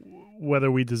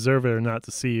we deserve it or not,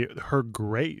 to see her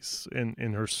grace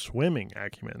in her swimming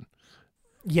acumen.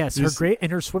 Yes, her great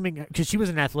in her swimming, because she was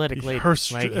an athletic lady. It's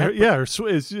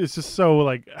just so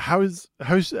like how is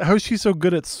she so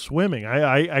good at swimming?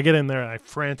 I get in there and I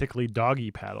frantically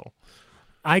doggy paddle.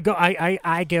 I go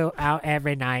out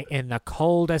every night in the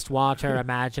coldest water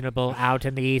imaginable out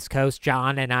in the East Coast,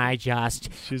 John, and I just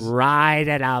ride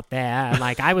it out there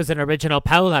like I was an original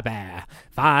polar bear.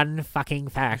 Fun fucking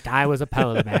fact, I was a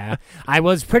polar bear. I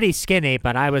was pretty skinny,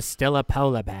 but I was still a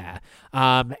polar bear.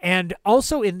 And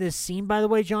also in this scene, by the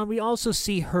way, John, we also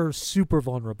see her super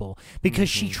vulnerable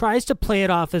because she tries to play it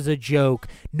off as a joke.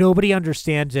 Nobody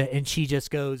understands it, and she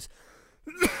just goes...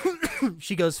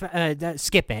 she goes,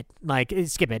 skip it. Like,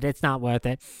 skip it. It's not worth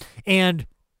it. And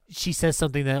she says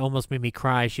something that almost made me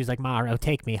cry. She's like, Maro,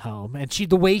 take me home. And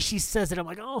the way she says it, I'm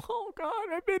like, oh God,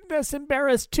 I've been this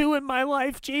embarrassed too in my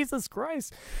life. Jesus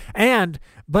Christ.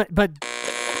 But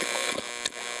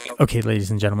okay, ladies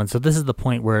and gentlemen, so this is the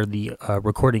point where the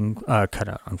recording cut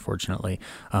out, unfortunately.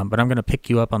 But I'm going to pick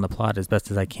you up on the plot as best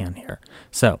as I can here.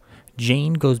 So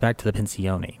Jane goes back to the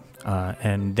Pensione.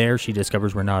 And there she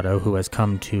discovers Renato, who has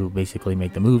come to basically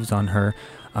make the moves on her.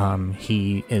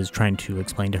 He is trying to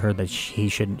explain to her that she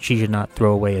should not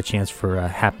throw away a chance for a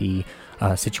happy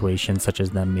situation, such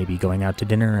as them maybe going out to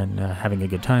dinner and having a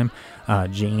good time.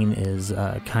 Jane is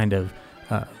kind of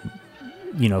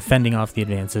fending off the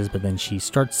advances, but then she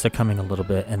starts succumbing a little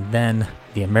bit, and then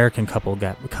the American couple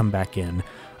come back in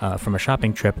from a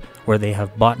shopping trip where they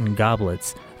have bought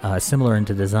goblets similar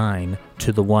into design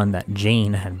to the one that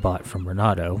Jane had bought from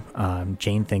Renato.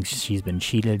 Jane thinks she's been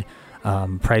cheated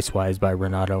price-wise by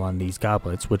Renato on these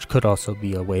goblets, which could also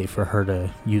be a way for her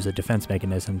to use a defense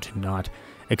mechanism to not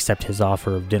accept his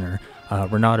offer of dinner.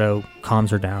 Renato calms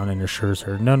her down and assures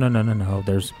her, no,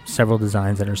 there's several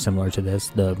designs that are similar to this.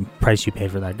 The price you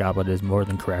paid for that goblet is more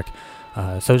than correct.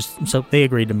 So they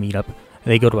agree to meet up.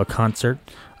 They go to a concert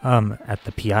at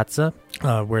the Piazza,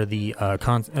 where the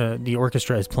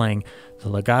orchestra is playing the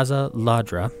La Gazza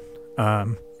Ladra,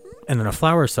 and then a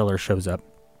flower seller shows up,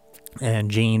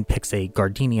 and Jane picks a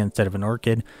gardenia instead of an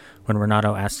orchid. When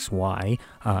Renato asks why,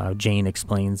 Jane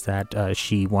explains that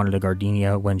she wanted a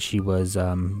gardenia when she was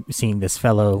seeing this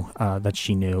fellow that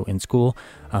she knew in school,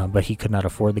 but he could not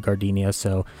afford the gardenia,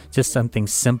 so just something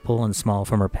simple and small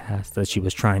from her past that she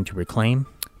was trying to reclaim.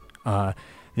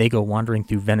 They go wandering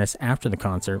through Venice after the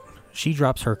concert. She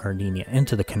drops her gardenia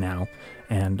into the canal,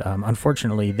 and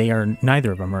unfortunately,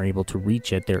 neither of them are able to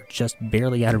reach it. They're just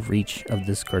barely out of reach of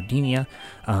this gardenia,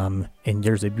 and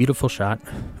there's a beautiful shot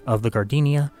of the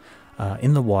gardenia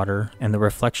in the water and the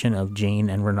reflection of Jane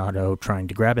and Renato trying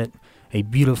to grab it. A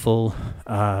beautiful,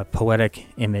 poetic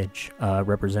image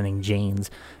representing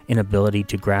Jane's inability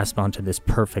to grasp onto this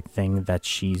perfect thing that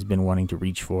she's been wanting to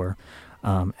reach for.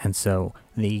 And so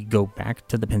they go back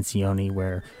to the Pensione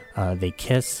where they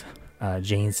kiss.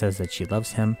 Jane says that she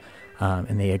loves him,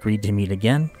 and they agreed to meet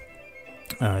again.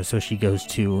 So she goes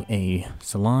to a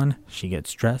salon. She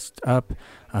gets dressed up.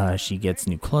 She gets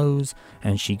new clothes,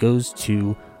 and she goes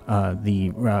to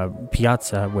the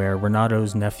piazza where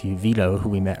Renato's nephew Vito, who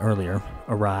we met earlier,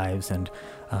 arrives, and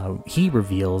he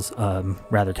reveals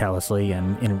rather callously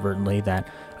and inadvertently that,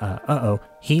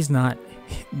 he's not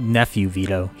nephew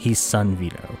Vito, he's son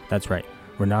Vito. That's right.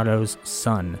 Renato's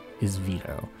son is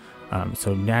Vito.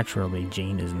 So naturally,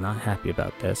 Jane is not happy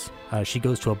about this. She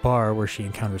goes to a bar where she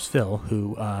encounters Phil,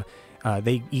 who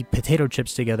they eat potato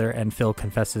chips together, and Phil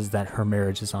confesses that her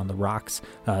marriage is on the rocks.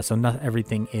 So not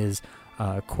everything is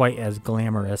quite as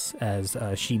glamorous as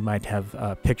she might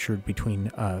have pictured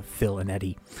between Phil and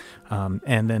Eddie.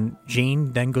 And then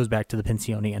Jane then goes back to the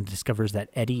Pensione and discovers that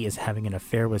Eddie is having an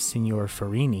affair with Signor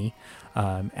Farini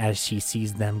as she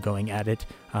sees them going at it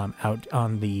out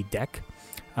on the deck.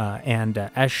 And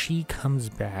as she comes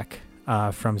back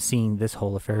from seeing this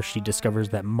whole affair, she discovers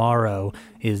that Mauro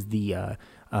is the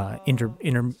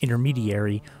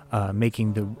intermediary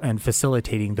making and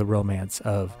facilitating the romance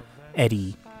of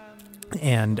Eddie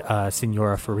and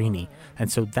Signora Farini. And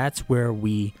so that's where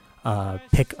we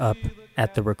pick up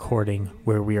at the recording,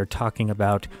 where we are talking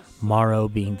about Mauro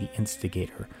being the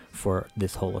instigator for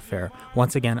this whole affair.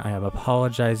 Once again, I am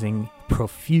apologizing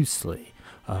profusely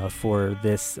for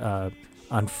this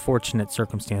unfortunate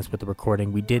circumstance with the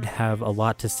recording. We did have a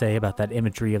lot to say about that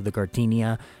imagery of the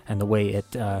gardenia and the way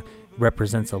it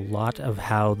represents a lot of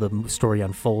how the story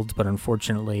unfolds, but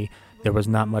unfortunately there was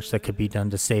not much that could be done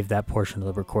to save that portion of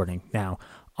the recording. Now,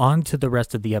 on to the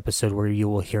rest of the episode, where you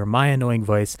will hear my annoying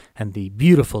voice and the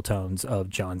beautiful tones of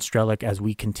John Strelick as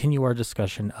we continue our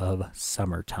discussion of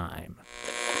Summertime.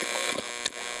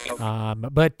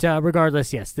 But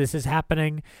regardless, yes, this is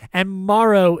happening, and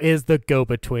Mauro is the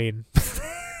go-between.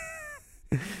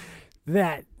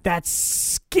 That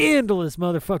scandalous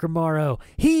motherfucker Mauro.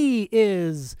 He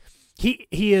is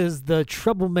the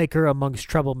troublemaker amongst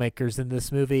troublemakers in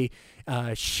this movie.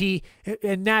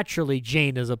 And naturally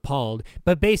Jane is appalled,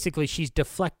 but basically she's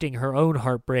deflecting her own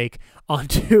heartbreak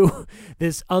onto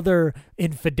this other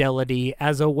infidelity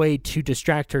as a way to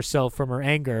distract herself from her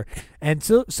anger. And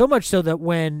so much so that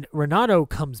when Renato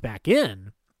comes back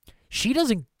in, she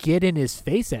doesn't get in his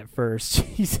face at first.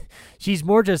 She's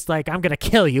more just like, I'm gonna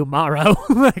kill you, Mauro.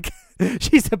 Like,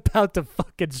 she's about to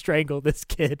fucking strangle this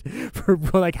kid for,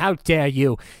 like, how dare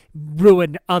you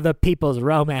ruin other people's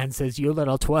romances, you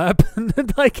little twerp.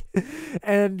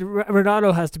 and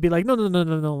Renato has to be like, no.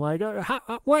 Like,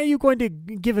 why are you going to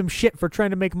give him shit for trying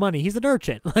to make money? He's an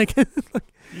urchin. Like,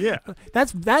 yeah,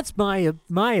 that's my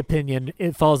opinion.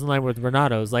 It falls in line with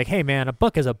Renato's. Like, hey man, a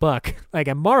buck is a buck. Like,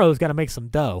 and Mauro's got to make some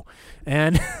dough,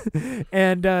 but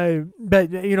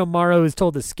you know, Mauro is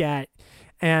told to scat,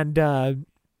 and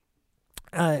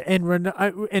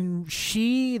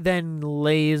she then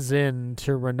lays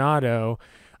into Renato,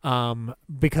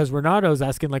 because Renato's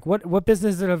asking, like, what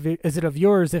business is it of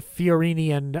yours if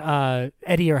Fiorini and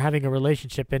Eddie are having a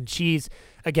relationship? And she's,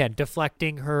 again,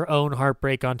 deflecting her own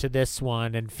heartbreak onto this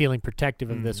one and feeling protective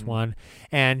of this one.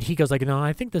 And he goes like, no,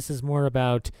 I think this is more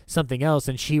about something else.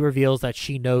 And she reveals that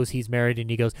she knows he's married, and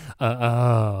he goes,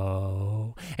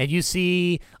 oh. And you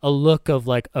see a look of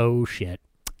like, oh shit.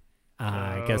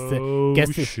 I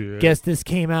guess this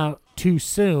came out too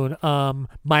soon.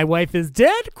 My wife is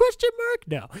dead? ?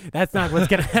 No, that's not what's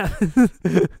gonna happen.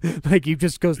 Like, he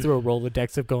just goes through a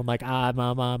Rolodex of going like,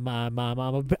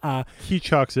 mom. He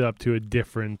chalks it up to a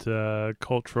different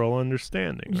cultural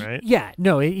understanding, right? Yeah,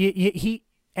 no, he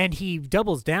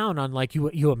doubles down on, like,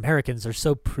 you Americans are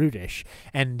so prudish,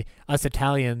 and us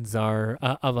Italians are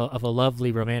of a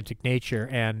lovely romantic nature,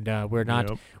 and we're not.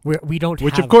 Yep. We don't.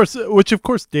 Which have... of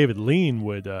course, David Lean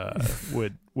would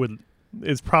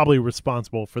is probably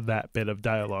responsible for that bit of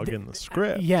dialogue in the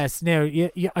script. Yes, no,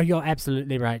 you're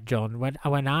absolutely right, John.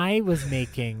 When I was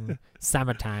making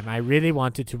Summertime, I really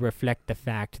wanted to reflect the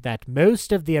fact that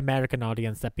most of the American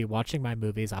audience that be watching my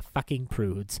movies are fucking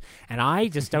prudes, and I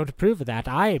just don't approve of that.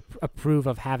 I approve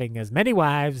of having as many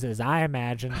wives as I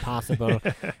imagine possible,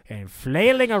 and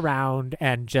flailing around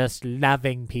and just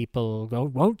loving people. Oh,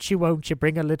 won't you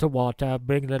bring a little water,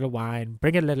 bring a little wine,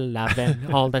 bring a little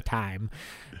loving all the time.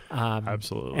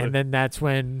 Absolutely. And then that's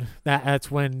when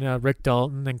Rick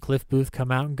Dalton and Cliff Booth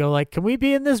come out and go like, "Can we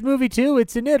be in this movie too?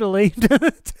 It's in Italy."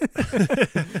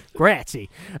 Grazie.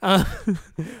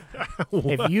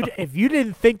 If you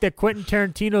didn't think that Quentin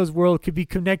Tarantino's world could be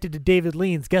connected to David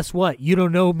Lean's, guess what? You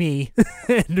don't know me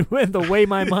and the way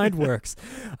my mind works.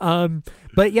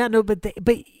 But yeah, no, but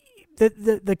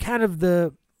the kind of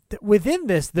the within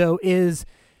this though is.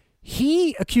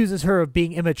 He accuses her of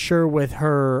being immature with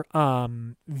her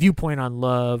viewpoint on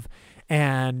love,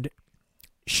 and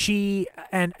she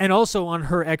and also on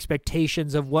her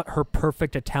expectations of what her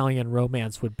perfect Italian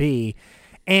romance would be.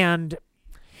 And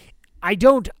I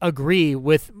don't agree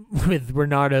with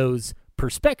Renato's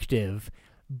perspective,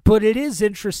 but it is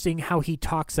interesting how he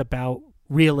talks about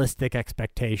realistic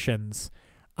expectations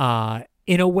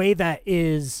in a way that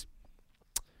is,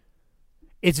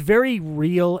 it's very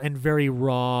real and very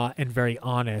raw and very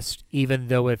honest, even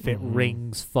though if it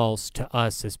rings false to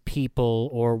us as people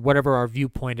or whatever our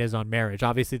viewpoint is on marriage.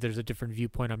 Obviously, there's a different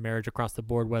viewpoint on marriage across the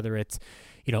board, whether it's,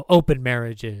 open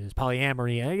marriages,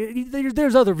 polyamory.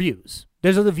 There's other views.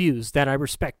 There's other views that I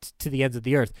respect to the ends of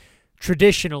the earth.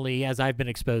 Traditionally, as I've been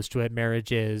exposed to it,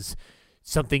 marriage is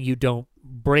something you don't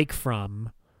break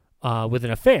from with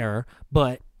an affair.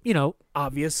 But,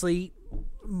 obviously,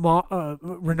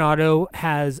 Renato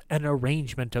has an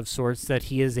arrangement of sorts that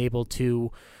he is able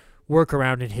to work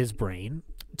around in his brain.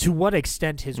 To what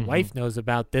extent his wife knows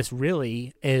about this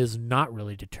really is not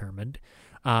really determined.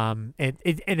 And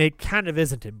it kind of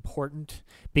isn't important,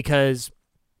 because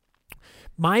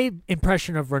my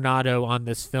impression of Renato on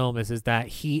this film is that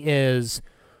he is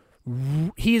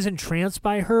entranced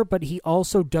by her, but he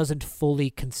also doesn't fully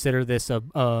consider this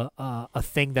a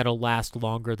thing that'll last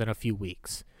longer than a few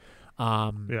weeks.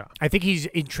 I think he's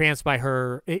entranced by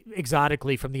her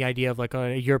exotically from the idea of like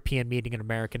a European meeting an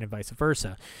American and vice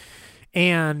versa.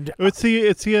 And it's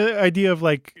the idea of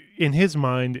like, in his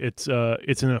mind, it's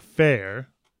an affair,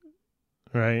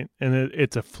 right? And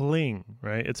it's a fling,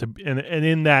 right? And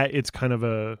in that, it's kind of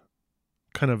a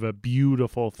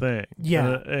beautiful thing.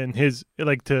 Yeah. And his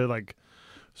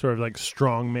sort of like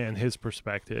strong man, his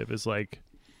perspective is like,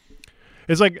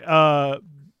 it's like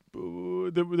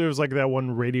there's like that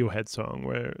one Radiohead song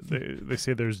where they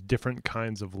say there's different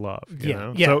kinds of love. You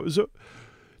know? Yeah. So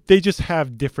they just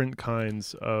have different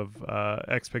kinds of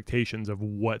expectations of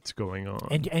what's going on.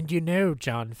 And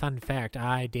John, fun fact,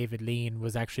 David Lean,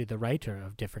 was actually the writer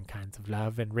of Different Kinds of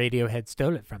Love, and Radiohead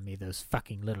stole it from me, those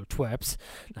fucking little twerps.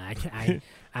 I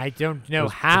don't know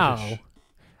how. British.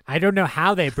 I don't know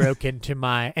how they broke into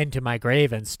my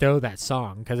grave and stole that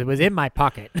song, because it was in my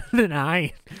pocket and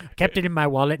I kept it in my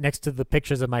wallet next to the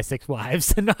pictures of my 6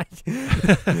 wives, and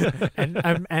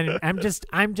I'm just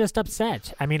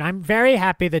upset. I mean, I'm very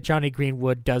happy that Johnny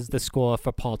Greenwood does the score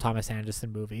for Paul Thomas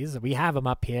Anderson movies. We have them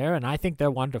up here, and I think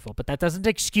they're wonderful, but that doesn't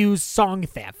excuse song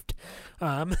theft.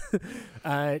 No.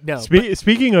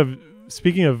 Speaking of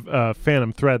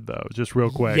Phantom Thread, though, just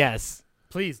real quick. Yes,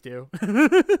 please do.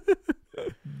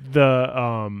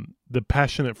 The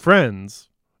Passionate Friends,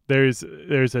 there's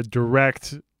a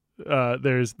direct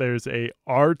there's a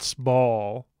arts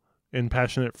ball in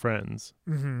Passionate Friends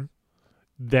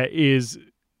that is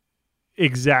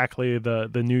exactly the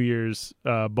New Year's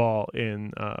ball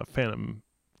in Phantom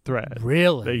Thread.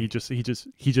 Really? That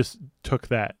he just took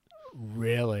that.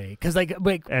 Really? Because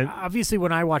obviously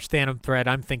when I watch Phantom Thread,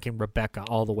 I'm thinking Rebecca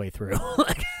all the way through.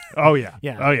 Oh yeah.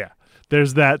 Yeah. Oh yeah.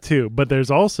 There's that too, but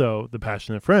there's also The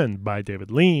Passionate Friend by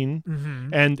David Lean,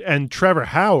 and Trevor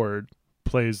Howard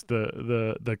plays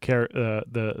the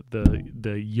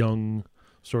young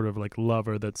sort of like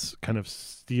lover that's kind of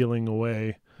stealing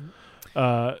away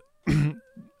from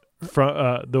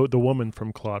the woman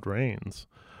from Claude Rains,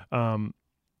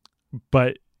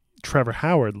 but Trevor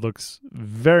Howard looks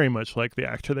very much like the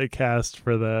actor they cast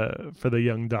for the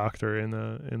young doctor in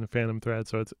the Phantom Thread.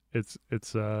 So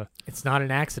it's not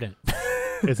an accident.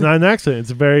 It's not an accident.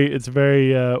 It's a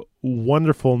very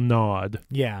wonderful nod.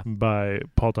 Yeah. By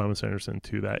Paul Thomas Anderson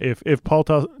to that. If Paul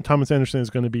Thomas Anderson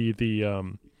is going to be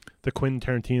the Quentin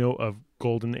Tarantino of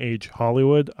Golden Age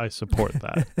Hollywood, I support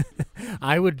that.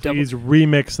 I would please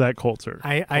remix that culture.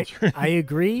 I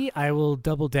agree. I will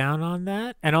double down on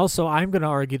that. And also, I'm going to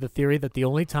argue the theory that the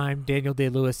only time Daniel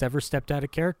Day-Lewis ever stepped out of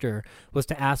character was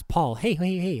to ask Paul,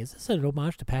 hey, is this an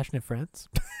homage to Passionate Friends?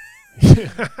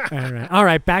 All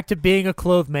right, back to being a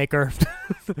clothes maker.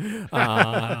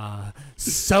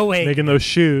 Sewing, making those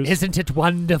shoes. Isn't it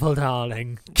wonderful,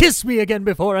 darling? Kiss me again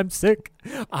before I'm sick.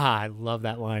 I love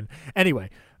that line. Anyway,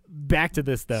 back to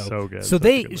this though. So good. So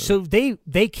they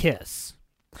kiss,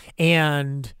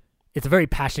 and it's a very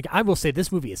passionate. I will say this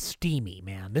movie is steamy,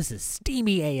 man. This is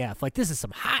steamy AF. Like, this is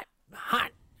some hot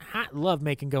love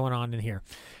making going on in here,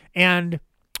 and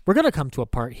we're going to come to a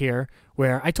part here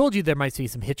where I told you there might be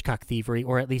some Hitchcock thievery,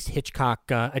 or at least Hitchcock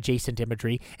adjacent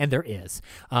imagery, and there is,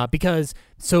 because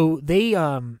so they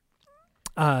go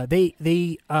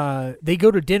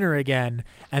to dinner again,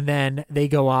 and then they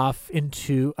go off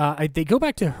into they go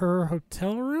back to her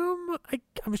hotel room. I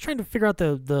was trying to figure out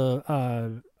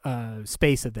the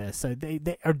space of this.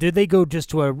 Or did they go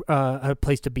just to a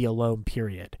place to be alone?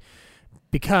 Period,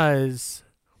 because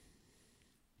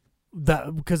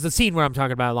the scene where I'm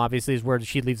talking about obviously is where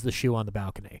she leaves the shoe on the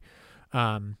balcony.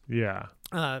 Yeah.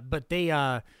 But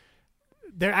they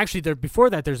before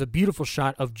that, there's a beautiful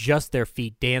shot of just their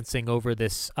feet dancing over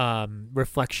this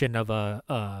reflection of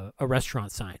a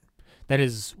restaurant sign. That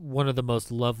is one of the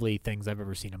most lovely things I've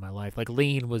ever seen in my life. Like,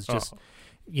 Lean was just,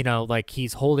 like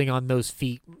he's holding on those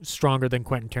feet stronger than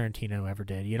Quentin Tarantino ever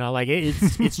did. Like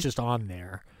it's just on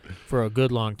there for a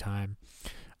good long time.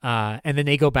 And then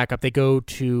they go back up. They go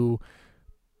to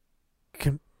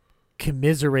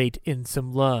commiserate in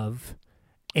some love,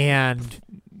 and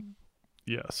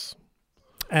yes.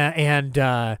 And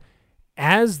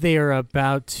as they are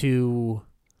about to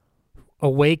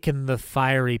awaken the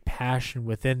fiery passion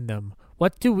within them,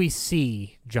 what do we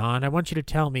see, John? I want you to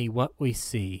tell me what we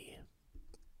see.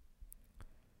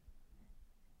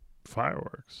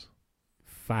 Fireworks,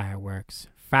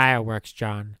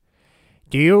 John.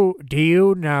 Do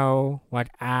you know what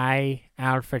I,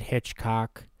 Alfred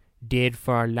Hitchcock, did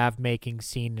for a lovemaking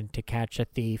scene in To Catch a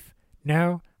Thief?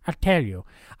 No? I'll tell you.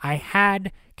 I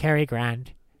had Cary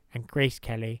Grant and Grace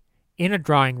Kelly in a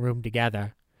drawing room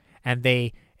together, and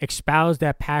they espoused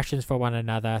their passions for one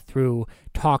another through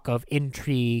talk of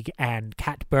intrigue and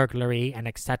cat burglary and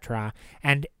etc.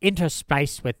 And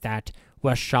interspiced with that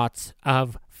were shots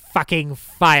of fucking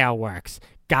fireworks.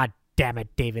 God damn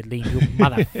it, David Lean, you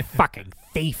motherfucking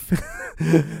thief.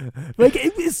 Like,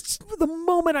 it was, the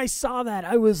moment I saw that,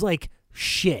 I was like,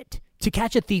 shit. To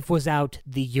Catch a Thief was out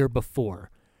the year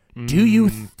before. Do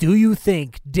you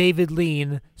think David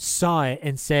Lean saw it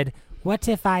and said, what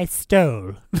if I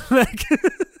stole? like,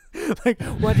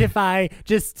 what if I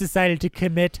just decided to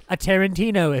commit a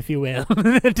Tarantino, if you will,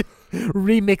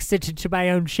 remix it into my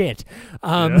own shit?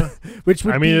 Which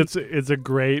would it's a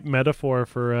great metaphor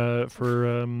for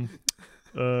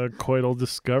coital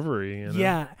discovery.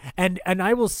 Yeah, and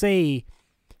I will say,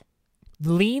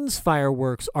 Lean's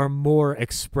fireworks are more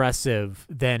expressive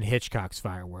than Hitchcock's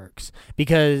fireworks,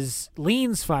 because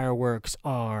Lean's fireworks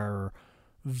are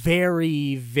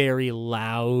very, very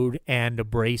loud and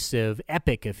abrasive,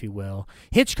 epic, if you will.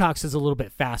 Hitchcock's is a little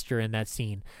bit faster in that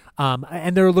scene,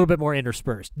 and they're a little bit more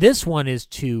interspersed. This one is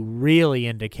to really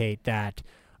indicate that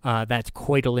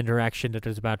coital interaction that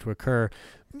is about to occur.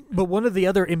 But one of the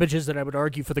other images that I would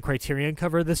argue for the Criterion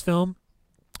cover of this film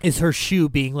is her shoe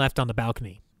being left on the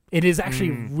balcony. It is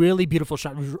actually a really beautiful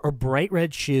shot. A bright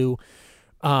red shoe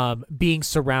being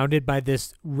surrounded by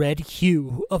this red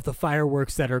hue of the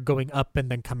fireworks that are going up and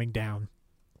then coming down.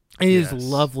 It is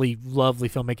lovely, lovely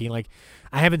filmmaking. Like,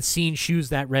 I haven't seen shoes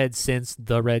that red since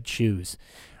The Red Shoes.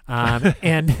 And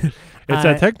it's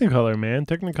that Technicolor, man.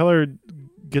 Technicolor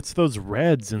gets those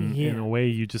reds in a way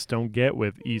you just don't get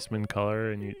with Eastman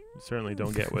color, and you certainly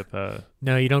don't get with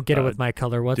no, you don't get it with my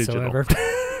color whatsoever.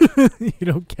 You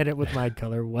don't get it with my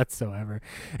color whatsoever.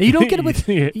 You don't get it with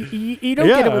you don't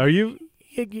get it with. Are you?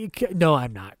 No,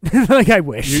 I'm not. Like, I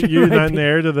wish. You're not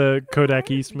there to the Kodak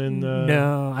Eastman.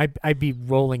 No, I'd be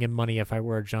rolling in money if I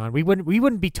were, John. We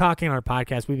wouldn't be talking on our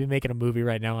podcast. We'd be making a movie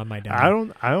right now on my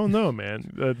dime. I don't know,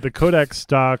 man. The Kodak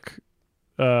stock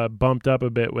bumped up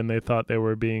a bit when they thought they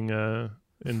were being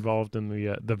involved in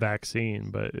the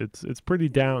vaccine, but it's pretty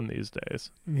down these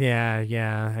days.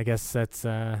 Yeah. I guess that's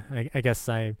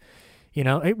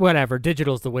whatever.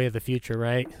 Digital's the way of the future,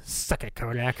 right? Suck it,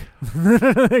 Kodak.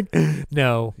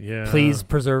 No. Yeah. Please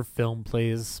preserve film,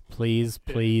 please. Please.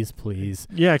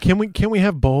 Yeah, can we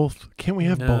have both? Can we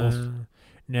have both?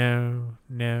 No,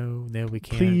 we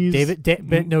can't. Please.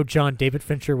 John, David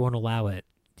Fincher won't allow it.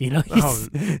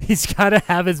 He's got to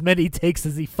have as many takes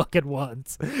as he fucking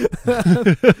wants.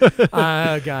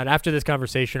 Oh, God. After this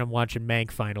conversation, I'm watching Mank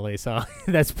finally, so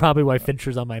that's probably why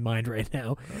Fincher's on my mind right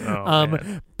now.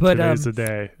 Man. But today's the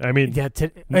day. I mean, not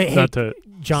to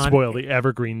John, spoil the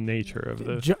evergreen nature of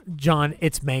this. John,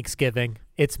 it's Manksgiving.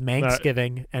 It's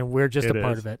Manksgiving, and we're just a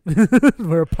part of it.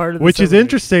 We're a part of the Which is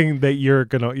interesting that you're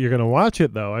gonna watch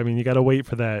it, though. I mean, you got to wait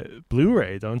for that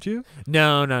Blu-ray, don't you?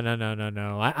 No.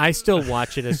 I still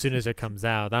watch it as soon as it comes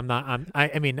out.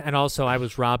 I mean, and also I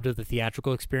was robbed of the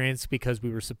theatrical experience because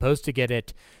we were supposed to get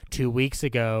it 2 weeks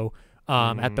ago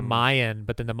at the Mayan,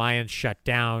 but then the Mayans shut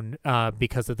down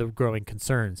because of the growing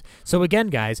concerns. So again,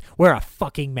 guys, wear a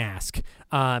fucking mask.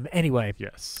 Anyway,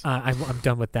 yes, I'm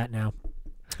done with that now.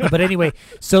 But anyway,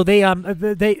 so they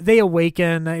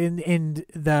awaken and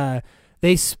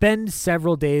they spend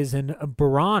several days in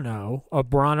Burano.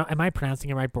 Am I pronouncing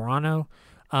it right? Burano.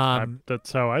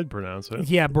 That's how I'd pronounce it.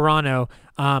 Yeah, Burano,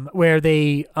 where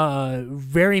they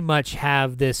very much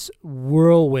have this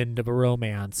whirlwind of a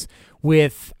romance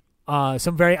with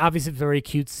some very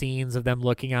cute scenes of them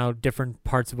looking out different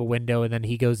parts of a window, and then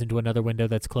he goes into another window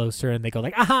that's closer, and they go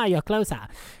like, "Aha, you're closer."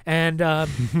 And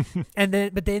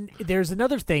but then there's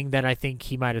another thing that I think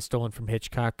he might have stolen from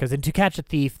Hitchcock, because in To Catch a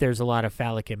Thief, there's a lot of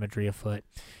phallic imagery afoot.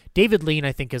 David Lean,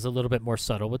 I think, is a little bit more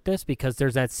subtle with this, because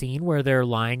there's that scene where they're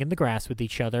lying in the grass with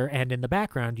each other, and in the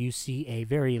background you see a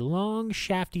very long,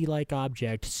 shafty-like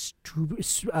object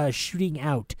shooting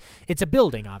out. It's a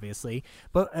building, obviously,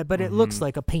 but it looks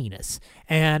like a penis.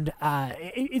 And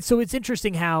so it's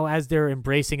interesting how, as they're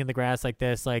embracing in the grass like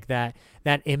this, like that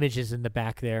image is in the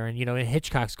back there, and and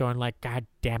Hitchcock's going like, "God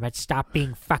damn it, stop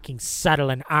being fucking subtle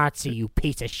and artsy, you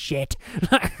piece of shit."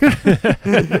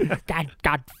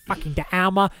 God fucking to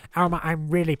Alma, I'm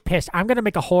really pissed. I'm going to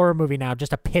make a horror movie now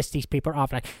just to piss these people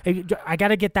off. Like, I got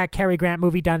to get that Cary Grant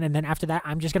movie done, and then after that,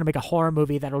 I'm just going to make a horror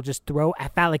movie that'll just throw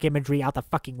phallic imagery out the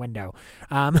fucking window.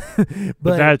 But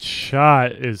that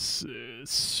shot is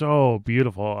so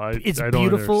beautiful. It's I don't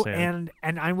beautiful, understand.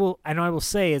 and I will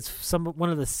say it's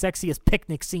one of the sexiest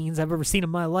picnic scenes I've ever seen in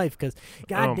my life, because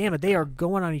God damn it, they are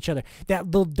going on each other. That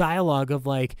little dialogue of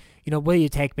like, will you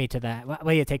take me to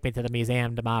the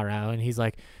museum tomorrow? And he's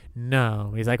like,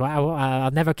 no. He's like, well,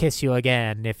 I'll never kiss you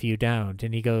again if you don't.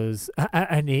 And he goes,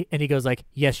 and he goes like,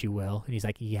 yes, you will. And he's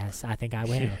like, yes, I think I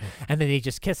will. And then he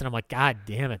just kissed, and I'm like, God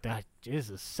damn it, that is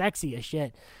sexy as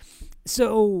shit.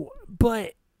 So,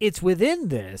 but it's within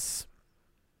this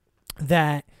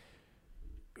that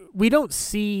we don't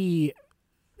see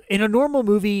in a normal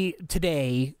movie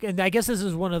today, and I guess this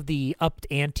is one of the upped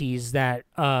antes that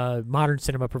modern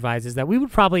cinema provides, is that we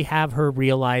would probably have her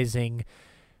realizing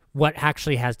what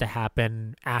actually has to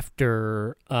happen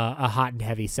after a hot and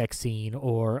heavy sex scene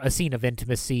or a scene of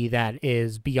intimacy that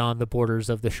is beyond the borders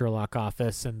of the Sherlock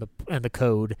office and the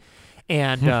code.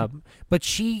 And but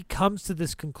she comes to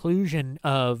this conclusion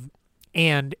of,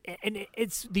 and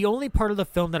it's the only part of the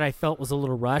film that I felt was a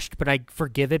little rushed, but I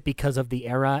forgive it because of the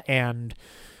era and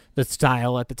the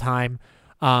style at the time,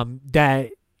 that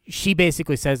she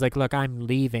basically says, like, look, I'm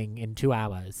leaving in 2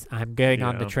 hours. I'm getting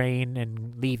on the train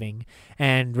and leaving.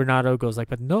 And Renato goes like,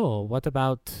 but no, what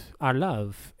about our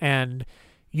love? And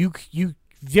you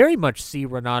very much see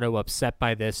Renato upset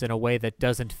by this in a way that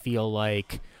doesn't feel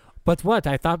like, but what?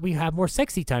 I thought we had more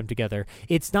sexy time together.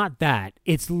 It's not that.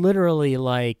 It's literally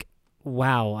like,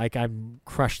 wow, like, I'm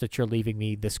crushed that you're leaving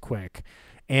me this quick.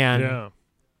 And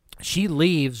she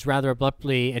leaves rather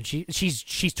abruptly, and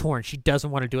she's torn. She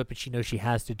doesn't want to do it, but she knows she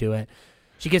has to do it.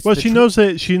 She gets she knows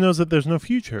that there's no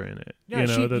future in it.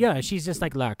 Yeah, she's just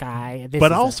like, look,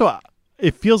 but also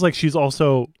it feels like she's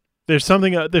also there's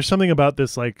something about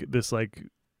this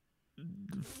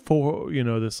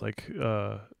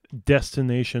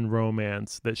destination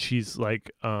romance that she's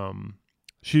like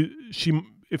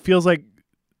it feels like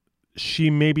she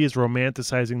maybe is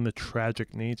romanticizing the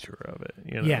tragic nature of it.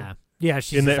 Yeah,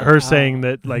 she's in that her saying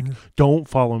that, like, don't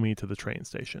follow me to the train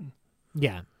station.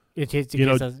 Yeah,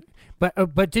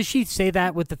 but does she say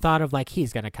that with the thought of like,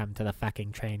 he's gonna come to the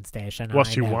fucking train station? Well,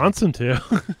 she wants him to.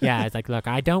 Yeah, it's like, look,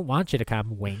 I don't want you to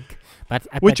come, wink. But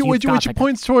which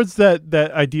points towards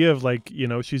that idea of like,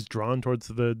 she's drawn towards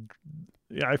the.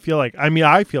 I feel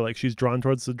like she's drawn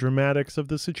towards the dramatics of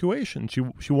the situation.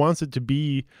 She wants it to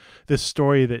be this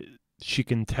story that she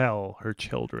can tell her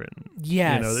children.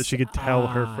 Yes. That she could tell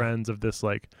her friends of this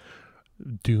like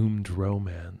doomed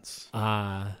romance.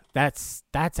 That's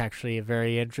actually a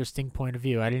very interesting point of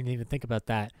view. I didn't even think about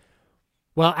that.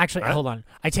 Well, actually, hold on.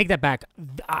 I take that back.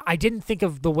 I didn't think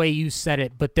of the way you said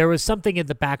it, but there was something in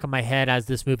the back of my head as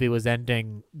this movie was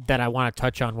ending that I want to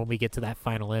touch on when we get to that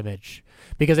final image,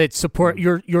 because it support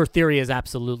your theory is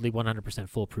absolutely 100%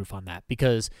 foolproof on that.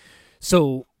 Because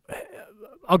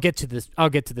I'll get to this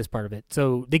part of it.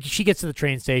 So she gets to the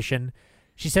train station.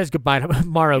 She says goodbye to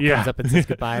Morrow. Comes up and says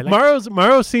goodbye. Like,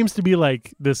 Morrow seems to be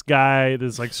like this guy,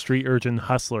 this like street urchin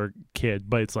hustler kid,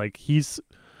 but it's like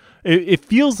it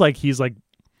feels like he's like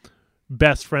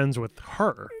best friends with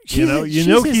her.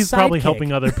 He's probably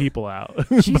helping other people out.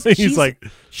 She's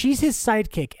his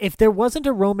sidekick. If there wasn't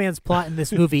a romance plot in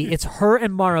this movie, it's her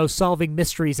and Morrow solving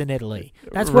mysteries in Italy.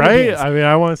 That's what it is. I mean,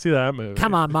 I want to see that movie.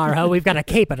 Come on, Morrow, we've got a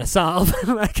caper to solve.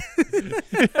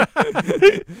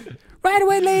 Right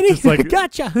away, lady. It's like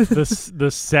gotcha.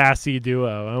 The sassy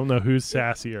duo. I don't know who's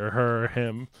sassier, her or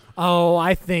him. Oh,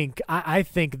 I think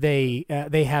they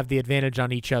have the advantage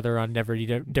on each other on every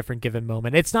different given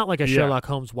moment. It's not like a Sherlock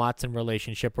Holmes Watson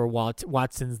relationship where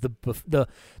Watson's the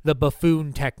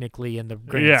buffoon technically in the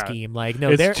grand scheme. Like,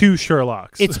 no, it's two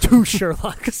Sherlocks. It's two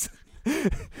Sherlocks.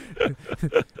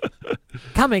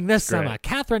 Coming this summer,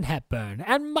 Katharine Hepburn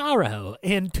and Morrow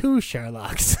in two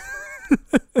Sherlocks.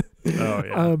 Oh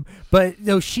yeah. But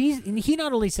no, he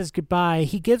not only says goodbye,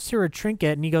 he gives her a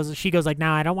trinket, and she goes like,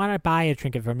 "No, I don't want to buy a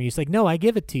trinket from you." He's like, "No, I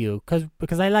give it to you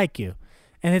because I like you."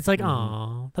 And it's like,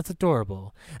 "Aw, that's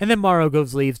adorable." And then Morrow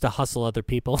leaves to hustle other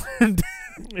people.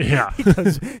 Yeah.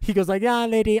 he goes like, "Yeah,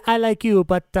 lady, I like you,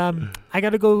 but I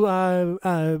gotta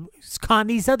go con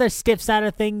these other stiffs out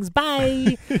of things.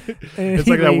 Bye." It's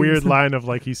like that weird line of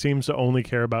like he seems to only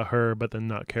care about her, but then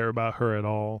not care about her at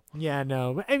all. Yeah,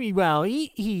 no. I mean, well,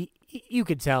 he you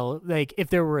could tell, like, if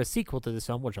there were a sequel to this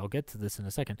film, which I'll get to this in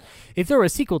a second, if there were a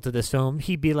sequel to this film,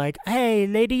 he'd be like, "Hey,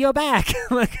 lady, you're back.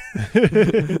 Like,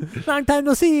 long time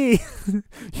no see.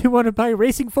 You want to buy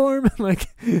racing form?" Like,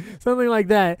 something like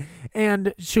that.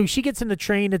 And so she gets in the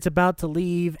train, it's about to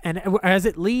leave, and as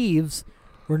it leaves,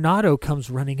 Renato comes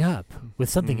running up with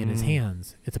something in his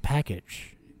hands. It's a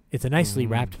package. It's a nicely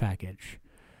wrapped package.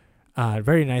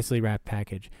 Very nicely wrapped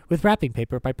package with wrapping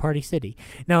paper by Party City.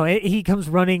 No, he comes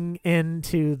running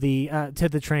into the to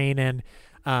the train, and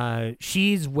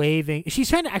she's waving. She's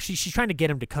trying to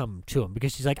get him to come to him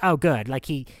because she's like, "Oh, good, like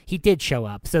he did show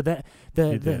up." So the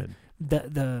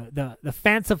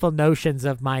fanciful notions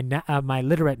of my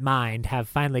literate mind have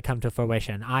finally come to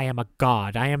fruition. I am a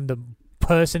god. I am the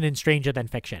person in Stranger Than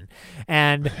Fiction,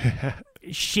 and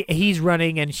he's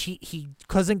running, and he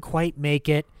doesn't quite make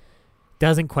it.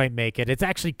 Doesn't quite make it. It's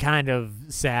actually kind of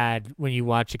sad when you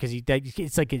watch it because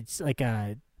it's like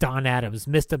a Don Adams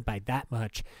missed him by that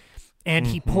much, and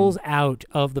he pulls out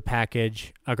of the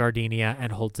package a gardenia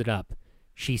and holds it up.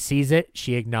 She sees it.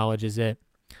 She acknowledges it,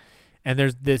 and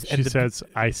there's this. She says,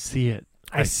 "I see it.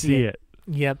 I see it."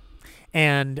 Yep,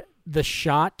 and the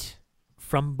shot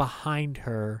from behind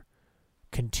her,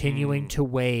 continuing to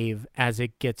wave as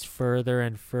it gets further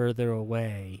and further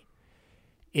away,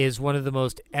 is one of the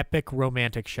most epic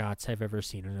romantic shots I've ever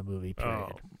seen in a movie,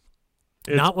 period.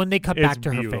 Not when they cut back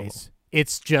to her face.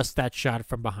 It's just that shot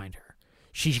from behind her.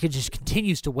 She just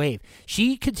continues to wave.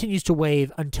 She continues to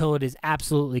wave until it is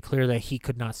absolutely clear that he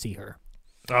could not see her.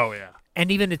 Oh, yeah. And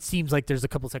even it seems like there's a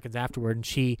couple seconds afterward, and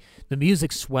the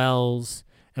music swells,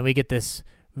 and we get this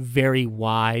very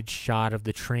wide shot of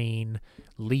the train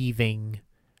leaving,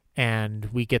 and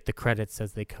we get the credits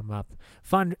as they come up.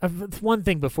 One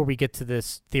thing before we get to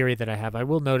this theory that I have, I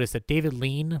will notice that David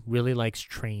Lean really likes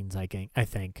trains, I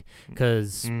think,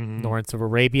 because Lawrence of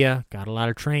Arabia got a lot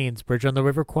of trains. Bridge on the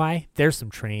River Kwai, there's some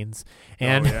trains.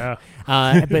 And,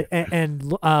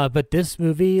 but this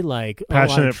movie, like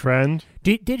Passionate Friend.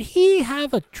 Did he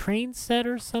have a train set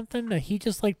or something that he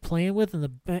just like playing with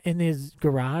in his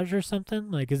garage or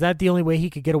something? Like, is that the only way he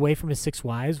could get away from his 6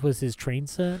 wives was his train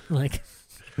set? Like.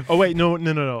 Oh wait, no.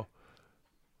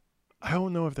 I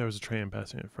don't know if there was a train in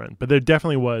Passionate Friend, but there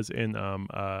definitely was in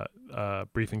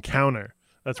Brief Encounter.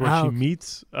 That's where she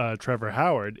meets Trevor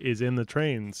Howard. Is in the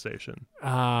train station.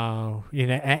 Oh,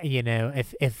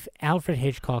 if Alfred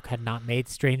Hitchcock had not made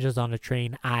Strangers on a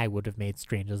Train, I would have made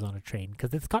Strangers on a Train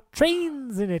because it's got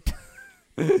trains in it.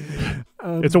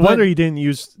 It's a wonder he didn't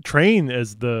use train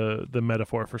as the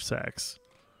metaphor for sex.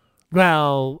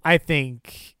 Well, I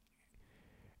think.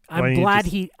 I'm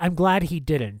glad he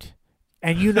didn't.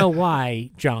 And you know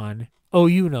why, John? Oh,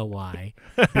 you know why.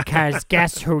 Because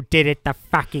guess who did it the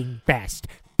fucking best?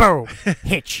 Boom.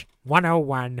 Hitch.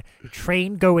 101.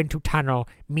 Train go into tunnel.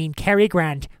 Mean Cary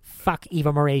Grant. Fuck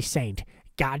Eva Marie Saint.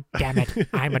 God damn it.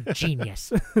 I'm a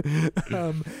genius.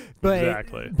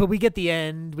 Exactly. But we get the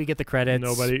end. We get the credits.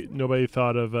 Nobody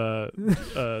thought of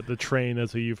the train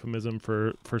as a euphemism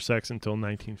for sex until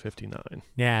 1959.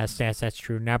 Yes, that's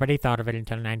true. Nobody thought of it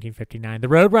until 1959. The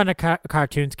Roadrunner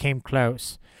cartoons came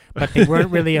close, but they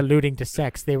weren't really alluding to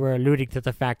sex. They were alluding to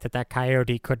the fact that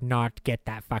coyote could not get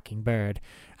that fucking bird.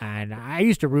 And I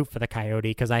used to root for the coyote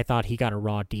because I thought he got a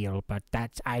raw deal. But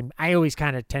I always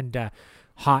kind of tend to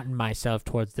hearten myself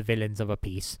towards the villains of a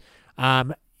piece.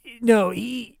 We're done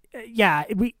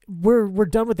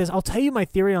with this. I'll tell you my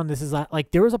theory on this is that,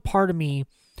 like, there was a part of me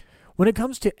when it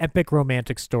comes to epic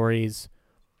romantic stories,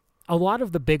 a lot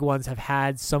of the big ones have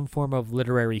had some form of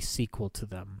literary sequel to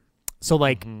them. So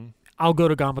like I'll go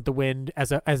to Gone with the Wind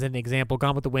as an example.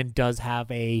 Gone with the Wind does have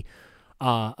a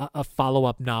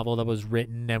follow-up novel that was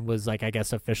written and was, like, I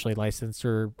guess officially licensed,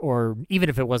 or even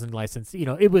if it wasn't licensed,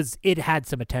 it had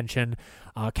some attention.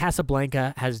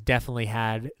 Casablanca has definitely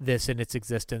had this in its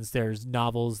existence. There's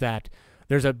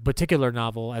a particular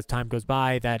novel as time goes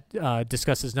by that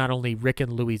discusses not only Rick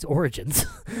and Louie's origins,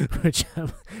 which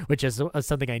is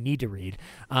something I need to read,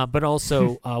 but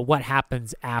also what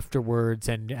happens afterwards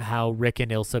and how Rick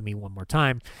and Ilsa meet one more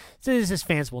time. So there's this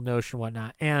fanciful notion and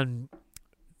whatnot, and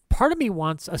part of me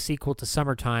wants a sequel to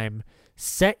Summertime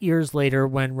set years later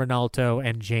when Ronaldo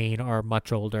and Jane are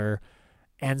much older,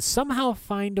 and somehow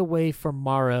find a way for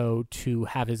Morrow to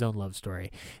have his own love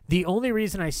story. The only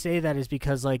reason I say that is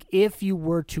because, like, if you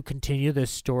were to continue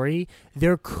this story,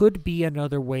 there could be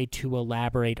another way to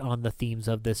elaborate on the themes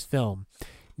of this film.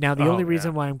 Now, the only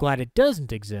reason why I'm glad it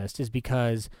doesn't exist is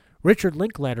because Richard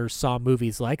Linklater saw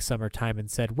movies like Summertime and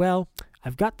said, well,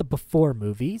 I've got the before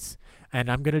movies,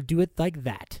 and I'm going to do it like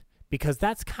that. Because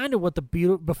that's kind of what the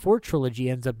Before trilogy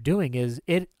ends up doing, is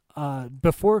it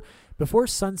before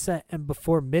Sunset and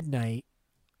Before Midnight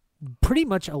pretty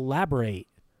much elaborate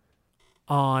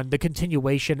on the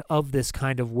continuation of this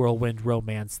kind of whirlwind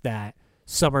romance that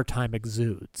Summertime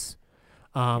exudes.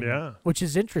 Which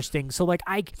is interesting. So, like,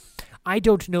 I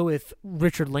don't know if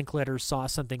Richard Linklater saw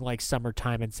something like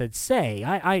Summertime and said,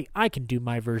 I can do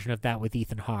my version of that with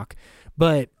Ethan Hawke.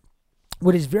 But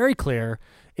what is very clear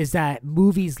is that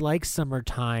movies like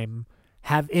Summertime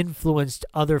have influenced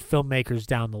other filmmakers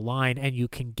down the line, and you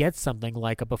can get something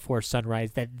like a Before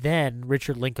Sunrise that then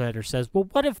Richard Linklater says, well,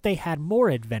 what if they had more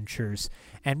adventures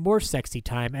and more sexy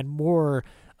time and more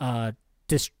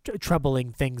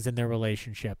troubling things in their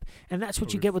relationship? And that's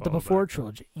what you get with the Before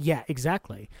trilogy. Yeah,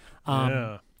 exactly.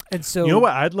 And so, you know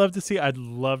what I'd love to see? I'd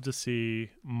love to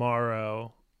see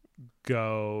Morrow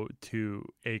go to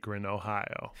Akron,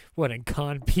 Ohio. What, and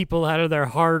con people out of their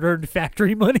hard-earned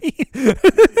factory money?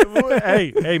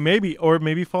 hey, maybe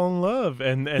fall in love,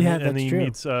 and he true.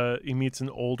 meets an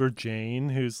older Jane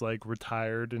who's like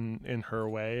retired in her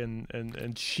way,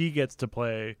 and she gets to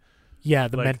play. Yeah,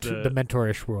 the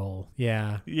mentorish role.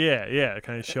 Yeah,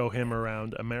 kind of show him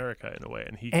around America in a way,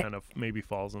 and he kind of maybe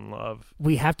falls in love.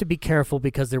 We have to be careful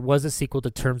because there was a sequel to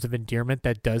Terms of Endearment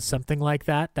that does something like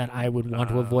that I would want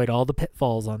to avoid all the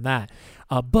pitfalls on that.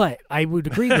 But I would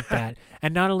agree with that.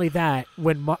 And not only that,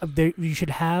 when you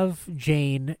should have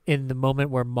Jane in the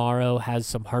moment where Morrow has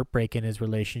some heartbreak in his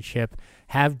relationship,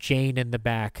 have Jane in the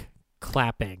back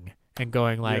clapping and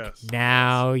going like, yes,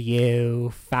 now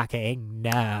you fucking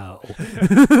know.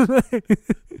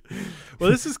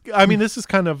 Well, this is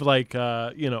kind of like,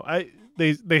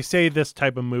 they say this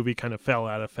type of movie kind of fell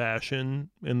out of fashion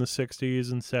in the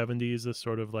 60s and 70s. This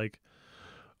sort of like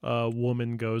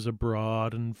woman goes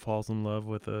abroad and falls in love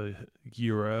with a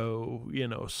Euro,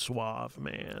 suave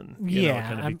man. It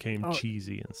kind of became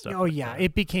cheesy and stuff. Oh, like that.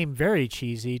 It became very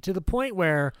cheesy to the point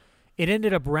where it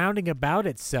ended up rounding about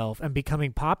itself and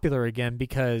becoming popular again,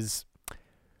 because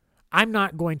I'm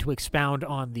not going to expound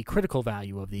on the critical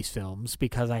value of these films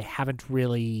because I haven't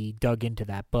really dug into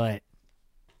that. But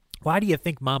why do you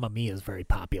think Mamma Mia is very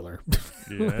popular?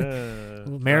 Yeah.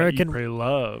 American Eat, Pray,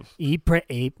 Love. Eat,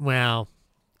 Pray, well,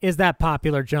 is that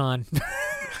popular, John?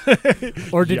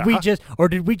 Or did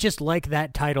we just like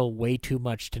that title way too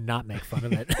much to not make fun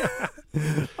of it?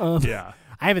 Yeah.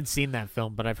 I haven't seen that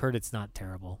film, but I've heard it's not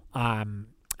terrible.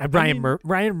 Ryan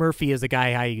Murphy is a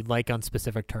guy I like on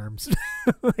specific terms.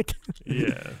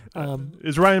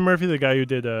 Is Ryan Murphy the guy who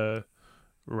did the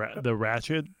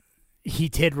Ratchet? He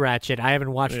did Ratchet. I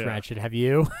haven't watched Ratchet. Have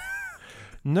you?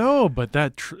 No, but I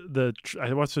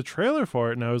watched the trailer for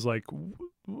it, and I was like,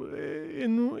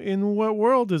 in what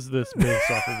world is this based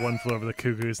off of One Flew Over the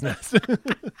Cuckoo's Nest?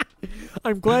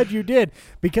 I'm glad you did,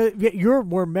 because you're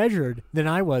more measured than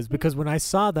I was, because when I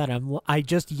saw that, I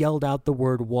just yelled out the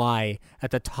word "why"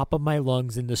 at the top of my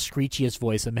lungs in the screechiest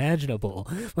voice imaginable.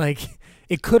 Like,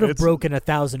 it could have broken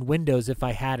 1,000 windows if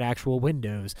I had actual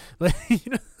windows.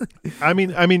 I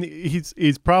mean,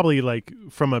 he's probably, like,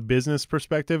 from a business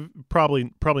perspective,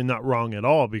 probably not wrong at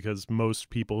all, because most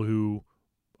people who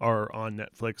are on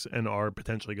Netflix and are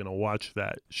potentially going to watch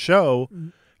that show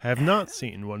have not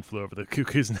seen One Flew Over the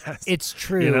Cuckoo's Nest. It's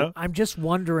true. I'm just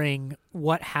wondering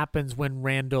what happens when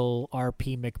Randall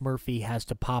R.P. McMurphy has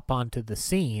to pop onto the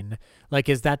scene. Like,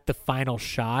 is that the final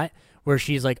shot where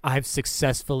she's like, I've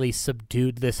successfully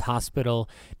subdued this hospital.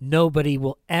 Nobody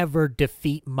will ever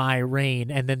defeat my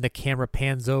reign. And then the camera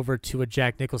pans over to a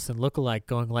Jack Nicholson lookalike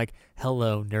going like,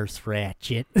 hello, Nurse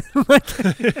Ratchet.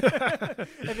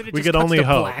 We could only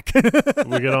hope. We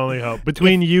could only hope.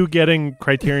 Between you getting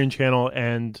Criterion Channel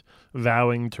and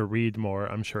vowing to read more,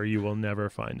 I'm sure you will never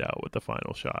find out what the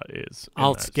final shot is.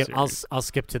 I'll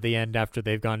skip to the end after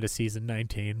they've gone to season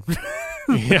 19.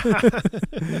 Yeah.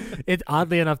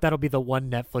 Oddly enough, that'll be the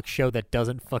one Netflix show that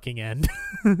doesn't fucking end.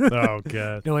 Oh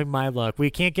god. Knowing my luck.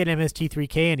 We can't get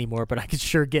MST3K anymore, but I could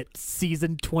sure get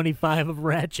season 25 of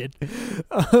Ratchet.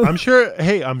 I'm sure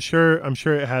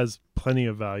it has plenty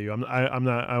of value. I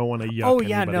don't want to yuck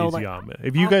anybody's yum.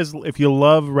 If you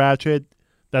love Ratchet,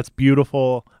 that's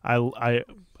beautiful.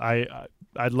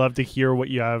 I'd love to hear what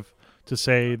you have to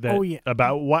say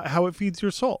about how it feeds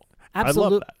your soul. Absolutely. I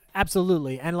love that.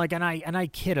 Absolutely. And I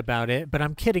kid about it, but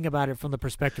I'm kidding about it from the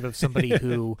perspective of somebody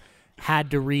who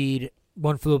had to read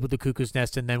One Flew Over the Cuckoo's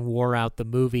Nest and then wore out the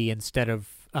movie instead of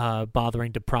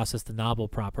bothering to process the novel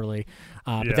properly.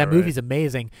 But that movie's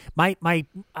amazing.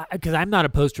 Because I'm not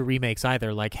opposed to remakes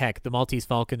either. Like, heck, The Maltese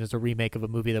Falcon is a remake of a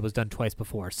movie that was done twice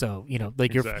before. So,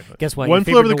 guess what? One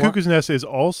Flew Over the Cuckoo's Nest is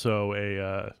also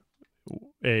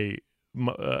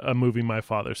a movie my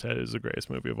father said is the greatest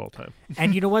movie of all time.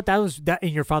 And you know what? And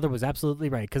your father was absolutely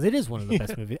right, because it is one of the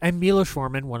best movies. And Milos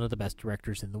Forman, one of the best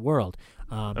directors in the world.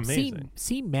 Amazing.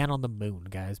 See Man on the Moon,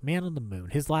 guys. Man on the Moon.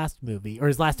 His last movie, or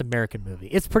his last American movie.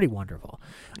 It's pretty wonderful.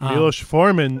 Milos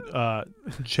Forman,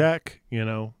 Czech,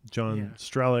 John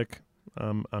Strelick.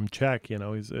 I'm Czech,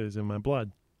 he's in my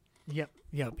blood. Yep.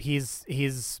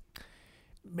 He's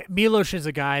Milos is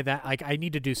a guy that I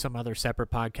need to do some other separate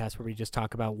podcast where we just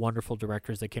talk about wonderful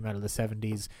directors that came out of the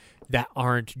 70s that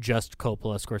aren't just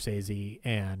Coppola, Scorsese,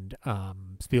 and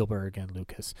Spielberg and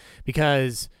Lucas,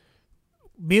 because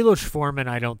Milos Forman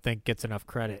I don't think gets enough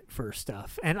credit for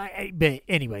stuff. And but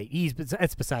anyway,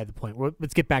 that's beside the point.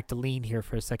 Let's get back to Lean here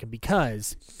for a second,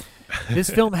 because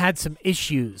this film had some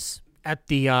issues at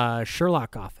the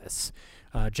Sherlock office.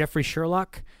 Jeffrey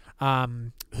Sherlock,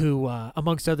 who,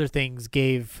 amongst other things,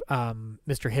 gave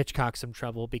Mr. Hitchcock some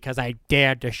trouble because I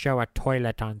dared to show a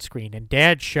toilet on screen and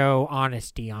dared show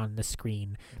honesty on the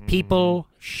screen. People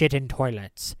shit in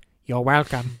toilets. You're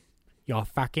welcome. You're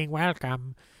fucking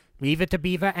welcome. Leave it to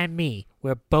Beaver and me.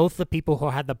 We're both the people who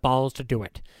had the balls to do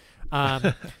it.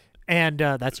 And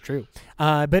that's true.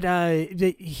 But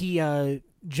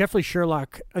Jeffrey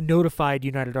Sherlock notified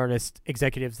United Artists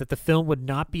executives that the film would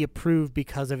not be approved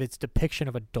because of its depiction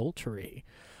of adultery,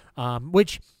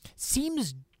 which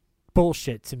seems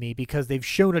bullshit to me because they've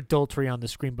shown adultery on the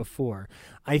screen before.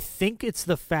 I think it's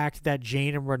the fact that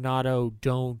Jane and Renato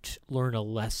don't learn a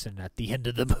lesson at the end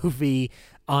of the movie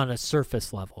on a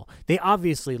surface level. They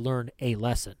obviously learn a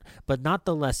lesson, but not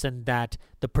the lesson that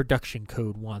the production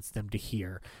code wants them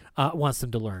to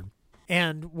learn.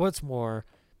 And what's more,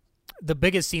 the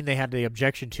biggest scene they had the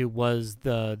objection to was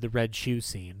the red shoe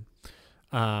scene,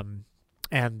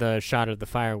 and the shot of the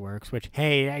fireworks, which,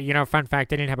 hey, fun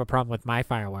fact, I didn't have a problem with my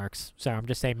fireworks, so I'm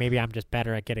just saying maybe I'm just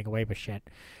better at getting away with shit.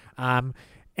 And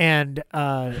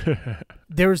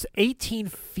there's 18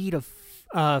 feet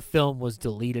of film was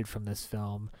deleted from this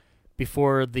film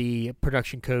before the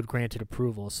production code granted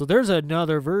approval. So there's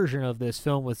another version of this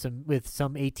film with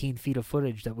some 18 feet of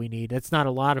footage that we need. It's not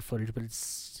a lot of footage, but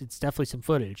it's definitely some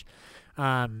footage.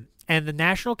 And the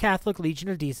National Catholic Legion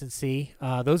of Decency,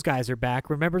 those guys are back.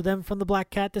 Remember them from the Black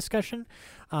Cat discussion?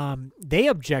 They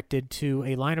objected to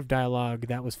a line of dialogue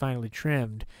that was finally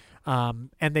trimmed, and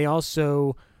they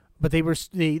also, but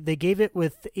they gave it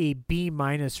with a B-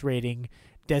 rating,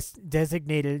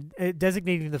 designating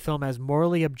the film as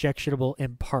morally objectionable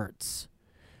in parts.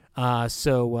 But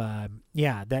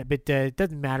it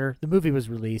doesn't matter. The movie was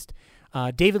released.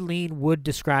 David Lean would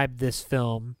describe this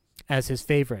film as his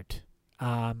favorite.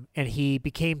 And he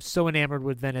became so enamored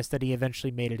with Venice that he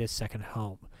eventually made it his second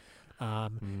home.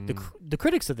 The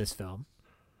critics of this film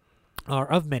are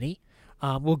of many.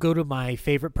 We'll go to my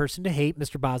favorite person to hate,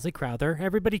 Mr. Bosley Crowther.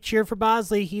 Everybody cheer for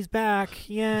Bosley. He's back.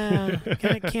 Yeah.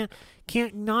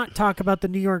 Can't not talk about the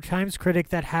New York Times critic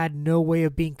that had no way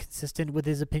of being consistent with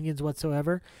his opinions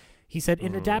whatsoever. He said,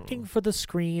 in adapting for the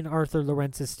screen Arthur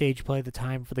Lawrence's stage play, The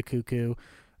Time of the Cuckoo,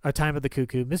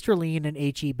 Mr. Lean and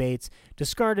H.E. Bates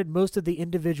discarded most of the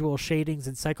individual shadings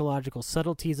and psychological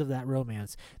subtleties of that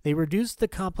romance. They reduced the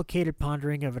complicated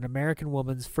pondering of an American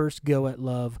woman's first go at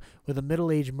love with a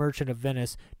middle-aged merchant of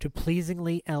Venice to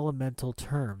pleasingly elemental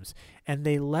terms, and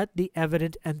they let the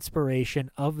evident inspiration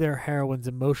of their heroine's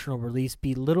emotional release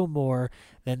be little more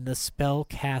than the spell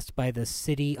cast by the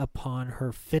city upon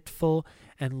her fitful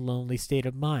and lonely state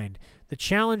of mind. The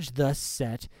challenge thus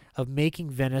set of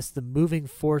making Venice the moving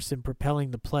force in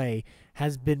propelling the play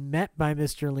has been met by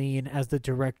Mr. Lean as the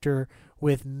director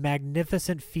with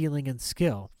magnificent feeling and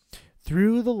skill.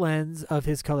 Through the lens of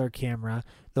his color camera,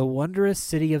 the wondrous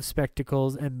city of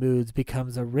spectacles and moods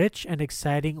becomes a rich and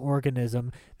exciting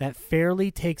organism that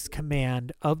fairly takes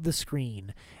command of the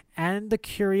screen, and the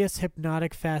curious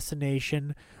hypnotic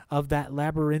fascination of that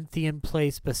labyrinthian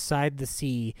place beside the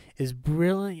sea is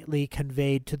brilliantly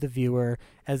conveyed to the viewer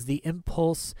as the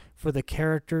impulse for the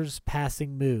characters'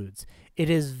 passing moods. It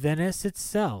is Venice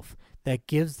itself that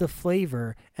gives the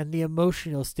flavor and the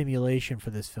emotional stimulation for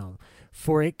this film,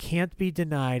 for it can't be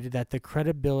denied that the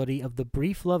credibility of the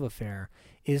brief love affair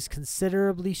is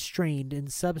considerably strained in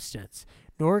substance,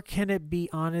 nor can it be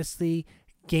honestly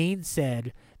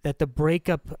gainsaid that the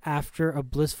breakup after a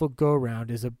blissful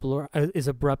go-round is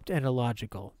abrupt and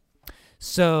illogical.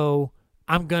 So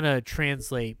I'm going to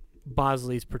translate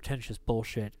Bosley's pretentious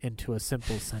bullshit into a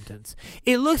simple sentence.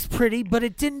 It looks pretty, but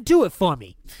it didn't do it for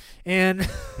me. And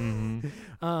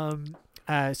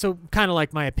so kind of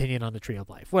like my opinion on the Tree of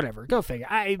Life. Whatever, go figure.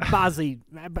 Bosley,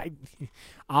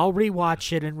 I'll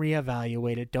rewatch it and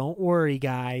reevaluate it. Don't worry,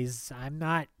 guys. I'm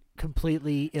not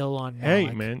completely ill on Malik.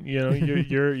 Hey, man,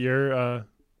 you're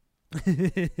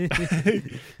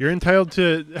you're entitled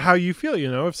to how you feel.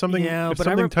 If something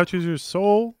touches your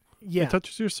soul, it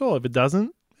touches your soul. If it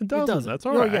doesn't, it doesn't. That's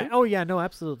all right. Yeah. Oh yeah, no,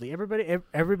 absolutely.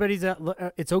 Everybody's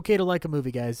it's okay to like a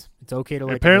movie, guys. It's okay to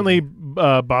like. Apparently, a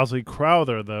movie. Bosley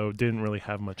Crowther though didn't really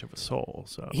have much of a soul.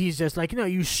 So he's just like,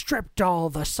 you stripped all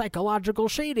the psychological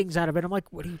shadings out of it. I'm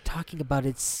like, what are you talking about?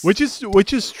 Which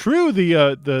is true.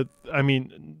 I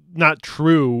mean, not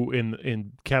true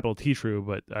in capital T true,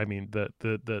 but I mean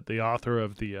the author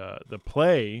of the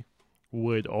play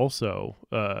would also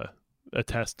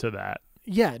attest to that.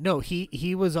 Yeah, no,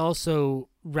 he was also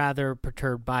rather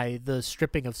perturbed by the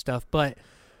stripping of stuff, but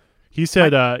he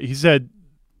said the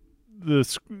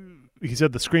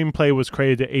screenplay was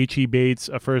credited to H.E. Bates,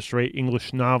 a first-rate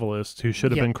English novelist who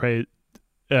should have been credited,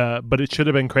 but it should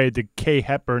have been credited to Kay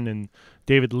Hepburn and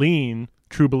David Lean,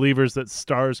 true believers that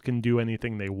stars can do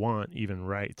anything they want, even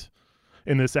write.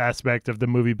 In this aspect of the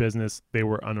movie business, they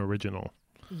were unoriginal.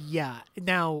 Yeah.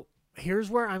 Now, here's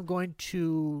where I'm going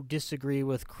to disagree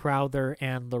with Crowther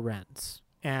and Lawrence.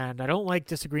 And I don't like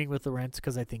disagreeing with Lawrence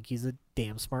because I think he's a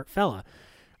damn smart fella.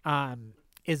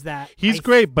 Is that he's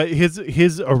great, but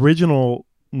his original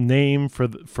name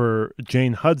for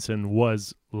Jane Hudson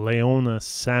was Leona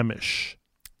Samish.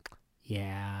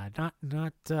 Yeah,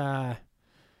 not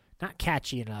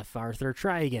catchy enough, Arthur.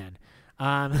 Try again.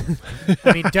 I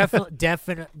mean,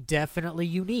 definitely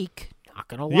unique. Not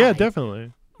gonna lie. Yeah,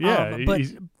 definitely. Yeah,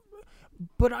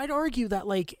 but I'd argue that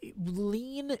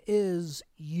Lean is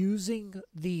using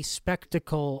the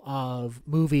spectacle of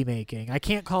movie making. I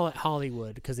can't call it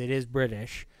Hollywood because it is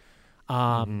British.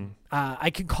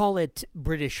 I can call it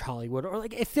British Hollywood or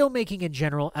filmmaking in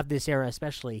general of this era,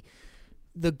 especially.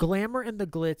 The glamour and the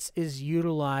glitz is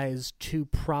utilized to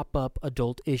prop up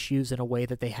adult issues in a way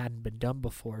that they hadn't been done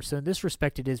before. So in this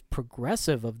respect, it is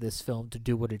progressive of this film to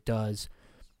do what it does,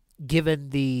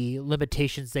 given the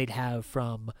limitations they'd have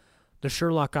from the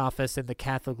Sherlock Office and the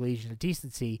Catholic Legion of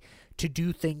Decency, to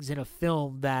do things in a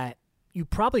film that you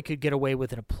probably could get away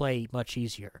with in a play much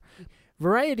easier.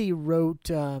 Variety wrote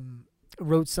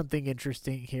something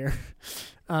interesting here.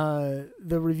 The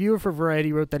reviewer for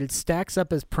Variety wrote that it stacks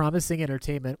up as promising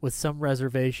entertainment with some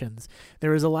reservations.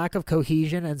 There is a lack of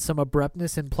cohesion and some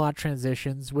abruptness in plot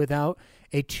transitions without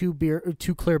a too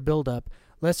clear build-up.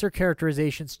 Lesser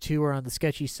characterizations, too, are on the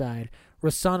sketchy side.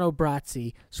 Rossano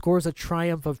Brazzi scores a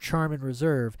triumph of charm and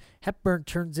reserve. Hepburn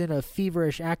turns in a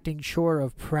feverish acting chore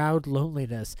of proud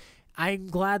loneliness. I'm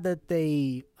glad that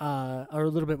they are a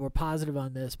little bit more positive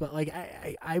on this, but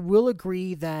I will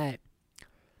agree that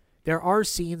there are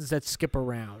scenes that skip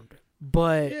around.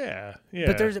 But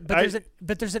but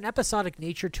there's an episodic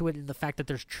nature to it in the fact that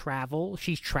there's travel.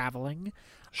 She's traveling.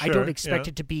 Sure, I don't expect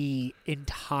it to be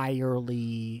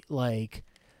entirely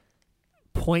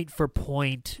point for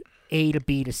point, A to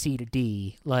B to C to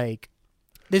D.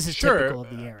 This is typical of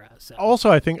the era. So.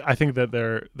 Also, I think that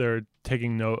they're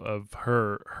taking note of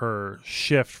her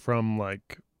shift from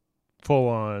full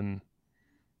on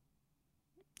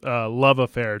love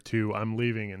affair to I'm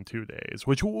leaving in 2 days,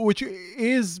 which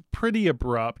is pretty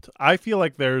abrupt. I feel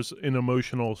like there's an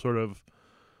emotional sort of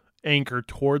anchor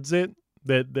towards it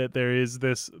that there is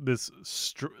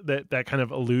that kind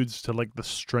of alludes to the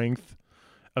strength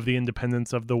of the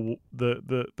independence of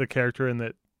the character, and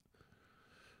that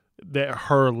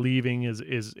her leaving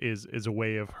is a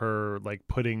way of her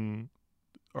putting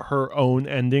her own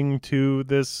ending to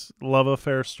this love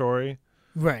affair story,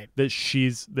 right? That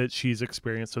she's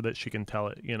experienced, so that she can tell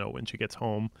it, when she gets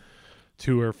home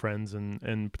to her friends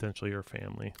and potentially her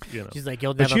family. She's like,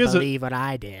 you'll never believe what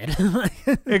I did.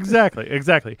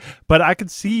 Exactly. But I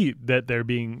could see that there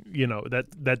being,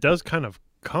 that does kind of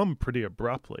come pretty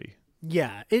abruptly.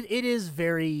 Yeah, it is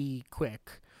very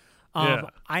quick.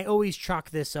 I always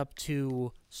chalk this up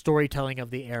to storytelling of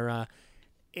the era.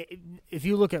 If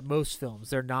you look at most films,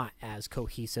 they're not as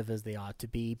cohesive as they ought to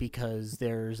be because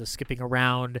there's a skipping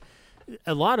around.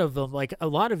 A lot of them,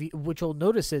 which you'll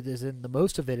notice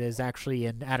most of it is actually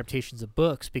in adaptations of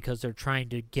books because they're trying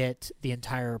to get the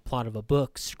entire plot of a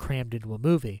book crammed into a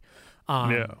movie.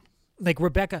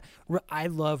 Rebecca, I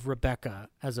love Rebecca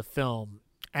as a film,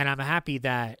 and I'm happy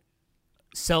that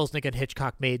Selznick and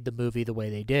Hitchcock made the movie the way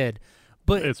they did,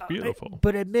 but it's beautiful.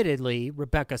 But admittedly,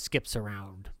 Rebecca skips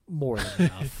around more than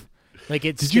enough. Like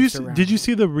it. Did you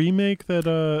see the remake that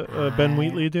Ben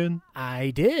Wheatley did?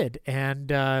 I did,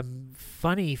 and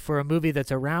funny for a movie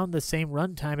that's around the same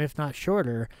runtime, if not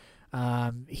shorter.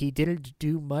 He didn't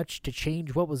do much to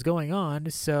change what was going on,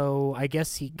 so I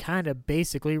guess he kind of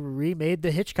basically remade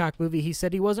the Hitchcock movie he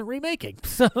said he wasn't remaking.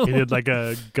 So he did like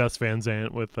a Gus Van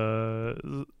Sant with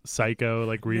Psycho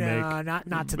like remake. No,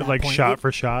 not to that like point. Shot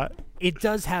for shot. It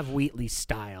does have Wheatley's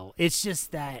style. It's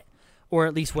just that, or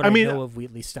at least what I know of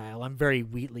Wheatley's style. I'm very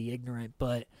Wheatley ignorant,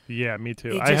 but yeah, me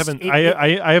too. I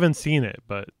haven't seen it,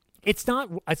 but. It's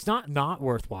not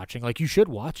worth watching. Like, you should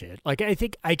watch it. Like, I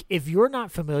think if you're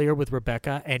not familiar with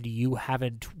Rebecca and you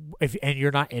haven't, and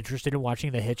you're not interested in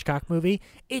watching the Hitchcock movie,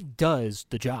 it does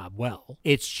the job well.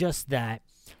 It's just that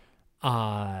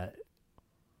I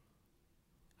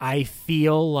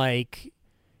feel like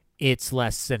it's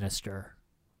less sinister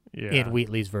in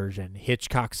Wheatley's version.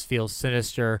 Hitchcock's feels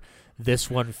sinister.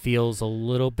 This one feels a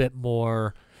little bit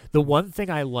more. The one thing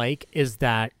I like is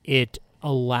that it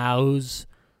allows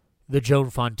the Joan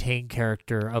Fontaine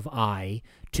character of I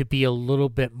to be a little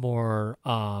bit more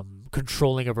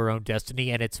controlling of her own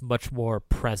destiny, and it's much more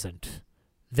present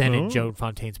than in Joan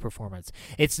Fontaine's performance.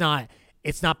 It's not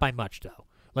by much though.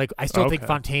 Like, I still think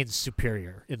Fontaine's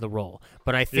superior in the role,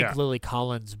 but I think Lily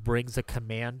Collins brings a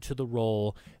command to the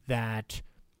role that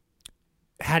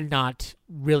had not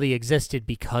really existed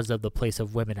because of the place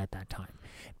of women at that time.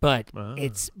 But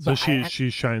she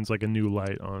shines like a new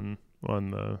light on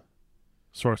the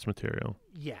source material.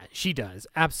 Yeah, she does.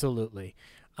 Absolutely.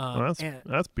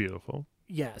 That's beautiful.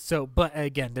 Yeah, so, but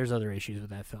again, there's other issues with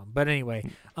that film. But anyway,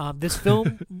 this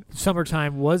film,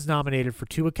 Summertime, was nominated for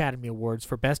 2 Academy Awards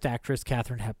for Best Actress,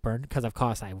 Katharine Hepburn, because of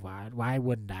course I would. Why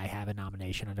wouldn't I have a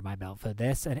nomination under my belt for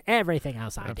this and everything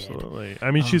else I did? Absolutely.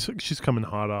 I mean, she's coming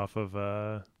hot off of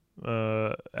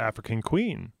African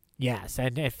Queen. Yes,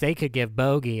 and if they could give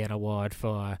Bogey an award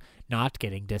for not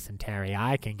getting dysentery,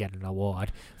 I can get an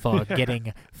award for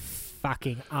getting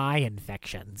fucking eye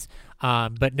infections.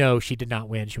 But no, she did not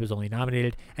win. She was only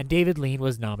nominated. And David Lean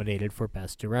was nominated for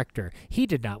Best Director. He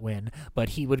did not win, but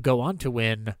he would go on to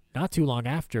win not too long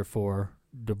after for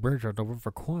The Bridge of the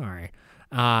River Kwai.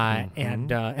 And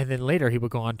then later he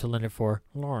would go on to win it for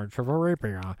Lawrence of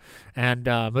Arabia. And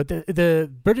but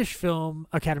the British Film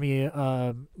Academy,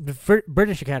 the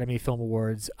British Academy Film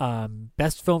Awards,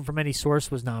 Best Film from Any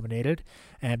Source was nominated,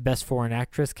 and Best Foreign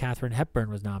Actress Katharine Hepburn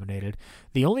was nominated.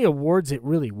 The only awards it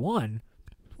really won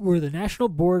were the National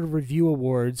Board of Review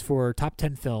Awards for Top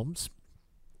 10 Films,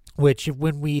 which,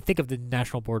 when we think of the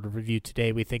National Board of Review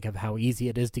today, we think of how easy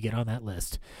it is to get on that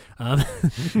list.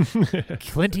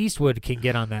 Clint Eastwood can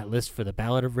get on that list for The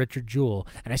Ballad of Richard Jewell.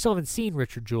 And I still haven't seen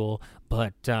Richard Jewell,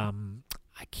 but I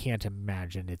can't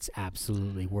imagine it's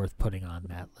absolutely worth putting on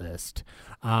that list.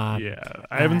 I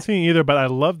haven't seen either, but I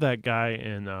love that guy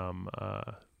in I,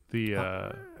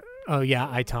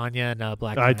 Tonya and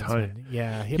Black Klansman.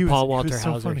 Yeah, Paul Walter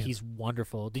Hauser. He's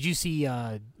wonderful. Did you see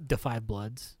The Five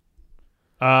Bloods?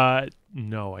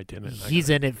 No, I didn't. He's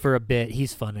in it for a bit.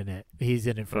 He's fun in it. He's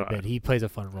in it for a bit. He plays a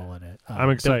fun role in it.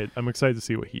 I'm excited. I'm excited to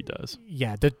see what he does.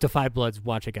 Yeah, the Five Bloods.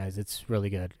 Watch it, guys. It's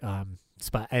really good. And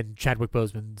Chadwick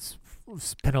Boseman's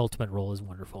penultimate role is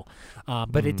wonderful.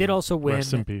 But it did also win.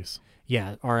 Rest in peace.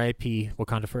 Yeah, R.I.P.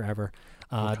 Wakanda Forever.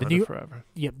 Forever.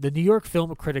 Yeah, the New York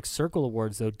Film Critics Circle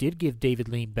Awards though did give David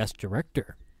Lean Best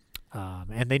Director,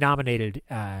 and they nominated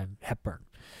Hepburn.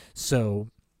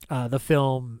 So. The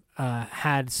film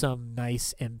had some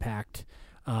nice impact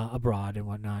abroad and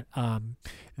whatnot.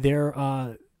 This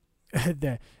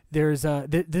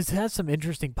has some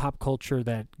interesting pop culture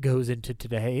that goes into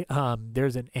today.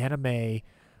 There's an anime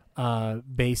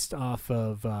based off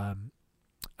of a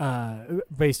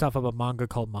manga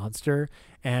called Monster,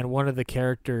 and one of the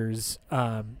characters,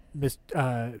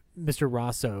 Mr.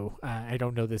 Rosso, I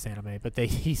don't know this anime, but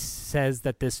he says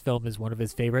that this film is one of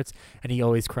his favorites, and he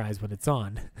always cries when it's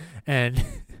on. And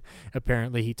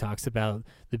apparently he talks about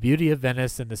the beauty of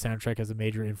Venice, and the soundtrack has a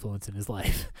major influence in his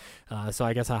life. So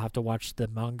I guess I'll have to watch the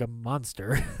manga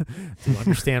Monster to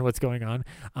understand what's going on.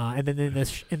 And then in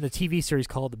the TV series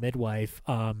called The Midwife,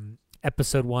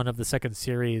 episode 1 of the second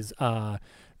series,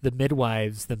 the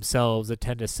midwives themselves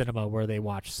attend a cinema where they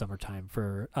watch Summertime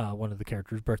for one of the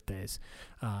characters' birthdays.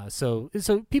 So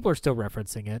people are still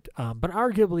referencing it. But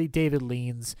arguably, David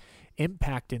Lean's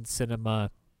impact in cinema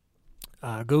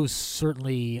goes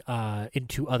certainly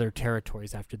into other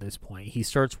territories after this point. He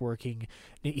starts working.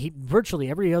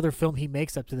 Virtually every other film he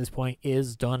makes up to this point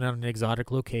is done on an exotic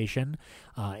location.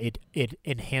 It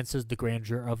enhances the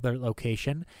grandeur of the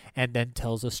location and then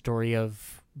tells a story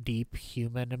of deep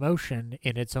human emotion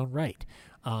in its own right.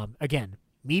 Again,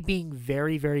 me being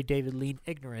very, very David Lean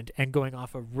ignorant and going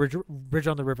off of Bridge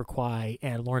on the River Kwai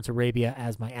and Lawrence Arabia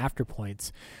as my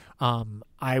afterpoints,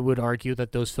 I would argue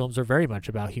that those films are very much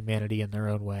about humanity in their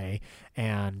own way,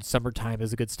 and Summertime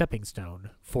is a good stepping stone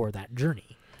for that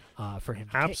journey for him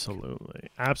to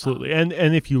Absolutely. And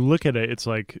if you look at it, it's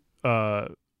like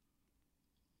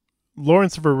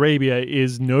Lawrence of Arabia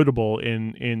is notable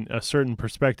in a certain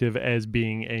perspective as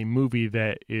being a movie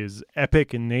that is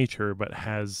epic in nature but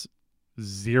has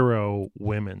zero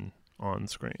women on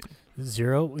screen.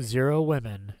 Zero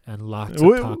women and lots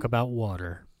of talk about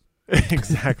water.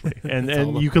 Exactly.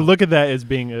 And you could look at that as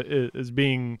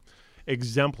being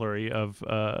exemplary of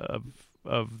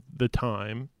the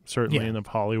time, certainly, and of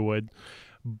Hollywood.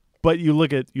 But you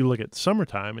look at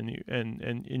Summertime,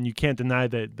 and you can't deny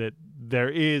that there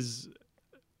is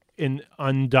an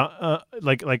an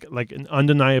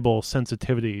undeniable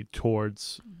sensitivity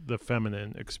towards the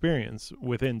feminine experience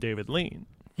within David Lean.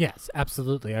 Yes,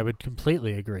 absolutely. I would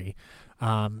completely agree.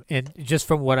 And just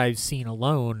from what I've seen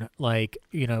alone, and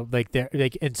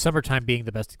Summertime being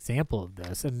the best example of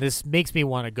this, and this makes me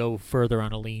want to go further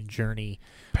on a Lean journey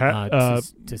to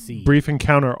see. Brief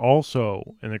Encounter,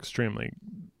 also an extremely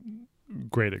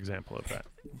great example of that.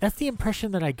 That's the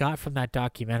impression that I got from that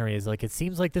documentary. Is like it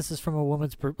seems like this is from a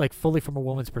woman's fully from a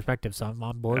woman's perspective. So I'm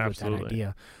on board with that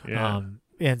idea. Yeah.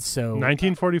 And so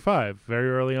 1945,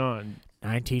 very early on.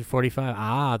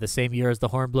 1945. The same year as The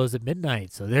Horn Blows at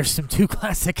Midnight. So there's some two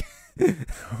classic.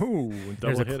 Ooh,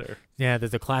 double hitter. Yeah,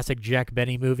 there's a classic Jack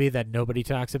Benny movie that nobody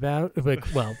talks about.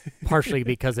 Well, partially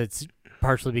because it's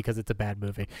a bad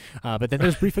movie. But then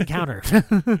there's Brief Encounter.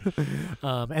 And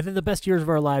then The Best Years of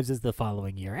Our Lives is the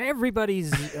following year.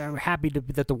 Everybody's happy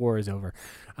that the war is over.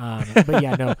 But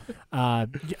yeah, no.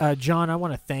 John, I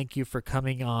want to thank you for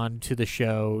coming on to the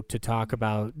show to talk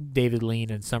about David Lean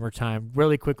and Summertime.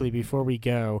 Really quickly before we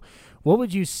go, what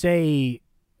would you say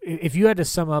if you had to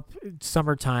sum up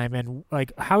Summertime, and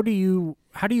how do you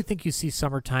think you see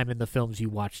Summertime in the films you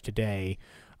watch today?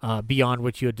 Beyond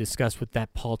what you had discussed with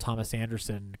that Paul Thomas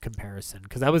Anderson comparison,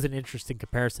 because that was an interesting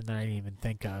comparison that I didn't even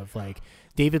think of, like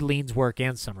David Lean's work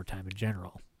and Summertime in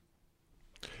general.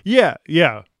 Yeah.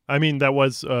 I mean, that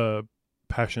was a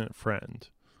Passionate Friend,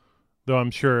 though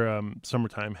I'm sure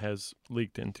Summertime has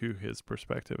leaked into his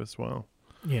perspective as well.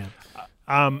 Yeah.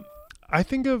 I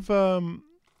think of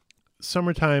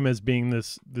Summertime as being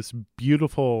this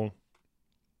beautiful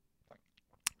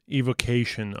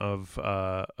evocation of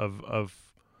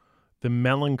the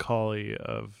melancholy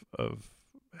of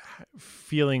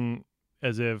feeling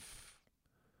as if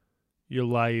your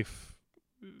life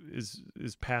is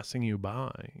passing you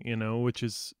by, which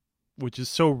is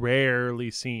so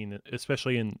rarely seen,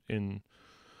 especially in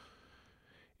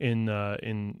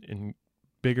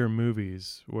bigger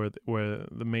movies where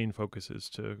the main focus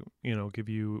is to give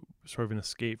you sort of an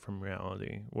escape from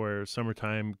reality. Where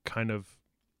Summertime kind of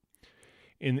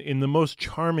in the most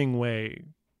charming way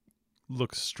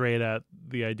looks straight at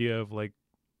the idea of like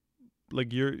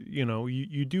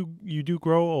you do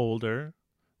grow older,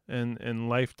 and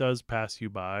life does pass you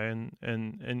by, and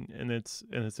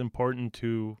it's important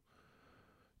to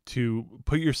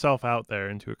put yourself out there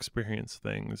and to experience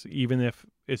things, even if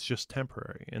it's just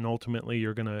temporary. And ultimately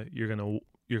you're gonna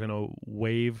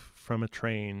wave from a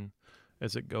train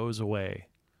as it goes away,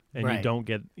 and right.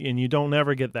 you don't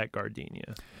ever get that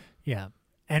gardenia. Yeah.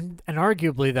 And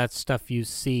arguably that's stuff you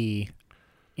see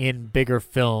in bigger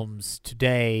films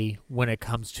today when it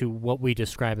comes to what we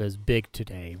describe as big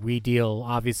today. We're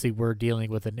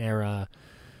dealing with an era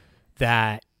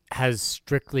that has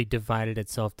strictly divided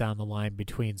itself down the line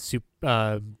between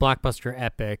blockbuster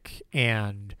epic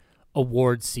and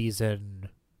award season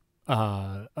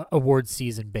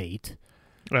bait.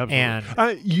 Absolutely. And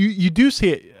you do see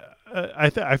it.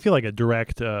 I feel like a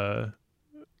direct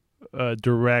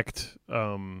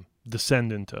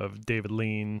descendant of David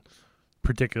Lean,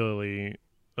 particularly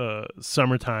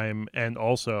Summertime, and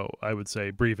also I would say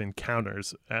Brief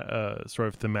Encounters, sort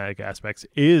of thematic aspects,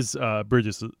 is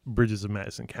Bridges of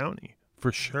Madison County,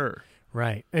 for sure.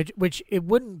 Right. Which it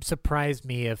wouldn't surprise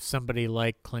me if somebody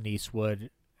like Clint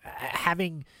Eastwood,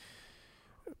 having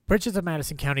Bridges of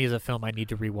Madison County is a film I need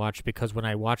to rewatch, because when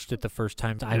I watched it the first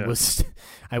time, I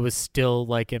was still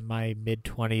like in my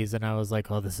mid-20s, and I was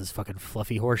like, oh, this is fucking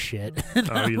fluffy horse shit.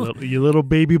 Oh, you little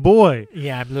baby boy.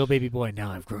 Yeah, I'm a little baby boy.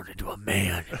 Now I've grown into a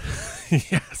man.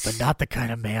 Yes. But not the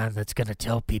kind of man that's going to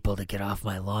tell people to get off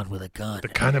my lawn with a gun. The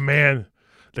kind of man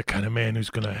who's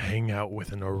going to hang out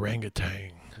with an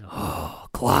orangutan. Oh,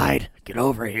 Clyde, get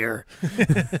over here.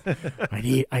 I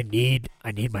need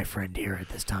my friend here at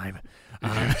this time.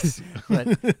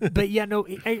 But yeah, no,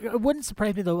 it wouldn't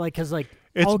surprise me though, because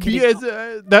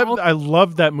I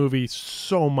love that movie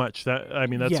so much.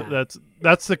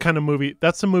 That's the kind of movie.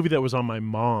 That's the movie that was on my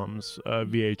mom's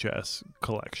VHS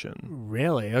collection.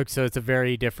 Really? Oh, so it's a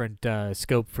very different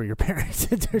scope for your parents.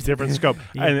 Different scope,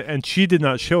 and she did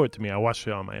not show it to me. I watched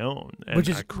it on my own, and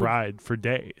I cried for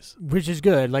days. Which is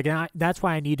good. Like, that's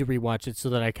why I need to rewatch it so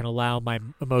that I can allow my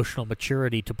emotional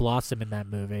maturity to blossom in that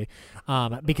movie.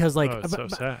 Because it's so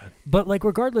sad. But like,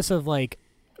 regardless of I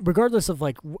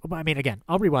mean, again,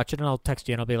 I'll rewatch it and I'll text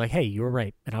you and I'll be like, "Hey, you were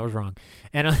right and I was wrong."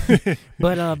 And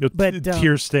but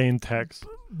tear-stained text.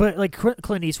 But like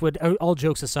Clint Eastwood, all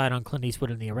jokes aside on Clint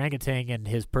Eastwood and the orangutan and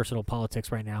his personal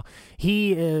politics right now,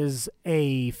 he is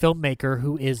a filmmaker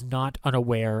who is not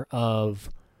unaware of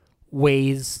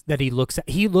ways that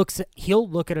he'll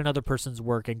look at another person's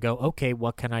work and go, okay,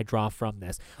 what can I draw from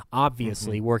this?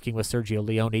 Obviously, working with Sergio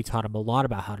Leone taught him a lot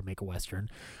about how to make a Western.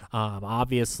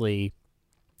 Obviously,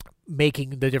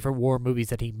 making the different war movies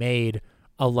that he made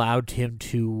allowed him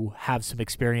to have some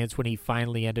experience when he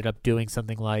finally ended up doing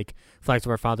something like Flags of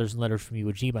Our Fathers and Letters from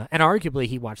Iwo Jima. And arguably,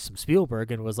 he watched some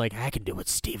Spielberg and was like, I can do what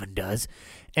Steven does.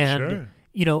 And,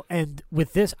 and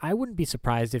with this, I wouldn't be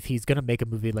surprised if he's going to make a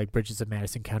movie like Bridges of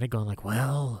Madison County going like,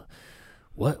 well,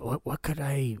 what could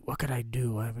I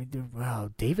do? I mean,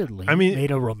 well, David Lean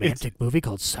made a romantic movie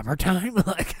called Summertime.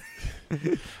 Like,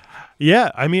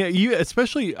 yeah, I mean,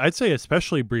 I'd say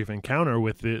especially Brief Encounter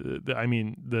with the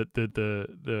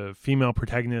female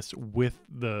protagonist with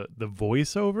the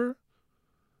voiceover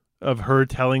of her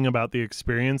telling about the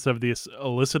experience of this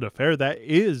illicit affair that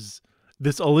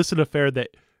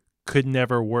could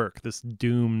never work, this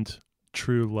doomed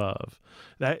true love.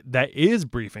 That is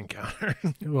Brief Encounter.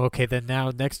 Okay, then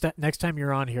now next time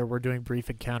you're on here, we're doing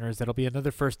Brief Encounters. That'll be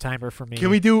another first timer for me.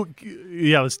 Can we do?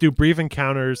 Yeah, let's do Brief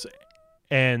Encounters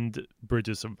and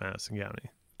Bridges of Madison County.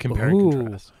 Compare and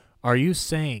contrast. Are you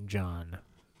saying, John,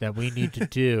 that we need to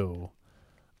do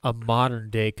a modern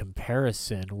day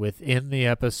comparison within the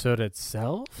episode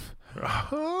itself?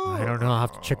 I don't know. I'll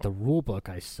have to check the rule book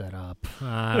I set up.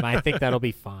 I think that'll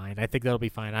be fine.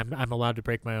 I'm allowed to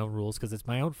break my own rules because it's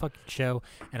my own fucking show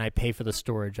and I pay for the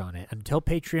storage on it. Until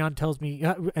Patreon tells me,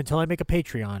 until I make a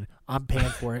Patreon, I'm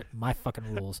paying for it. My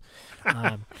fucking rules.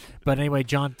 But anyway,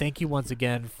 John, thank you once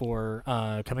again for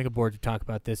coming aboard to talk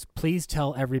about this. Please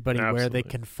tell everybody where they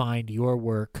can find your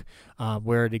work,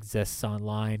 where it exists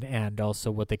online, and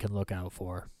also what they can look out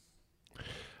for.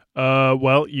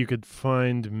 Well, you could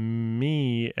find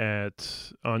me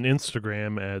on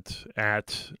Instagram at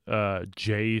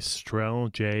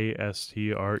jstrel,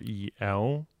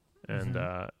 JSTREL,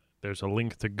 and there's a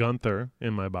link to Gunther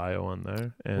in my bio on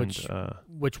there. And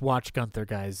which watch Gunther,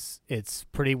 guys. It's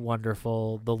pretty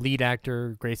wonderful. The lead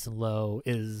actor, Grayson Lowe,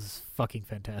 is fucking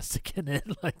fantastic in it.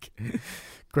 Like,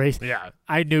 Grayson. Yeah.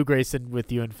 I knew Grayson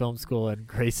with you in film school, and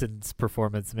Grayson's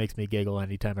performance makes me giggle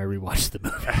anytime I rewatch the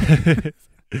movie.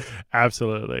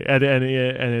 Absolutely, and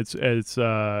it's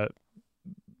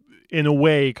in a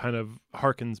way kind of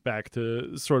harkens back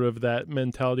to sort of that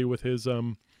mentality with his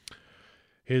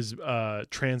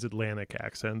transatlantic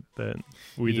accent that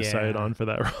we decided on for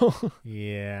that role.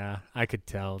 Yeah, I could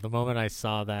tell the moment I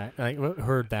saw that, I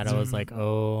heard that, I was like,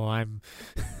 oh, I'm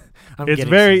it's getting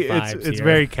very some vibes it's here.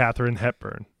 very Katharine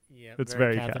Hepburn. It's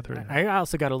very Catherine. I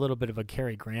also got a little bit of a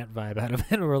Cary Grant vibe out of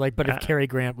it. Or like, but if Cary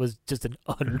Grant was just an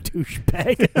utter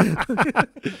douchebag.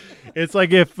 It's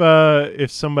like if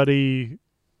somebody,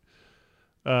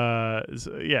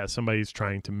 somebody's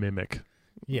trying to mimic,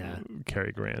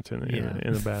 Cary Grant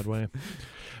in a bad way.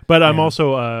 But I'm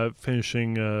also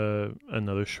finishing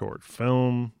another short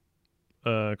film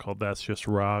called That's Just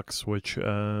Rocks, which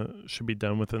should be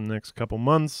done within the next couple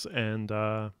months, and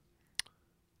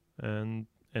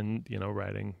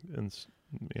writing and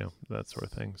that sort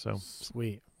of thing. So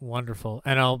sweet, wonderful.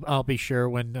 And I'll be sure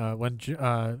when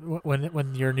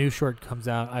your new short comes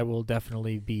out, I will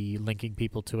definitely be linking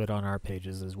people to it on our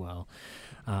pages as well.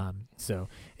 That's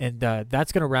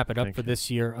going to wrap it up for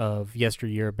this year of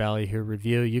Yesteryear Ballyhoo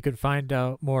Review. You can find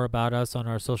out more about us on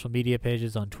our social media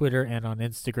pages on Twitter and on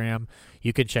Instagram.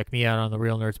 You can check me out on the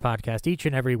Real Nerds podcast each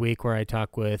and every week, where I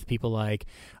talk with people like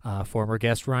former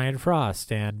guest Ryan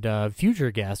Frost and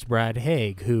future guest Brad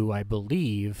Haig, who I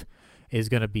believe is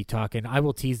going to be talking. I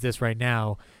will tease this right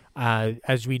now.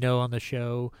 As we know on the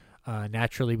show,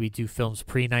 naturally we do films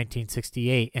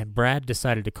pre-1968, and Brad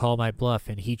decided to call my bluff,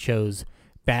 and he chose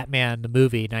Batman the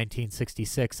movie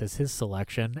 1966 as his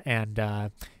selection, and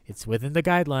it's within the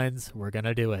guidelines. We're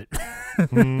gonna do it.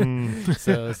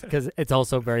 So, because it's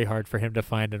also very hard for him to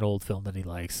find an old film that he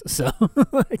likes. So,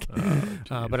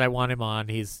 but I want him on.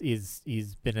 He's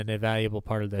been an invaluable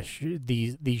part of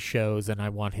these shows, and I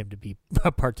want him to be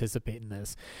participate in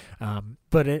this.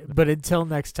 But until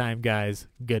next time, guys.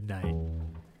 Good night.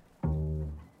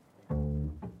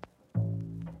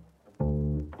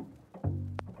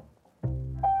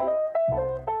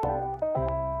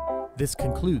 This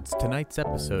concludes tonight's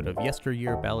episode of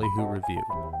Yesteryear Ballyhoo Review.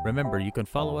 Remember, you can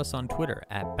follow us on Twitter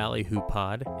at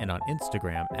BallyhooPod and on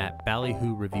Instagram at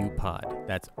BallyhooReviewPod.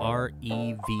 That's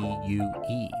REVUE.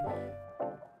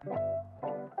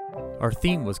 Our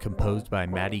theme was composed by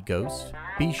Matty Ghost.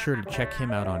 Be sure to check him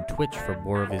out on Twitch for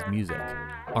more of his music.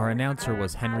 Our announcer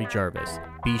was Henry Jarvis.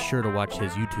 Be sure to watch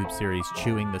his YouTube series,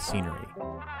 Chewing the Scenery.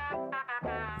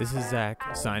 This is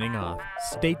Zach, signing off.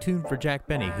 Stay tuned for Jack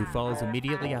Benny, who follows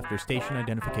immediately after station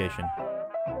identification.